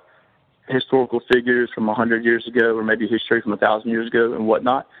about historical figures from 100 years ago, or maybe history from 1,000 years ago, and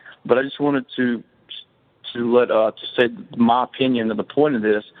whatnot. But I just wanted to say my opinion, and the point of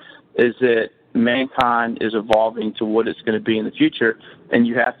this is that mankind is evolving to what it's going to be in the future, and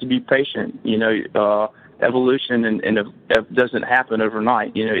you have to be patient. Evolution and it doesn't happen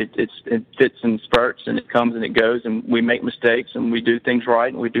overnight. It fits in spurts, and it comes and it goes, and we make mistakes, and we do things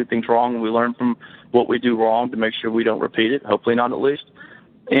right, and we do things wrong, and we learn from what we do wrong to make sure we don't repeat it, hopefully not at least.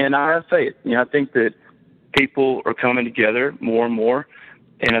 And I have faith. I think that people are coming together more and more,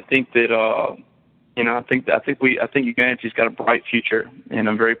 and I think that I think humanity's got a bright future, and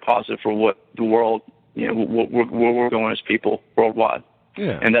I'm very positive for what the world, where we're going as people worldwide.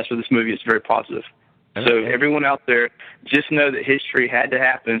 Yeah. And that's what this movie is, very positive. So everyone out there, just know that history had to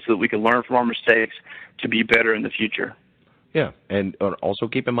happen so that we can learn from our mistakes to be better in the future. Yeah, and also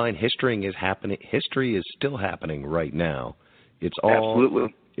keep in mind, history is happening. History is still happening right now. It's all.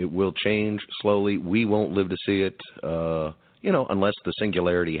 Absolutely. It will change slowly. We won't live to see it, unless the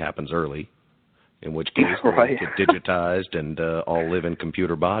singularity happens early, in which case right. we'll get digitized and all live in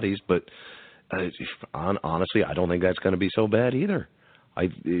computer bodies. But honestly, I don't think that's going to be so bad either.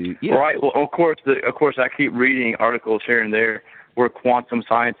 Yeah. Right. Well, of course, I keep reading articles here and there where quantum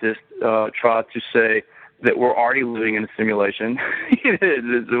scientists try to say that we're already living in a simulation.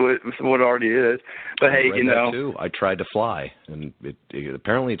 It's what it already is. But hey, that too. I tried to fly, and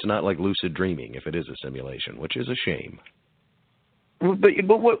apparently it's not like lucid dreaming if it is a simulation, which is a shame. But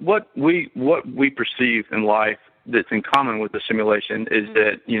what we perceive in life that's in common with the simulation is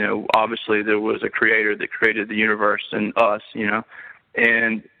that obviously there was a creator that created the universe and us,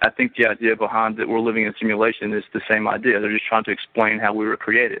 And I think the idea behind that we're living in a simulation is the same idea. They're just trying to explain how we were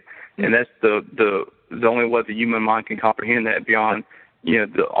created, and that's the only way the human mind can comprehend that beyond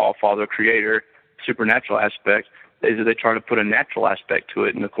the All-Father Creator supernatural aspect is that they try to put a natural aspect to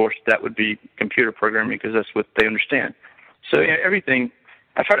it, and of course that would be computer programming because that's what they understand. So everything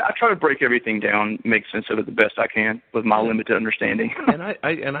I try to break everything down, make sense of it the best I can with my limited understanding. And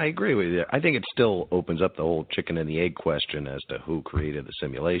I agree with you. I think it still opens up the whole chicken and the egg question as to who created the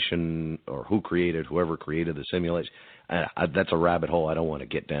simulation or whoever created the simulation. That's a rabbit hole I don't want to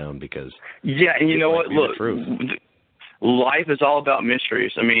get down because and you know what? Look, life is all about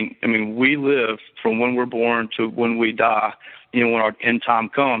mysteries. I mean, we live from when we're born to when we die. You know, when our end time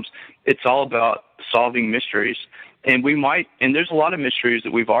comes, it's all about solving mysteries. And there's a lot of mysteries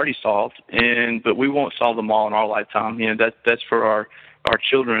that we've already solved, but we won't solve them all in our lifetime. You know, that's for our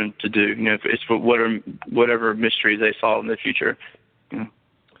children to do. You know, it's for whatever mysteries they solve in the future. You know.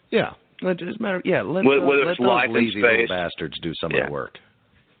 Yeah, it doesn't matter. Yeah, let it's life those lazy in space, little bastards do some of the work.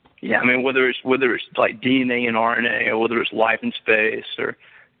 Yeah, I mean, whether it's like DNA and RNA, or whether it's life in space, or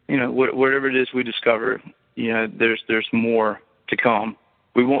you know, whatever it is we discover, you know, there's more to come.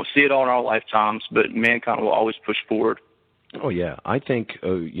 We won't see it all in our lifetimes, but mankind will always push forward. Oh, yeah. I think,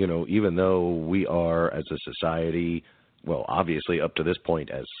 you know, even though we are, as a society, well, obviously up to this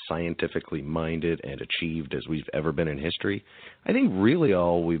point, as scientifically minded and achieved as we've ever been in history, I think really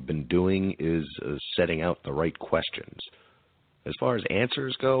all we've been doing is setting out the right questions. As far as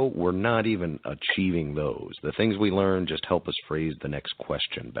answers go, we're not even achieving those. The things we learn just help us phrase the next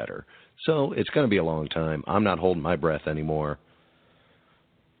question better. So it's going to be a long time. I'm not holding my breath anymore.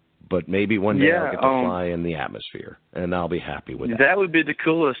 But maybe one day I'll get to fly in the atmosphere, and I'll be happy with that. That would be the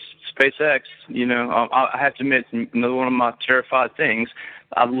coolest, SpaceX. You know, I have to admit, another one of my terrified things.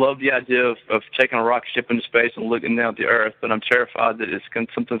 I love the idea of taking a rocket ship into space and looking down at the Earth, but I'm terrified that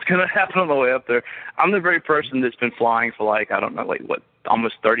something's going to happen on the way up there. I'm the very person that's been flying for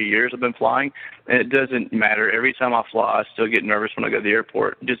almost 30 years I've been flying, and it doesn't matter. Every time I fly, I still get nervous when I go to the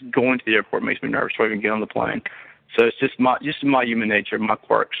airport. Just going to the airport makes me nervous before I even get on the plane. So it's just my human nature, my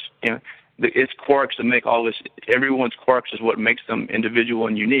quirks. You know, it's quirks that make all this. Everyone's quirks is what makes them individual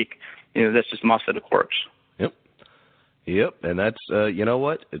and unique. You know, that's just my set of quirks. Yep, and that's you know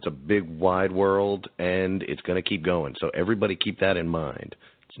what? It's a big, wide world, and it's going to keep going. So everybody keep that in mind.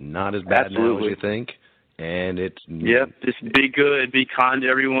 It's not as bad now as you think, and it's just be good, be kind to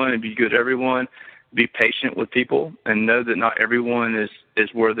everyone, and be good to everyone. Be patient with people, and know that not everyone is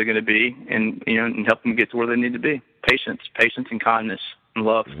where they're going to be, and you know, and help them get to where they need to be. Patience, and kindness, and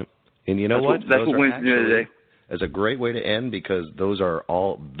love. And you know what? That's what wins me today. As a great way to end, because those are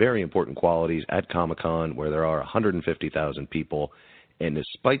all very important qualities at Comic-Con, where there are 150,000 people, and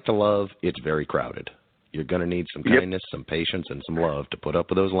despite the love, it's very crowded. You're going to need some kindness, some patience, and some love to put up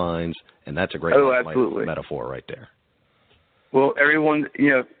with those lines, and that's a great metaphor right there. Well, everyone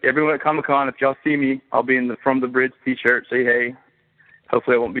at Comic-Con, if y'all see me, I'll be in the From the Bridge T-shirt. Say hey.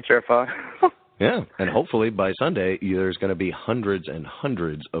 Hopefully I won't be terrified. Yeah, and hopefully by Sunday there's going to be hundreds and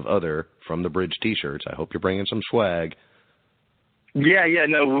hundreds of other From the Bridge T-shirts. I hope you're bringing some swag. Yeah,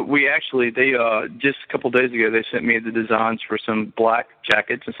 no, we actually, they just a couple of days ago, they sent me the designs for some black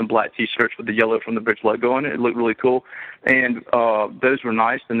jackets and some black T-shirts with the yellow From the Bridge logo on it. It looked really cool, and those were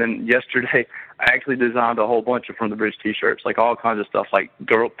nice. And then yesterday, I actually designed a whole bunch of From the Bridge T-shirts, like all kinds of stuff, like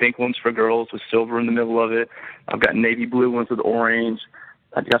pink ones for girls with silver in the middle of it. I've got navy blue ones with orange.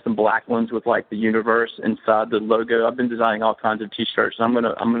 I've got some black ones with like the universe inside the logo. I've been designing all kinds of T-shirts. I'm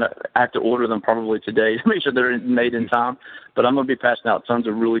gonna have to order them probably today to make sure they're made in time. But I'm gonna be passing out tons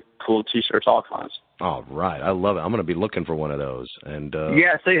of really cool T-shirts, all kinds. All right, I love it. I'm gonna be looking for one of those. And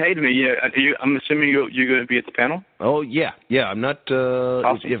say hey to me. Yeah, I'm assuming you're gonna be at the panel. Oh yeah. I'm not.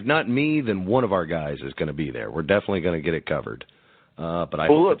 Awesome. If not me, then one of our guys is gonna be there. We're definitely gonna get it covered. But I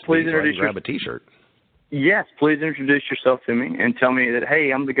hope please introduce grab a T-shirt. Yes, please introduce yourself to me and tell me that,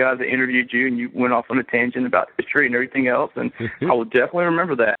 hey, I'm the guy that interviewed you and you went off on a tangent about history and everything else, and I will definitely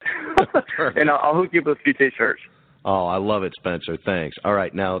remember that. And I'll hook you up with a few T-shirts. Oh, I love it, Spencer. Thanks. All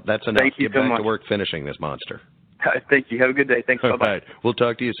right, now that's enough. Thank you Get so back much. to work finishing this monster. Thank you. Have a good day. Thanks. Bye-bye. All right, we'll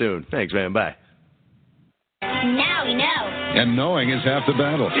talk to you soon. Thanks, man. Bye. Now we know. And knowing is half the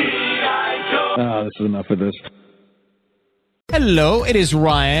battle. This is enough of this. Hello, it is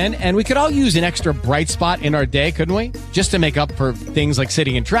Ryan, and we could all use an extra bright spot in our day, couldn't we? Just to make up for things like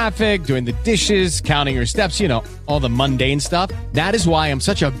sitting in traffic, doing the dishes, counting your steps, you know, all the mundane stuff. That is why I'm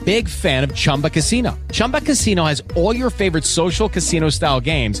such a big fan of Chumba Casino. Chumba Casino has all your favorite social casino-style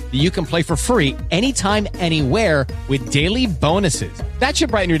games that you can play for free anytime, anywhere with daily bonuses. That should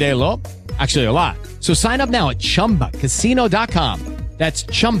brighten your day a little. Actually, a lot. So sign up now at ChumbaCasino.com. That's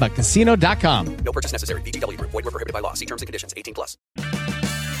ChumbaCasino.com. No purchase necessary. VGW Group. Void where prohibited by law. See terms and conditions. 18+.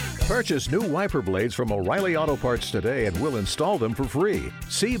 Purchase new wiper blades from O'Reilly Auto Parts today and we'll install them for free.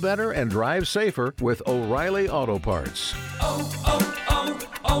 See better and drive safer with O'Reilly Auto Parts.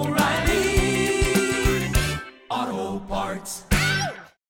 O'Reilly Auto Parts.